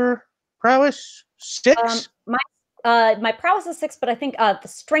is your prowess? 6? My prowess is 6, but I think the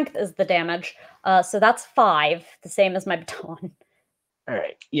strength is the damage. So that's 5, the same as my baton. All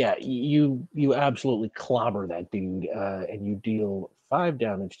right. Yeah, you absolutely clobber that dude, and you deal 5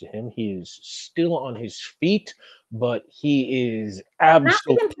 damage to him. He is still on his feet, but he is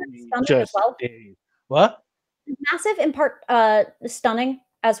absolutely just dazed. What? Massive impart stunning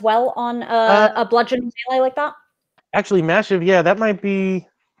as well on a bludgeoning melee like that. Actually, massive. Yeah, that might be.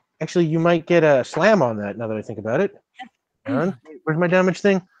 Actually, you might get a slam on that. Now that I think about it. Where's my damage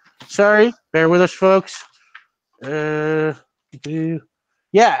thing? Sorry, bear with us, folks. Yeah,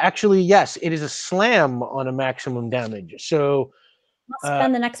 actually, yes, it is a slam on a maximum damage. So Must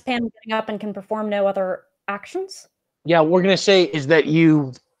spend the next pan getting up and can perform no other actions. yeah, what we're gonna say is that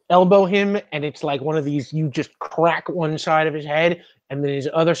you elbow him, and it's like one of these, you just crack one side of his head, and then his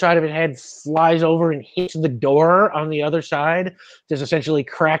other side of his head flies over and hits the door on the other side, just essentially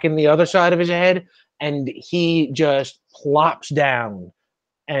cracking the other side of his head, and he just plops down,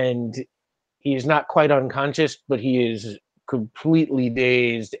 and he's not quite unconscious, but he is completely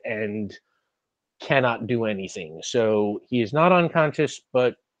dazed and cannot do anything. So he is not unconscious,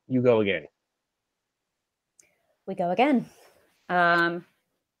 but you go again. We go again.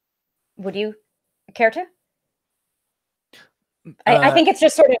 Would you care to? I think it's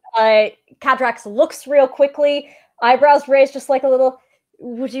just sort of Cadrax looks real quickly, eyebrows raised just like a little,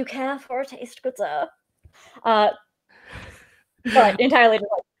 would you care for a taste, good sir? But entirely just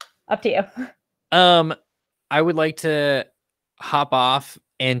like, up to you. I would like to hop off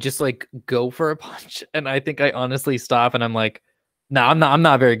and just like go for a punch, and I think I honestly stop and I'm like, no, I'm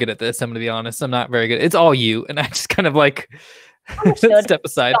not very good at this. I'm gonna be honest, I'm not very good. It's all you, and I just kind of like step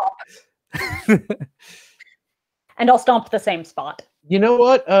aside. And I'll stomp the same spot. You know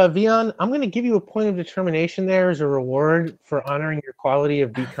what, Vion? I'm going to give you a point of determination there as a reward for honoring your quality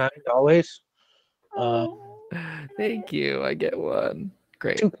of be kind always. Thank you. I get one.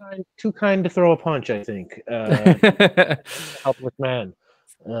 Great. Too kind to throw a punch, I think. Helpless man.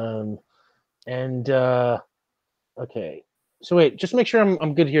 Okay. So wait, just make sure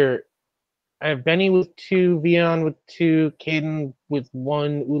I'm good here. I have Benny with 2, Vion with 2, Caden with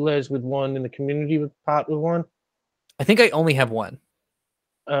 1, Ulez with 1, and the community with Pot with 1. I think I only have 1.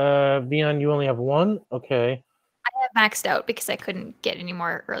 Vion, you only have 1? Okay. I have maxed out because I couldn't get any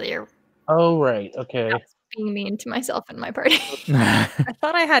more earlier. Oh, right. Okay. I was being mean to myself and my party. I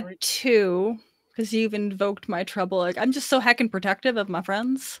thought I had 2 because you've invoked my trouble. Like, I'm just so heckin' protective of my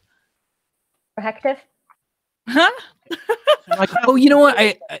friends. Protective? Huh? Oh, you know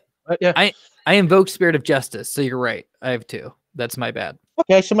what? Yeah. I invoked Spirit of Justice, so you're right. I have 2. That's my bad.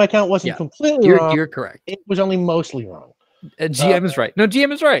 Okay, so my count wasn't completely wrong. You're correct. It was only mostly wrong. GM is right. No,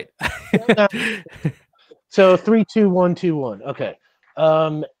 GM is right. So 3, 2, 1, 2, 1. Okay.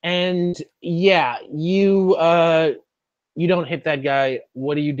 And yeah, you don't hit that guy.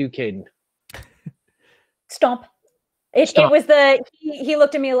 What do you do, Caden? Stomp. It was he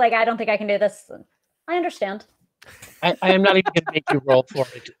looked at me like, I don't think I can do this. I understand. I am not even gonna make you roll for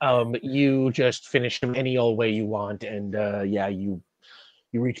it. You just finish him any old way you want, and yeah, you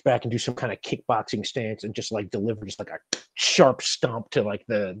reach back and do some kind of kickboxing stance and just like deliver just like a sharp stomp to like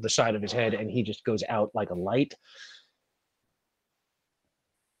the side of his head, and he just goes out like a light.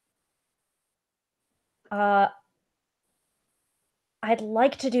 I'd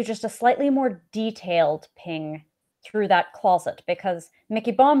like to do just a slightly more detailed ping through that closet because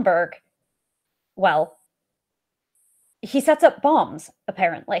Mickey Bomberg, well, he sets up bombs,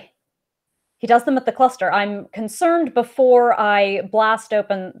 apparently. He does them at the cluster. I'm concerned before I blast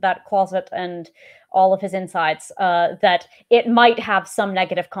open that closet and all of his insides that it might have some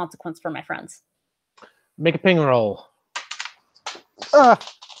negative consequence for my friends. Make a ping roll. 10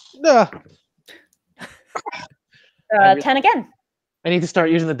 again. I need to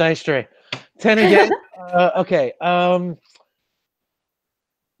start using the dice tray. 10 again. Okay.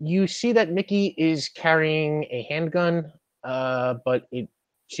 You see that Mickey is carrying a handgun, but it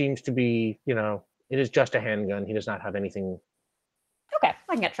seems to be, it is just a handgun. He does not have anything. Okay,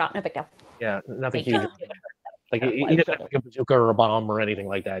 I can get shot. No big deal. Yeah, nothing huge. Like he doesn't have like a bazooka or a bomb or anything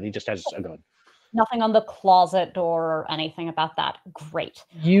like that. He just has a gun. Nothing on the closet door or anything about that. Great.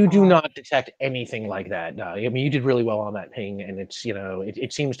 You do not detect anything like that. No, I mean you did really well on that ping, and it's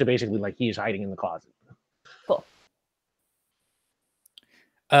it seems to basically like he is hiding in the closet. Cool.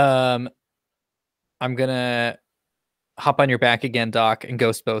 I'm gonna hop on your back again, Doc, and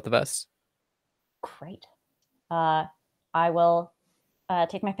ghost both of us. Great. I will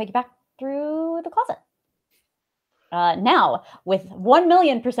take my piggyback through the closet. Now, with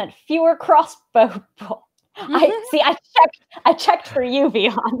 1,000,000% fewer crossbow bolts. I checked for you,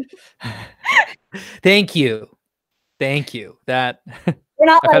 Vion. Thank you. That We're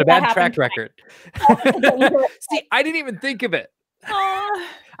not I've had a bad happened. track record. See, I didn't even think of it. I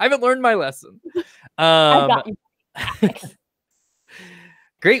haven't learned my lesson. I've got you.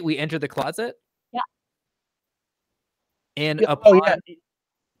 Great. We enter the closet. Yeah. And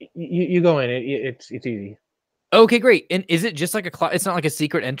you go in. It's easy. Okay, great. And is it just like it's not like a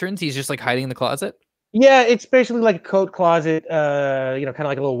secret entrance? He's just like hiding in the closet? Yeah, it's basically like a coat closet, kind of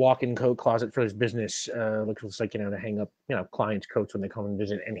like a little walk-in coat closet for his business. Looks like, to hang up, clients' coats when they come and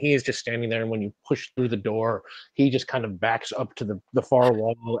visit. And he is just standing there, and when you push through the door, he just kind of backs up to the far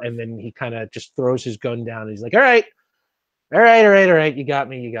wall, and then he kind of just throws his gun down. And he's like, all right. You got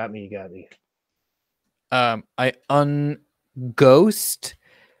me. I unghost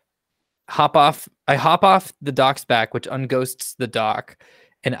hop off the dock's back, which unghosts the dock,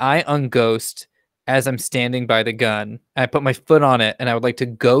 and I unghost as I'm standing by the gun. I put my foot on it, and I would like to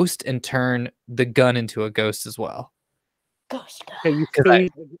ghost and turn the gun into a ghost as well. Ghost. Okay,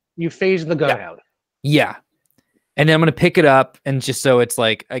 you phase the gun out. Yeah. And then I'm gonna pick it up, and just so it's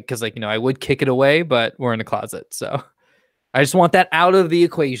like, because like, I would kick it away, but we're in the closet, so I just want that out of the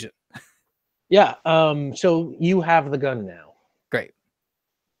equation. Yeah. So you have the gun now. Great.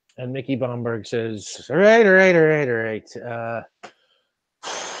 And Mickey Bomberg says, "All right.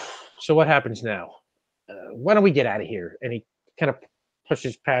 So what happens now? Why don't we get out of here?" And he kind of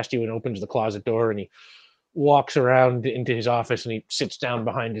pushes past you and opens the closet door, and he walks around into his office, and he sits down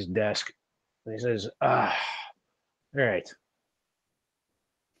behind his desk. And he says, all right.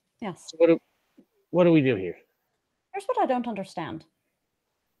 Yes. So what do we do here? Here's what I don't understand.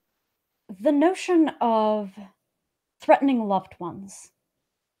 The notion of threatening loved ones.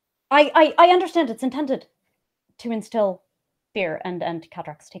 I understand it's intended to instill fear, and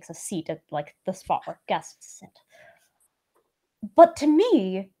Cadrax takes a seat at like the spot where guests sit. But to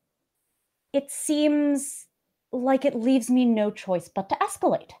me, it seems like it leaves me no choice but to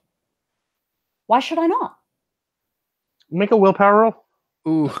escalate. Why should I not? Make a willpower roll.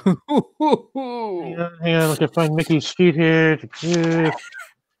 Ooh. Hang on, let me find Mickey's sheet here.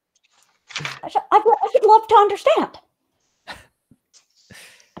 I should love to understand.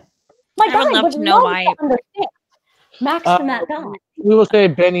 My I would guy love to know why. Understand. Max and that guy. We will say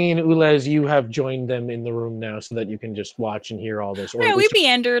Benny and Ulez, you have joined them in the room now so that you can just watch and hear all this. Or Yeah, we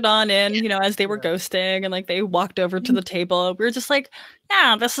meandered on in, as they were ghosting, and like they walked over to the table. We were just like,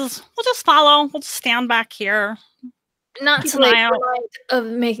 yeah, we'll just follow. We'll just stand back here. Not Keep to an like eye out. of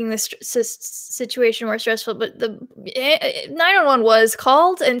making this situation more stressful, but the 911 was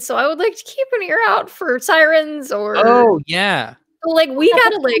called, and so I would like to keep an ear out for sirens or. Oh yeah. Like we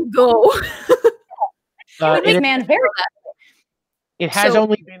gotta go. It has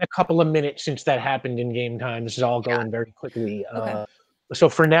only been a couple of minutes since that happened in game time. This is all going very quickly. Okay. So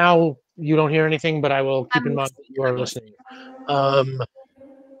for now, you don't hear anything, but I will keep in mind that you are listening. Oh.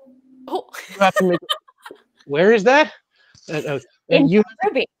 You have to make. Where is that? In you.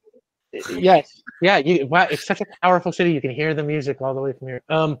 Ruby. Yes. Yeah. Wow. It's such a powerful city. You can hear the music all the way from here.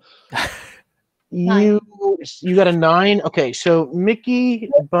 You got a 9. Okay, so Mickey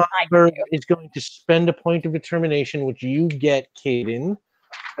Bomberg is going to spend a point of determination, which you get, Caden.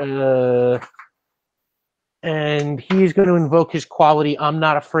 And he's going to invoke his quality, I'm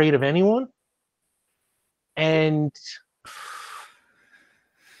not afraid of anyone. And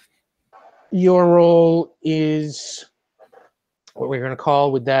your role is what we're going to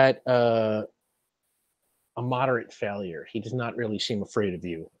call with that a moderate failure. He does not really seem afraid of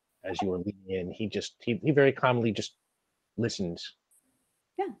you as you are leading in. He very calmly just listens.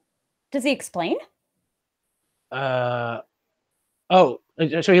 Yeah. Does he explain? So he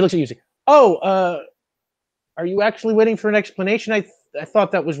looks at you and says, are you actually waiting for an explanation? I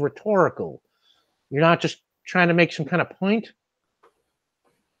thought that was rhetorical. You're not just trying to make some kind of point?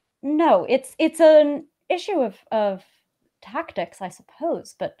 No, it's an issue of tactics, I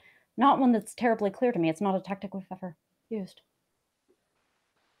suppose, but not one that's terribly clear to me. It's not a tactic we've ever used.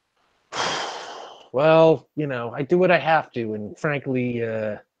 Well, I do what I have to, and frankly,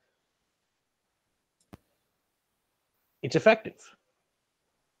 it's effective.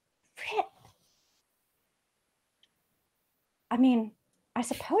 I mean, I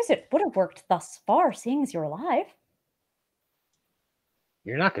suppose it would have worked thus far, seeing as you're alive.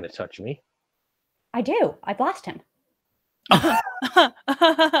 You're not going to touch me. I do. I blast him.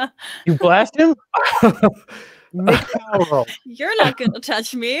 You blast him? Make a power roll. You're not going to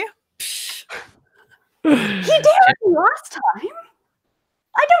touch me. He dared me last time.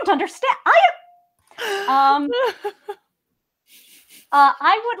 I don't understand.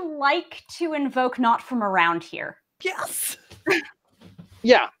 I would like to invoke not from around here. Yes.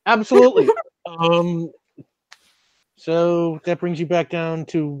 Yeah, absolutely. So that brings you back down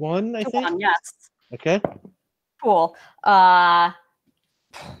to 1, I think. 1, yes. Okay. Cool. You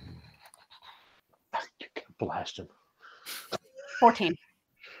can blast him. 14.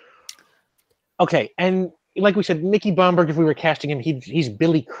 Okay, and like we said, Mickey Bomberg, if we were casting him, he's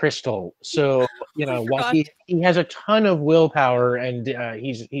Billy Crystal. So while he has a ton of willpower, and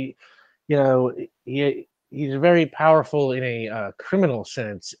he's very powerful in a criminal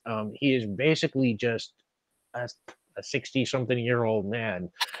sense. He is basically just a 60-something-year-old man.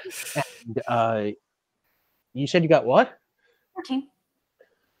 And you said you got what? 14.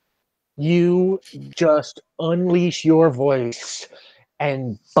 You just unleash your voice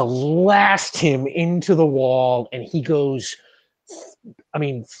and blast him into the wall, and he goes I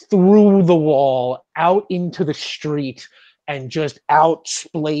mean, through the wall, out into the street, and just out,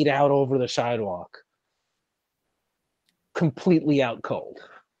 splayed out over the sidewalk. Completely out cold.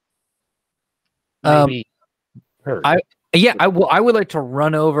 Maybe hurt. I would like to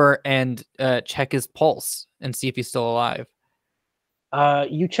run over and check his pulse and see if he's still alive.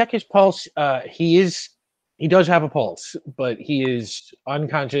 You check his pulse. He does have a pulse, but he is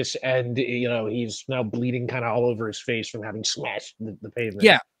unconscious, and he's now bleeding kind of all over his face from having smashed the pavement.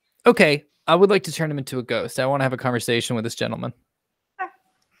 Yeah. Okay. I would like to turn him into a ghost. I want to have a conversation with this gentleman.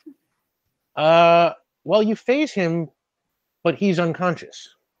 Well, you phase him, but he's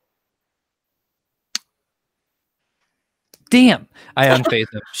unconscious. Damn. I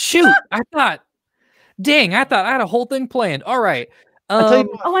unphase him. Shoot. I thought I had a whole thing planned. All right. I'll tell you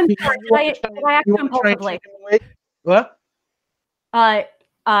what, Oh, I'm sorry. Did I act impulsively? What? I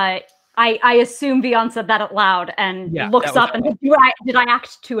assume Beyond said that out loud and Yeah, looks that was up and did I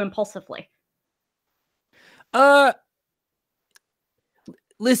act too impulsively?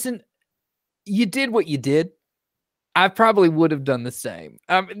 Listen, you did what you did. I probably would have done the same.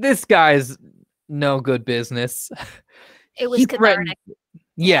 This guy's no good business. It was cathartic.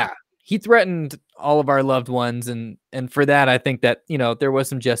 Yeah, he threatened all of our loved ones, and for that, I think that there was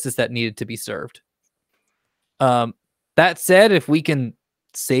some justice that needed to be served. That said, if we can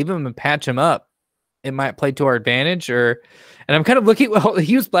save him and patch him up, it might play to our advantage. And I'm kind of looking. Well,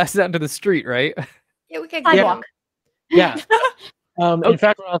 he was blasted out into the street, right? Yeah, we could Sidewalk. Yeah. In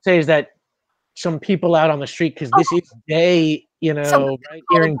fact, what I'll say is that some people out on the street, because this is day, Someone right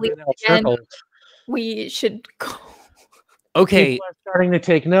here in probably Grinnell again. Circle. We should go. Okay. People are starting to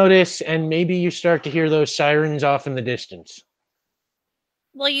take notice, and maybe you start to hear those sirens off in the distance.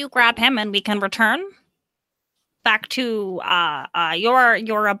 Will you grab him and we can return back to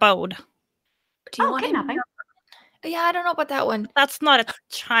your abode? Do you want him? kidnapping. Yeah, I don't know about that one. That's not a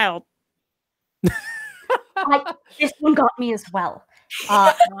child. This one got me as well.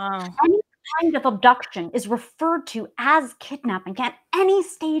 Any kind of abduction is referred to as kidnapping at any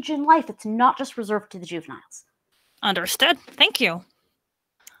stage in life. It's not just reserved to the juveniles. Understood. Thank you.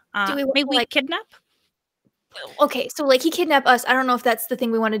 Do we may want to, we kidnap? Okay, so he kidnapped us. I don't know if that's the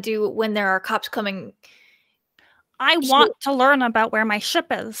thing we want to do when there are cops coming. I want to learn about where my ship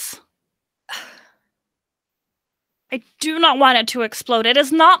is. I do not want it to explode. It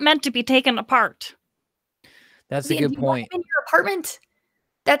is not meant to be taken apart. That's a good point. In your apartment?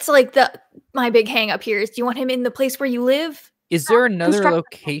 That's like my big hang up here is, do you want him in the place where you live? Is there another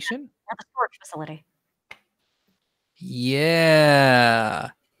location? At the storage facility. Yeah.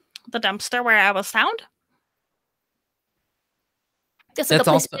 The dumpster where I was found? That's like That's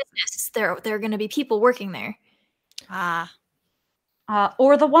a place also- of business. There are going to be people working there.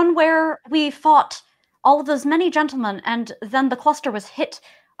 Or the one where we fought all of those many gentlemen, and then the cluster was hit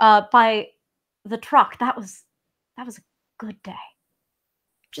by the truck. That was a good day.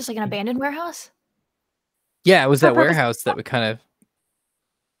 Just like an abandoned warehouse? Yeah, it was For that purpose- warehouse that we kind of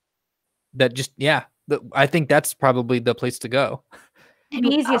I think that's probably the place to go. It'd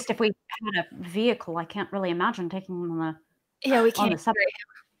be easiest if we had a vehicle. I can't really imagine taking them on Yeah, we the can't. subway.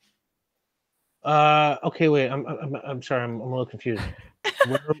 Okay, wait. I'm sorry. I'm a little confused.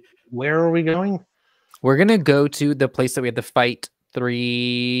 Where are we going? We're gonna go to the place that we had to fight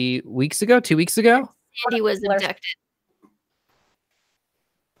 2 weeks ago. Sandy was abducted.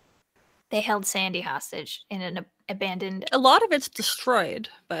 They held Sandy hostage in an abandoned. A lot of it's destroyed,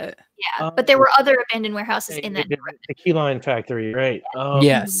 but Yeah, but there were other abandoned warehouses in that The key lime factory, right?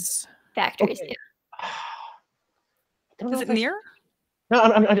 Yes. factories. Okay. Yeah. I don't know is if it near? No,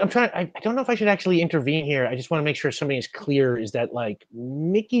 I'm trying. I don't know if I should actually intervene here. I just want to make sure something is clear. Is that like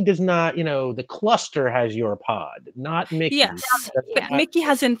Mickey does not, the cluster has your pod, not Mickey. Yes, That's but not- Mickey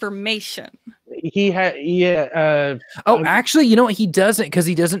has information. He had, yeah. Actually, you know what? He doesn't, because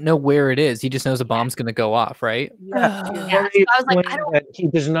he doesn't know where it is. He just knows a bomb's gonna go off, right? Yeah, Yeah, Let so me I was like, explain I don't- that he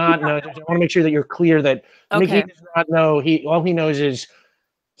does not know. I want to make sure that you're clear that Okay. Mickey does not know. All he knows is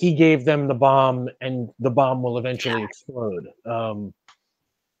he gave them the bomb, and the bomb will eventually explode.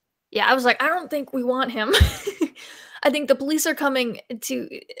 Yeah, I was like, I don't think we want him. I think the police are coming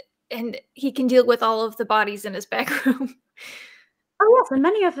and he can deal with all of the bodies in his back room. Oh yes, and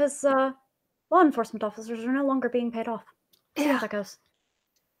many of his law enforcement officers are no longer being paid off. See how Yeah. that goes.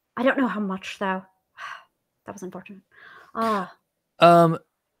 I don't know how much though. That was unfortunate. Okay.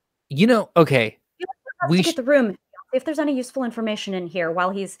 Let's We get the room. See if there's any useful information in here while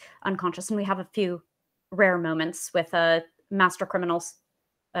he's unconscious, and we have a few rare moments with master criminals,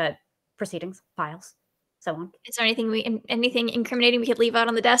 proceedings, files, so on. Is there anything incriminating we could leave out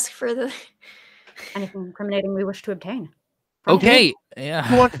on the desk for the? Anything incriminating we wish to obtain. Okay. Who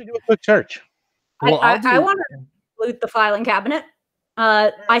Yeah. wants to do a quick search? Well, I'll I do. want to loot the filing cabinet.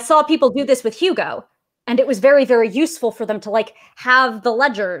 I saw people do this with Hugo, and it was very, very useful for them to like have the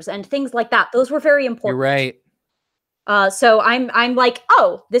ledgers and things like that. Those were very important. You're right. So I'm like,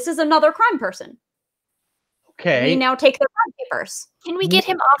 oh, this is another crime person. Okay. We now take their crime papers. Can we get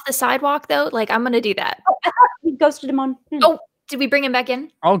him off the sidewalk though? Like, I'm gonna do that. Oh, I thought we ghosted him on. Oh, did we bring him back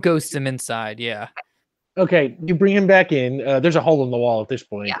in? I'll ghost him inside. Yeah. Okay, you bring him back in. There's a hole in the wall at this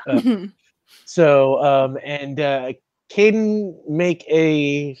point. Yeah. Caden, make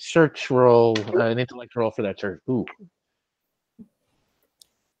a search roll, an intellect roll for that search. Ooh.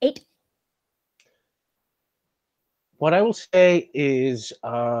 8. What I will say is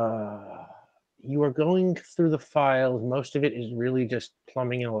you are going through the files. Most of it is really just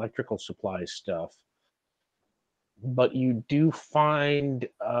plumbing and electrical supplies stuff. But you do find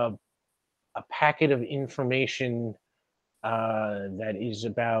a packet of information that is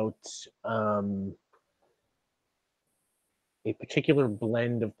about a particular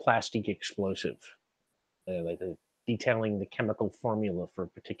blend of plastic explosive, detailing the chemical formula for a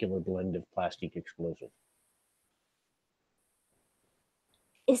particular blend of plastic explosive.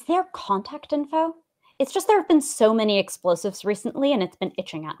 Is there contact info? It's just there have been so many explosives recently, and it's been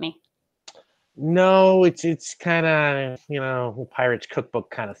itching at me. No, it's kind of pirate's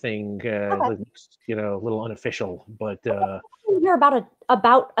cookbook kind of thing. Okay. A little unofficial, but Hear about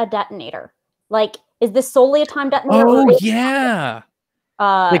a detonator. Like, is this solely a time detonator? Oh or is- yeah.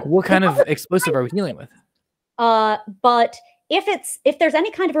 Like, what kind of explosive are we dealing with? But if there's any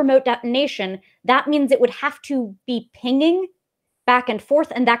kind of remote detonation, that means it would have to be pinging back and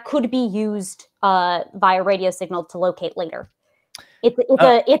forth, and that could be used via radio signal to locate later. It's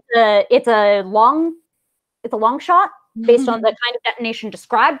a long shot based on the kind of detonation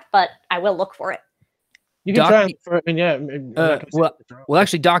described, but I will look for it. you can Doc, try. I'm not gonna say well, it's wrong. Well,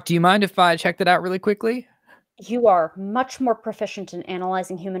 actually, Doc, do you mind if I check that out really quickly? You are much more proficient in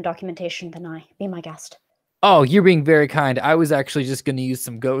analyzing human documentation than I. Be my guest. Oh, you're being very kind. I was actually just going to use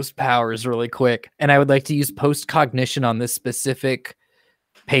some ghost powers really quick, and I would like to use post-cognition on this specific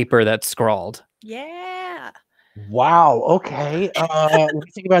paper that's scrawled. Yeah. Wow. Okay. Let me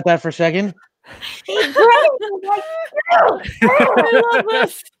think about that for a second. I love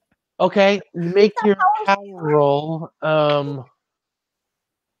this. Okay, make your power roll.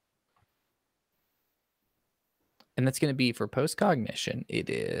 And that's going to be for post-cognition.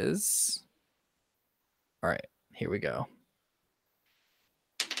 It is... All right, here we go.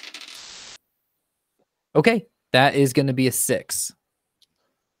 Okay, that is going to be a 6.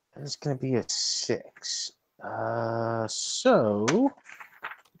 It's gonna be a 6. So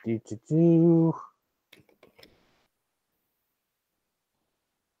do.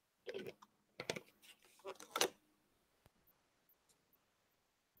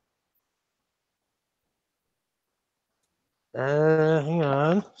 Hang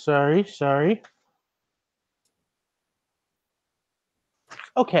on. Sorry.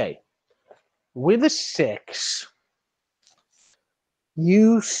 Okay. With a 6,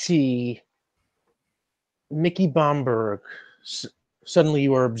 you see Mickey Bomberg. Suddenly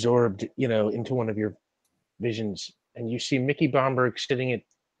you are absorbed, into one of your visions, and you see Mickey Bomberg sitting at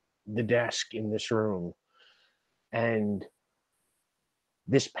the desk in this room, and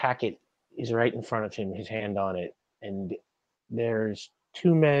this packet is right in front of him, his hand on it, and there's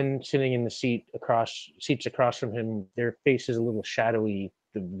 2 men sitting in the seats across from him. Their face is a little shadowy,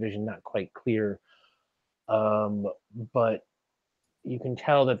 the vision not quite clear, but you can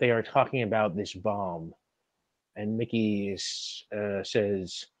tell that they are talking about this bomb. And Mickey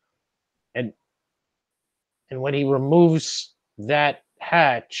says, and when he removes that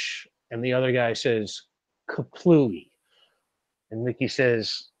hatch, and the other guy says, "Kaplooey," and Mickey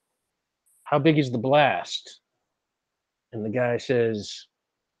says, "How big is the blast?" And the guy says,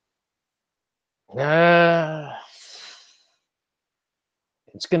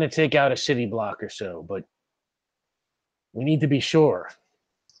 "It's going to take out a city block or so, but we need to be sure."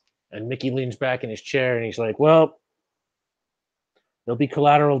 And Mickey leans back in his chair and he's like, "Well, there'll be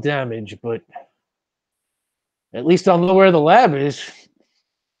collateral damage, but at least I'll know where the lab is."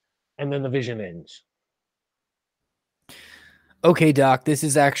 And then the vision ends. Okay, Doc, this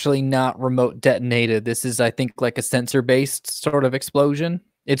is actually not remote detonated. This is, I think, like a sensor-based sort of explosion.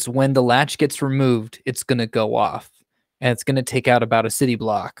 It's when the latch gets removed, it's going to go off, and it's going to take out about a city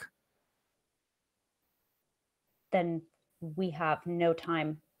block. Then we have no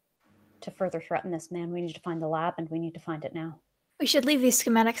time to further threaten this man. We need to find the lab, and we need to find it now. We should leave these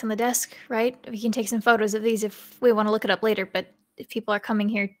schematics on the desk, right? We can take some photos of these if we want to look it up later, but if people are coming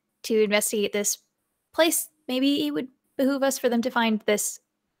here to investigate this place, maybe it would behoove us for them to find this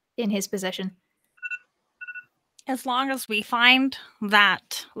in his possession? As long as we find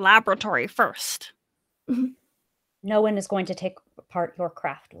that laboratory first. No one is going to take apart your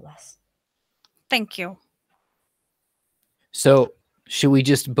craft, Ulas. Thank you. So, should we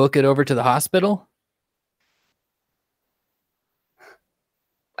just book it over to the hospital?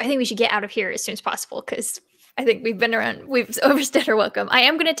 I think we should get out of here as soon as possible because I think we've been around. We've overstayed our welcome. I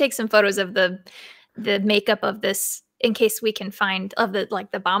am going to take some photos of the makeup of this in case we can find of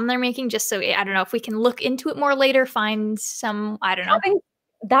the bomb they're making. Just so I don't know if we can look into it more later. Find some I don't know.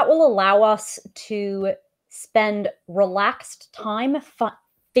 That will allow us to spend relaxed time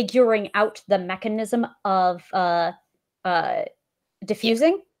figuring out the mechanism of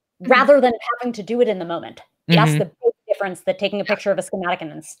diffusing rather than having to do it in the moment. That's the big difference that taking a picture of a schematic and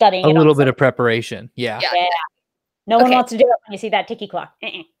then studying a it. A little bit of preparation. Yeah. No one wants to do it when you see that ticky clock.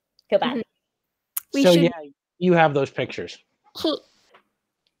 Feel bad. So yeah, you have those pictures.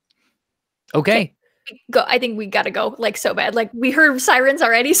 Okay. Go. I think we gotta go. Like so bad. Like we heard sirens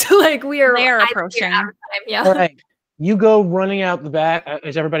already. So like they are approaching. Yeah. All right. You go running out the back.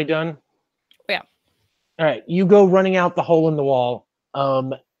 Is everybody done? Yeah. All right. You go running out the hole in the wall.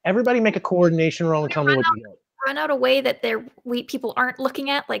 Everybody make a coordination roll and tell me what you get. Run out a way that people aren't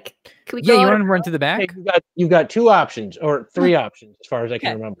looking at. Like, can we? Yeah, go you out want to run to the back. Okay, you've got 2 options or 3 options as far as I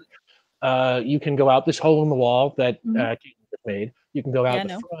can remember. You can go out this hole in the wall that Keaton just made. You can go out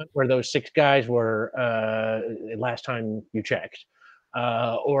the front where those 6 guys were last time you checked,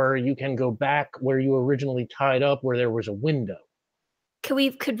 or you can go back where you originally tied up, where there was a window.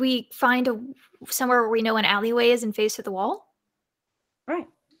 Could we find somewhere where we know an alleyway is and face to the wall? Right.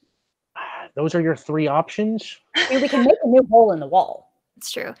 Those are your 3 options. I mean, we can make a new hole in the wall.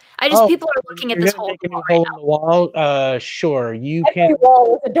 It's true. People are looking at this hole. Make a new hole in the wall. Sure, you can.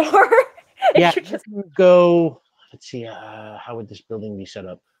 Wall with a door. Yeah, you can go. Let's see. How would this building be set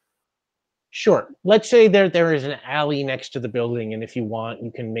up? Sure. Let's say there is an alley next to the building, and if you want,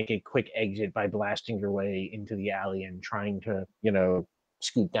 you can make a quick exit by blasting your way into the alley and trying to,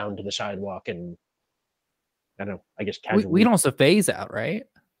 scoot down to the sidewalk and I don't know. I guess casually. We can also phase out, right?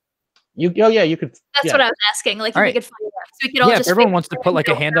 You could. That's what I was asking. Like, if we could find out, so we could all just. If everyone wants to put like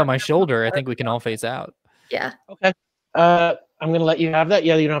a hand on my shoulder, I think we can all phase out. Yeah. Okay. I'm going to let you have that.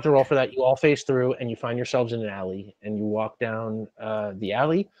 Yeah, you don't have to roll for that. You all phase through, and you find yourselves in an alley, and you walk down the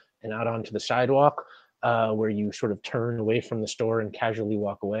alley and out onto the sidewalk, where you sort of turn away from the store and casually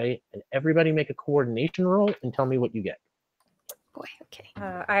walk away. And everybody make a coordination roll and tell me what you get. Boy, okay.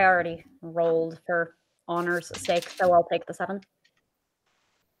 I already rolled for honor's sake, so I'll take the 7.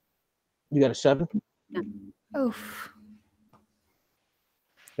 You got a 7? Yeah. Oof.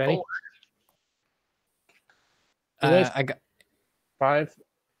 Benny? I got 5.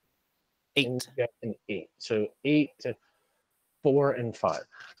 8. And you got an 8. So 8 to 4 and 5.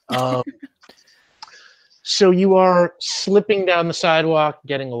 So you are slipping down the sidewalk,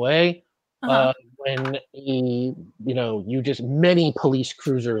 getting away. When many police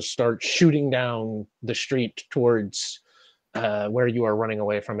cruisers start shooting down the street towards where you are running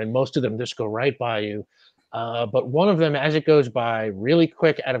away from, and most of them just go right by you. But one of them, as it goes by, really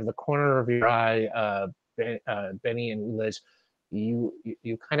quick out of the corner of your eye, Benny and Liz, you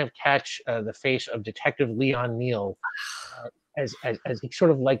kind of catch the face of Detective Leon Neal as he sort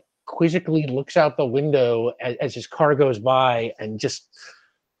of like quizzically looks out the window as his car goes by and just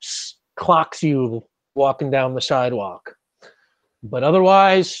clocks you walking down the sidewalk. But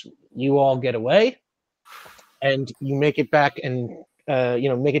otherwise, you all get away, and you make it back and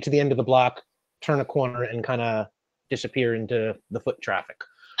make it to the end of the block, turn a corner, and kind of disappear into the foot traffic.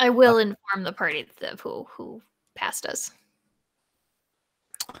 I will inform the party of who passed us.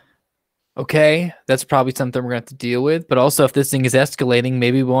 Okay, that's probably something we're going to have to deal with. But also, if this thing is escalating,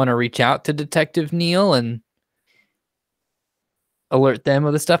 maybe we want to reach out to Detective Neal and alert them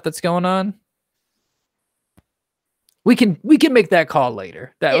of the stuff that's going on. We can make that call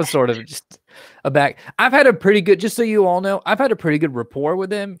later. That was sort of just a back. I've had a pretty good, just so you all know, I've had a pretty good rapport with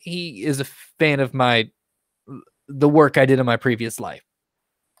him. He is a fan of the work I did in my previous life.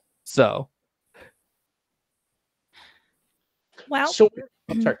 So. Well.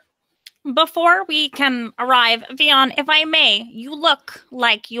 I'm sorry. Before we can arrive, Vion, if I may, you look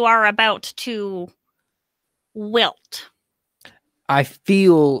like you are about to wilt. I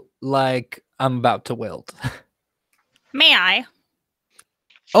feel like I'm about to wilt. May I?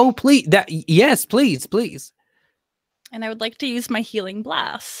 Oh, please. Yes, please. And I would like to use my healing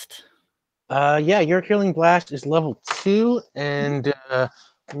blast. Yeah, your healing blast is level 2, and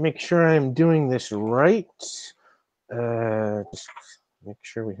make sure I'm doing this right. Make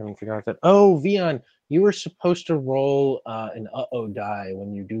sure we haven't forgot that. Oh, Vion, you were supposed to roll an uh-oh die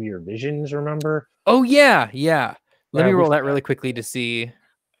when you do your visions, remember? Oh yeah, yeah. Let Yeah, me we roll that forgot. really quickly to see.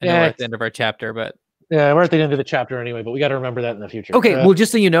 I Yeah, know we're at the it's- end of our chapter, but Yeah, we're at the end of the chapter anyway, but we got to remember that in the future. okay. Well,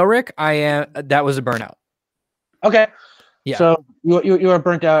 just so you know, Rick, I am. That was a burnout. Okay. Yeah. So you are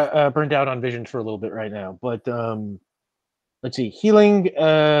burnt out on visions for a little bit right now, but let's see, healing.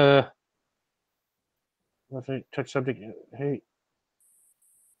 If I touch subject, hey,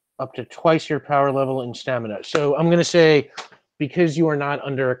 up to twice your power level in stamina. So I'm gonna say, because you are not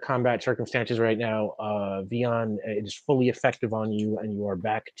under combat circumstances right now, Vion, it is fully effective on you, and you are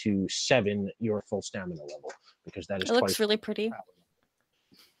back to 7 your full stamina level because that is It looks twice. really pretty.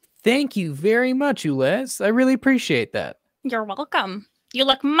 Thank you very much, Ulez. I really appreciate that. You're welcome. You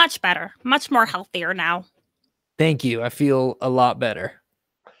look much better, much more healthier now. Thank you. I feel a lot better.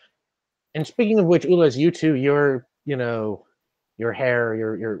 And speaking of which, Ulez, you too, your your hair,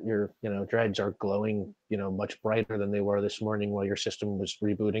 your dreads are glowing, much brighter than they were this morning while your system was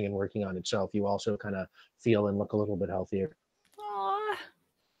rebooting and working on itself. You also kind of feel and look a little bit healthier. Aww.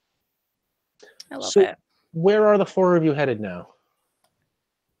 I love So, it. where are the 4 of you headed now?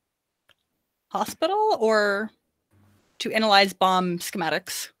 Hospital or to analyze bomb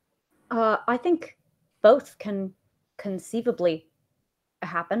schematics? I think both can conceivably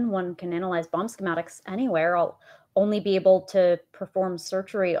happen. One can analyze bomb schematics anywhere. I'll only be able to perform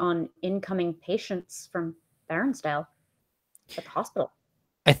surgery on incoming patients from Baronsdale at the hospital.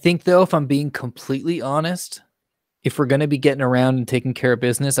 I think, though, if I'm being completely honest, if we're going to be getting around and taking care of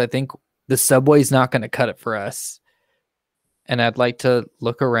business, I think the subway's not going to cut it for us. And I'd like to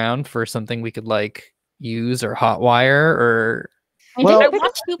look around for something we could use or hotwire or. Well, I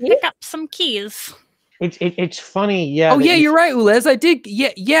want you to pick up some keys. It's funny, yeah. Oh yeah, you're right, Ulez. I did.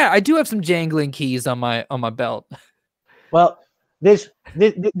 Yeah, I do have some jangling keys on my belt. Well, this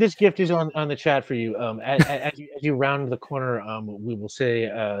gift is on the chat for you. As you round the corner, we will say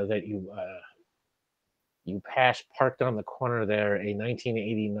that you pass parked on the corner there a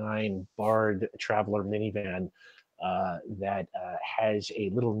 1989 Bard Traveler minivan that has a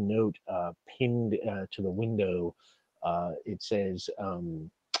little note pinned to the window. It says,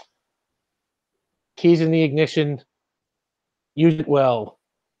 "Keys in the ignition. Use it well."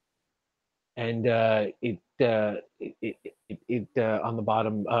 And it on the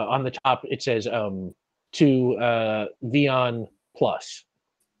bottom, on the top, it says to Vion Plus.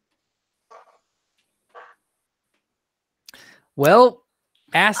 Well,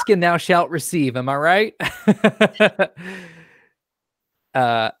 ask and thou shalt receive. Am I right?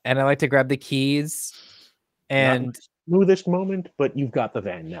 And I like to grab the keys and Not the smoothest moment, but you've got the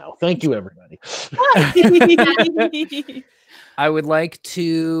van now. Thank you, everybody. I would like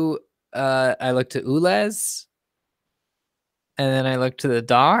to. I look to Ulez, and then I look to the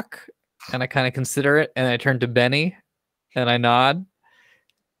doc, and I kind of consider it, and I turn to Benny, and I nod.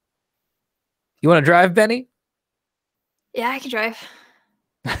 You want to drive, Benny? Yeah, I can drive.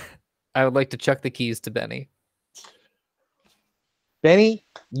 I would like to chuck the keys to Benny. Benny,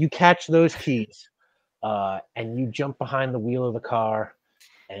 you catch those keys, and you jump behind the wheel of the car.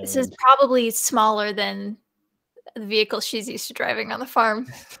 And This is probably smaller than the vehicle she's used to driving on the farm,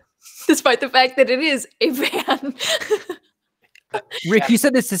 despite the fact that it is a van. Rick, you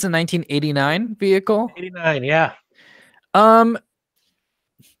said this is a 1989 vehicle? 89, yeah.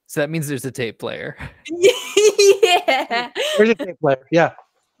 So that means there's a tape player. Yeah. There's a tape player, yeah.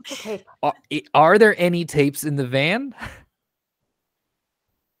 Okay. Are there any tapes in the van?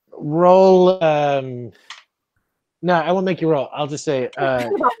 Roll. No, I won't make you roll. I'll just say.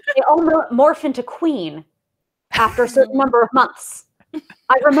 They all morph into Queen after a certain number of months.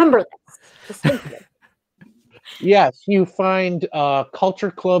 I remember this distinctly. Yes, you find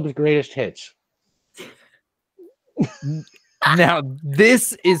Culture Club's greatest hits. Now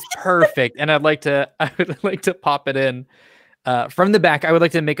this is perfect, and I would like to pop it in from the back. I would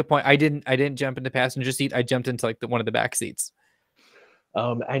like to make a point. I didn't jump into passenger seat. I jumped into one of the back seats.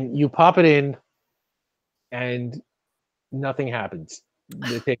 And you pop it in, and nothing happens.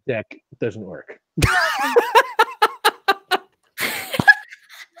 The tape deck doesn't work.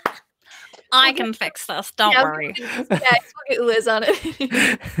 I can fix this. Don't worry. Yeah, we'll get Liz on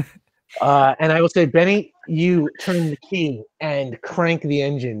it. And I will say, Benny, you turn the key and crank the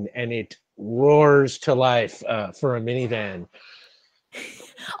engine, and it roars to life for a minivan.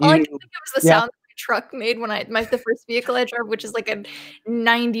 All I can think of is the sound that my truck made when the first vehicle I drove, which is like a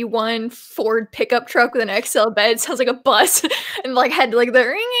 91 Ford pickup truck with an XL bed. It sounds like a bus, and had the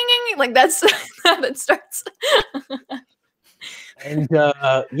ring, like that's how that starts. And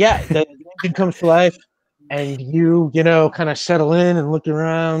the engine comes to life, and you know, kind of settle in and look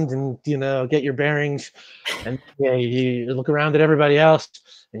around and, you know, get your bearings. And yeah, you look around at everybody else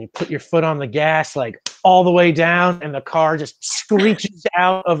and you put your foot on the gas, like all the way down, and the car just screeches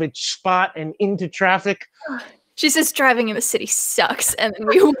out of its spot and into traffic. She says driving in the city sucks, and then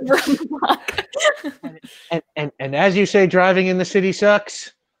we run block. And as you say, driving in the city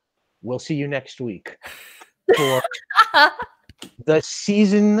sucks. We'll see you next week for the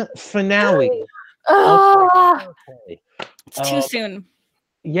season finale. Oh, It's too soon.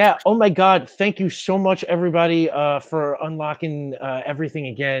 Yeah. Oh my God. Thank you so much, everybody, for unlocking everything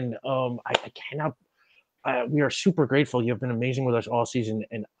again. I cannot. We are super grateful. You have been amazing with us all season,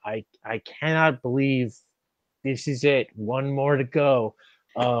 and I cannot believe this is it. One more to go.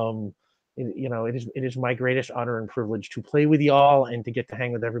 You know, it is my greatest honor and privilege to play with y'all and to get to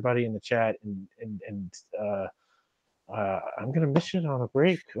hang with everybody in the chat. And I'm gonna miss it on a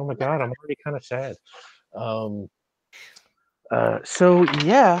break. Oh my God, I'm already kind of sad. So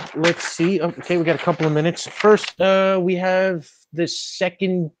yeah, let's see. Okay, we got a couple of minutes. First, we have the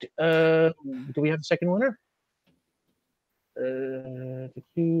second. Do we have the second winner?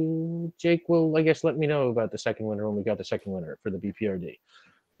 Jake will, I guess, let me know about the second winner when we got the second winner for the BPRD.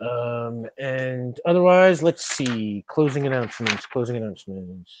 And otherwise, let's see. Closing announcements.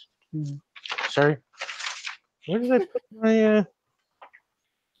 Sorry. Where did I put my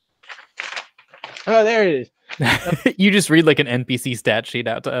Oh, there it is. You just read like an NPC stat sheet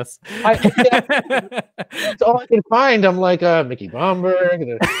out to us. That's all I can find. I'm like Mickey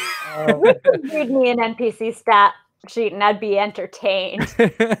Bomberg. Read me an NPC stat sheet and I'd be entertained.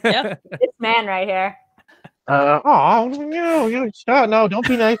 Yep. This man right here. No, don't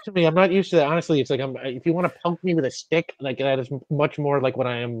be nice to me. I'm not used to that. Honestly, it's like if you want to punk me with a stick, like that is much more like what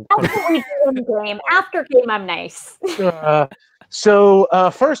I am. That's what we do in game. After game, I'm nice. So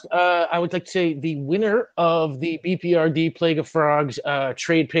first, I would like to say the winner of the BPRD Plague of Frogs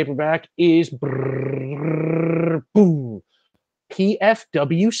trade paperback is boom,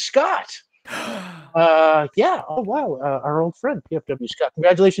 PFW Scott. Yeah. Oh wow, our old friend PFW Scott.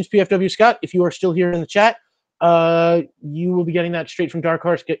 Congratulations, PFW Scott. If you are still here in the chat, you will be getting that straight from Dark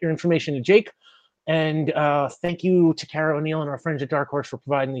Horse. Get your information to Jake. And thank you to Kara O'Neill and our friends at Dark Horse for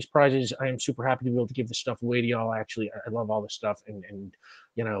providing these prizes. I am super happy to be able to give this stuff away to y'all. Actually, I love all this stuff. And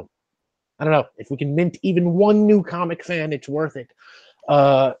you know, I don't know, if we can mint even one new comic fan, it's worth it.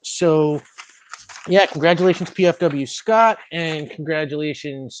 So yeah, congratulations PFW Scott, and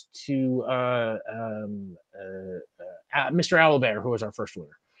congratulations to Mr. Owlbear, who was our first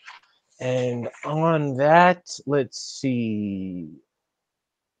winner. And on that, let's see.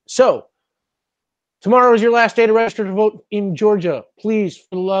 So tomorrow is your last day to register to vote in Georgia. Please,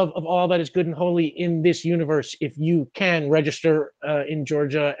 for the love of all that is good and holy in this universe, if you can register in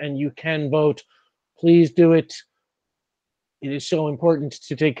Georgia and you can vote, please do it. It is so important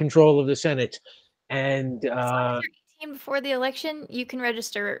to take control of the Senate. And if you're 18 before the election, you can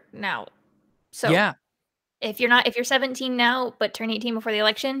register now. So yeah, if you're 17 now but turn 18 before the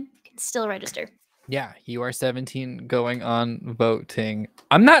election, you can still register. yeah, you are 17 going on voting.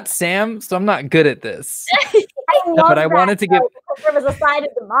 I'm not Sam, so I'm not good at this. But I wanted to give. There was a side of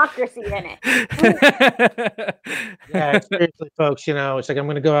democracy in it. yeah, seriously, folks, you know, it's like I'm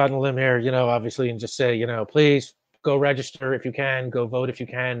going to go out on a limb here, you know, obviously, and just say, you know, please go register if you can, go vote if you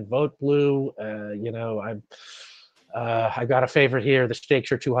can, vote blue. You know, I got a favorite here. The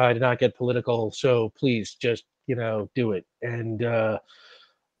stakes are too high to not get political, so please just, you know, do it.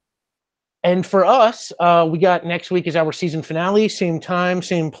 And for us, we got next week is our season finale, same time,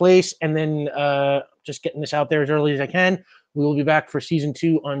 same place, and then just getting this out there as early as I can. We will be back for season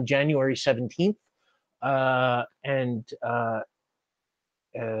 2 on January 17th. Yeah,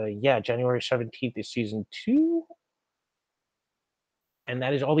 January 17th is season 2. And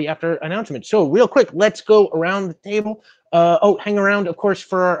that is all the after announcements. So real quick, let's go around the table. Hang around, of course,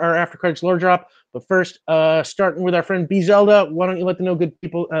 for our after credits lore drop. But first, starting with our friend B Zelda, why don't you let the good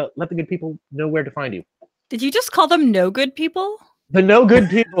people know where to find you? Did you just call them no good people? The no good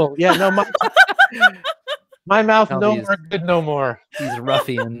people. Yeah, no, my mouth All no these- more good no more. These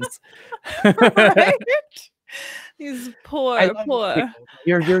ruffians. Right? These I poor. love people.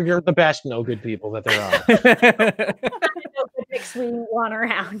 You're the best no good people that there are. Makes me one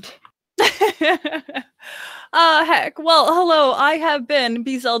around. Heck. Well, hello. I have been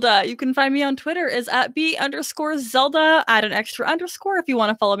B Zelda. You can find me on Twitter is at B_Zelda. Add an extra underscore if you want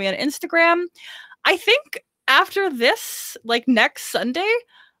to follow me on Instagram. I think after this, like next Sunday,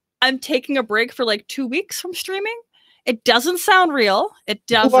 I'm taking a break for like 2 weeks from streaming. It doesn't sound real. It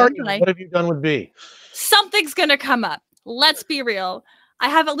doesn't. Who are you? What have you done with B? Something's gonna come up. Let's be real. I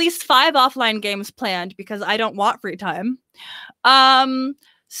have at least 5 offline games planned because I don't want free time.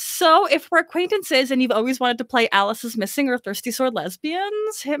 So if we're acquaintances and you've always wanted to play Alice is Missing or Thirsty Sword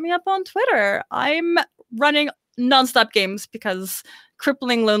Lesbians, hit me up on Twitter. I'm running nonstop games because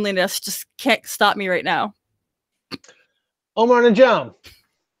crippling loneliness just can't stop me right now. Omar Najam.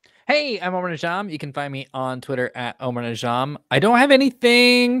 Hey, I'm Omar Najam. You can find me on Twitter at Omar Najam. I don't have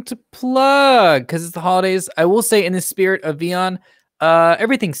anything to plug because it's the holidays. I will say, in the spirit of Vion,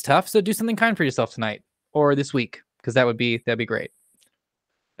 everything's tough, so do something kind for yourself tonight or this week, because that'd be great.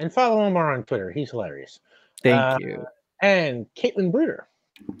 And follow Omar on Twitter. He's hilarious. Thank you. And Caitlin Bruder.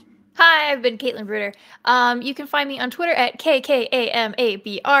 Hi, I've been Caitlin Bruder. You can find me on Twitter at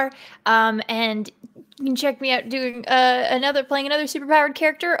KKAMABR. And you can check me out doing playing another superpowered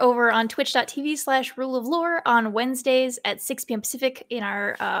character over on twitch.tv/Rule of Lore on Wednesdays at 6 p.m. Pacific in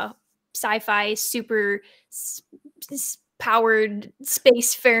our sci-fi super powered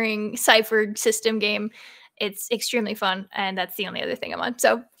spacefaring cipher system game. It's extremely fun, and that's the only other thing I'm on.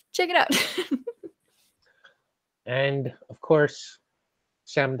 So check it out. And of course,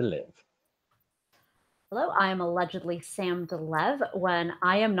 Sam DeLiv. Hello, I am allegedly Sam DeLev. When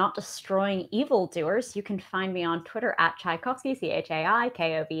I am not destroying evildoers, you can find me on Twitter at Tchaikovsky,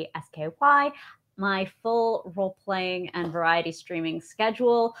 ChaiKovsky. My full role-playing and variety streaming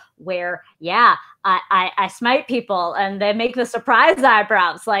schedule where, I smite people and they make the surprise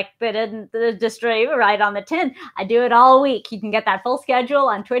eyebrows like they didn't destroy you right on the tin. I do it all week. You can get that full schedule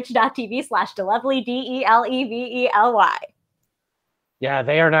on twitch.tv/Delevely, DELEVELY. Yeah,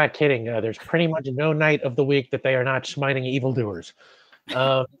 they are not kidding. There's pretty much no night of the week that they are not smiting evildoers.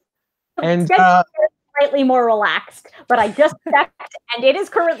 And slightly more relaxed, but I just checked, and it is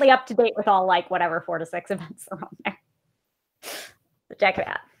currently up to date with all 4 to 6 events around there. So check it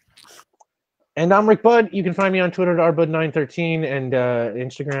out. And I'm Rick Budd. You can find me on Twitter at rbud913 and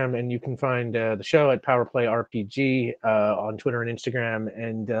Instagram, and you can find the show at Powerplay RPG on Twitter and Instagram.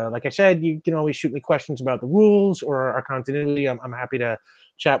 And like I said, you can always shoot me questions about the rules or our continuity. I'm happy to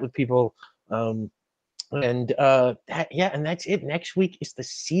chat with people. And that's it. Next week is the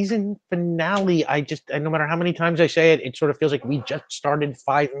season finale. No matter how many times I say it, it sort of feels like we just started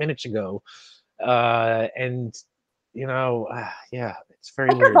 5 minutes ago. It's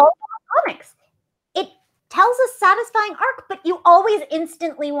very weird. Comics. It tells a satisfying arc, but you always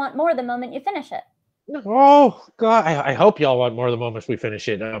instantly want more the moment you finish it. Oh God! I hope y'all want more the moment we finish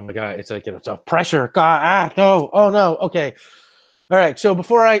it. Oh my God! It's like it's a pressure. God! No! Oh no! Okay. All right. So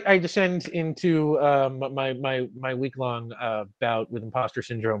before I descend into my week-long bout with imposter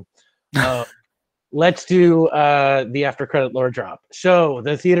syndrome, let's do the after-credit lore drop. So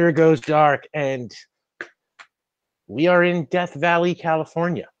the theater goes dark, and we are in Death Valley,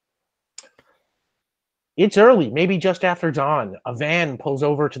 California. It's early, maybe just after dawn. A van pulls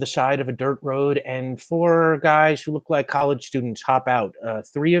over to the side of a dirt road, and 4 guys who look like college students hop out.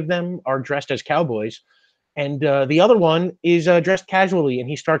 3 of them are dressed as cowboys. And the other one is dressed casually, and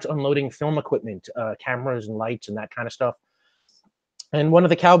he starts unloading film equipment, cameras and lights and that kind of stuff. And one of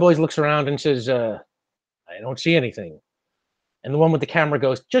the cowboys looks around and says, I don't see anything. And the one with the camera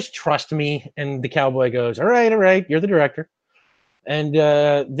goes, just trust me. And the cowboy goes, all right, you're the director. And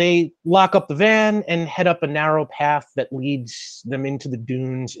they lock up the van and head up a narrow path that leads them into the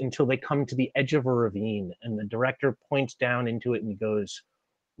dunes until they come to the edge of a ravine. And the director points down into it and he goes,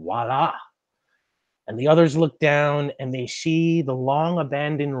 voila. And the others look down and they see the long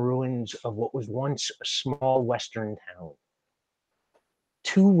abandoned ruins of what was once a small western town.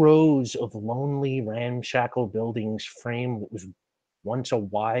 2 rows of lonely, ramshackle buildings frame what was once a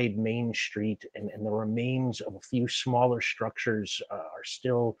wide main street, and the remains of a few smaller structures are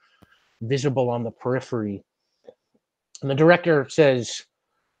still visible on the periphery. And the director says,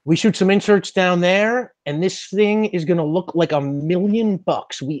 we shoot some inserts down there, and this thing is going to look like $1 million.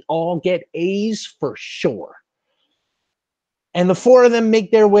 We all get A's for sure. And the 4 of them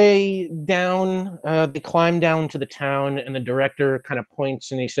make their way down. They climb down to the town, and the director kind of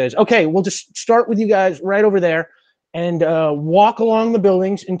points and he says, okay, we'll just start with you guys right over there and walk along the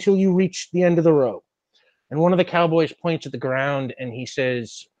buildings until you reach the end of the row. And one of the cowboys points at the ground and he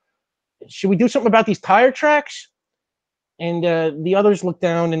says, should we do something about these tire tracks? And the others look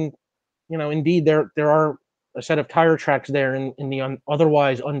down, and indeed there are a set of tire tracks there in the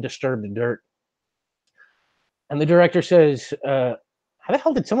otherwise undisturbed dirt. And the director says, how the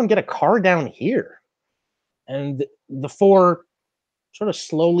hell did someone get a car down here? And the 4 sort of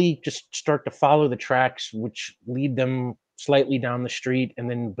slowly just start to follow the tracks, which lead them slightly down the street and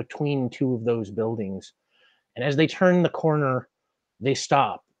then between 2 of those buildings. And as they turn the corner, they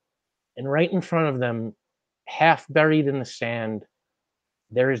stop. And right in front of them, half buried in the sand,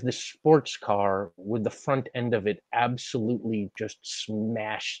 there is this sports car with the front end of it absolutely just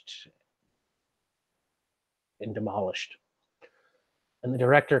smashed and demolished. And the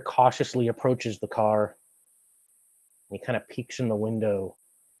director cautiously approaches the car, and he kind of peeks in the window,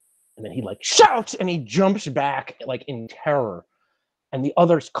 and then he like shouts and he jumps back like in terror. And the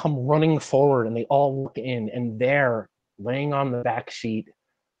others come running forward, and they all look in, and there, laying on the back seat,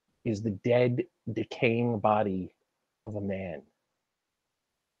 is the dead, decaying body of a man.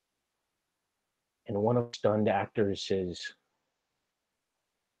 And one of the stunned actors says,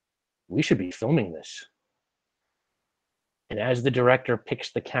 "We should be filming this." And as the director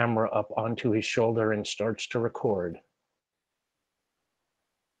picks the camera up onto his shoulder and starts to record,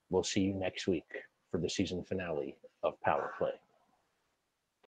 we'll see you next week for the season finale of Power Play.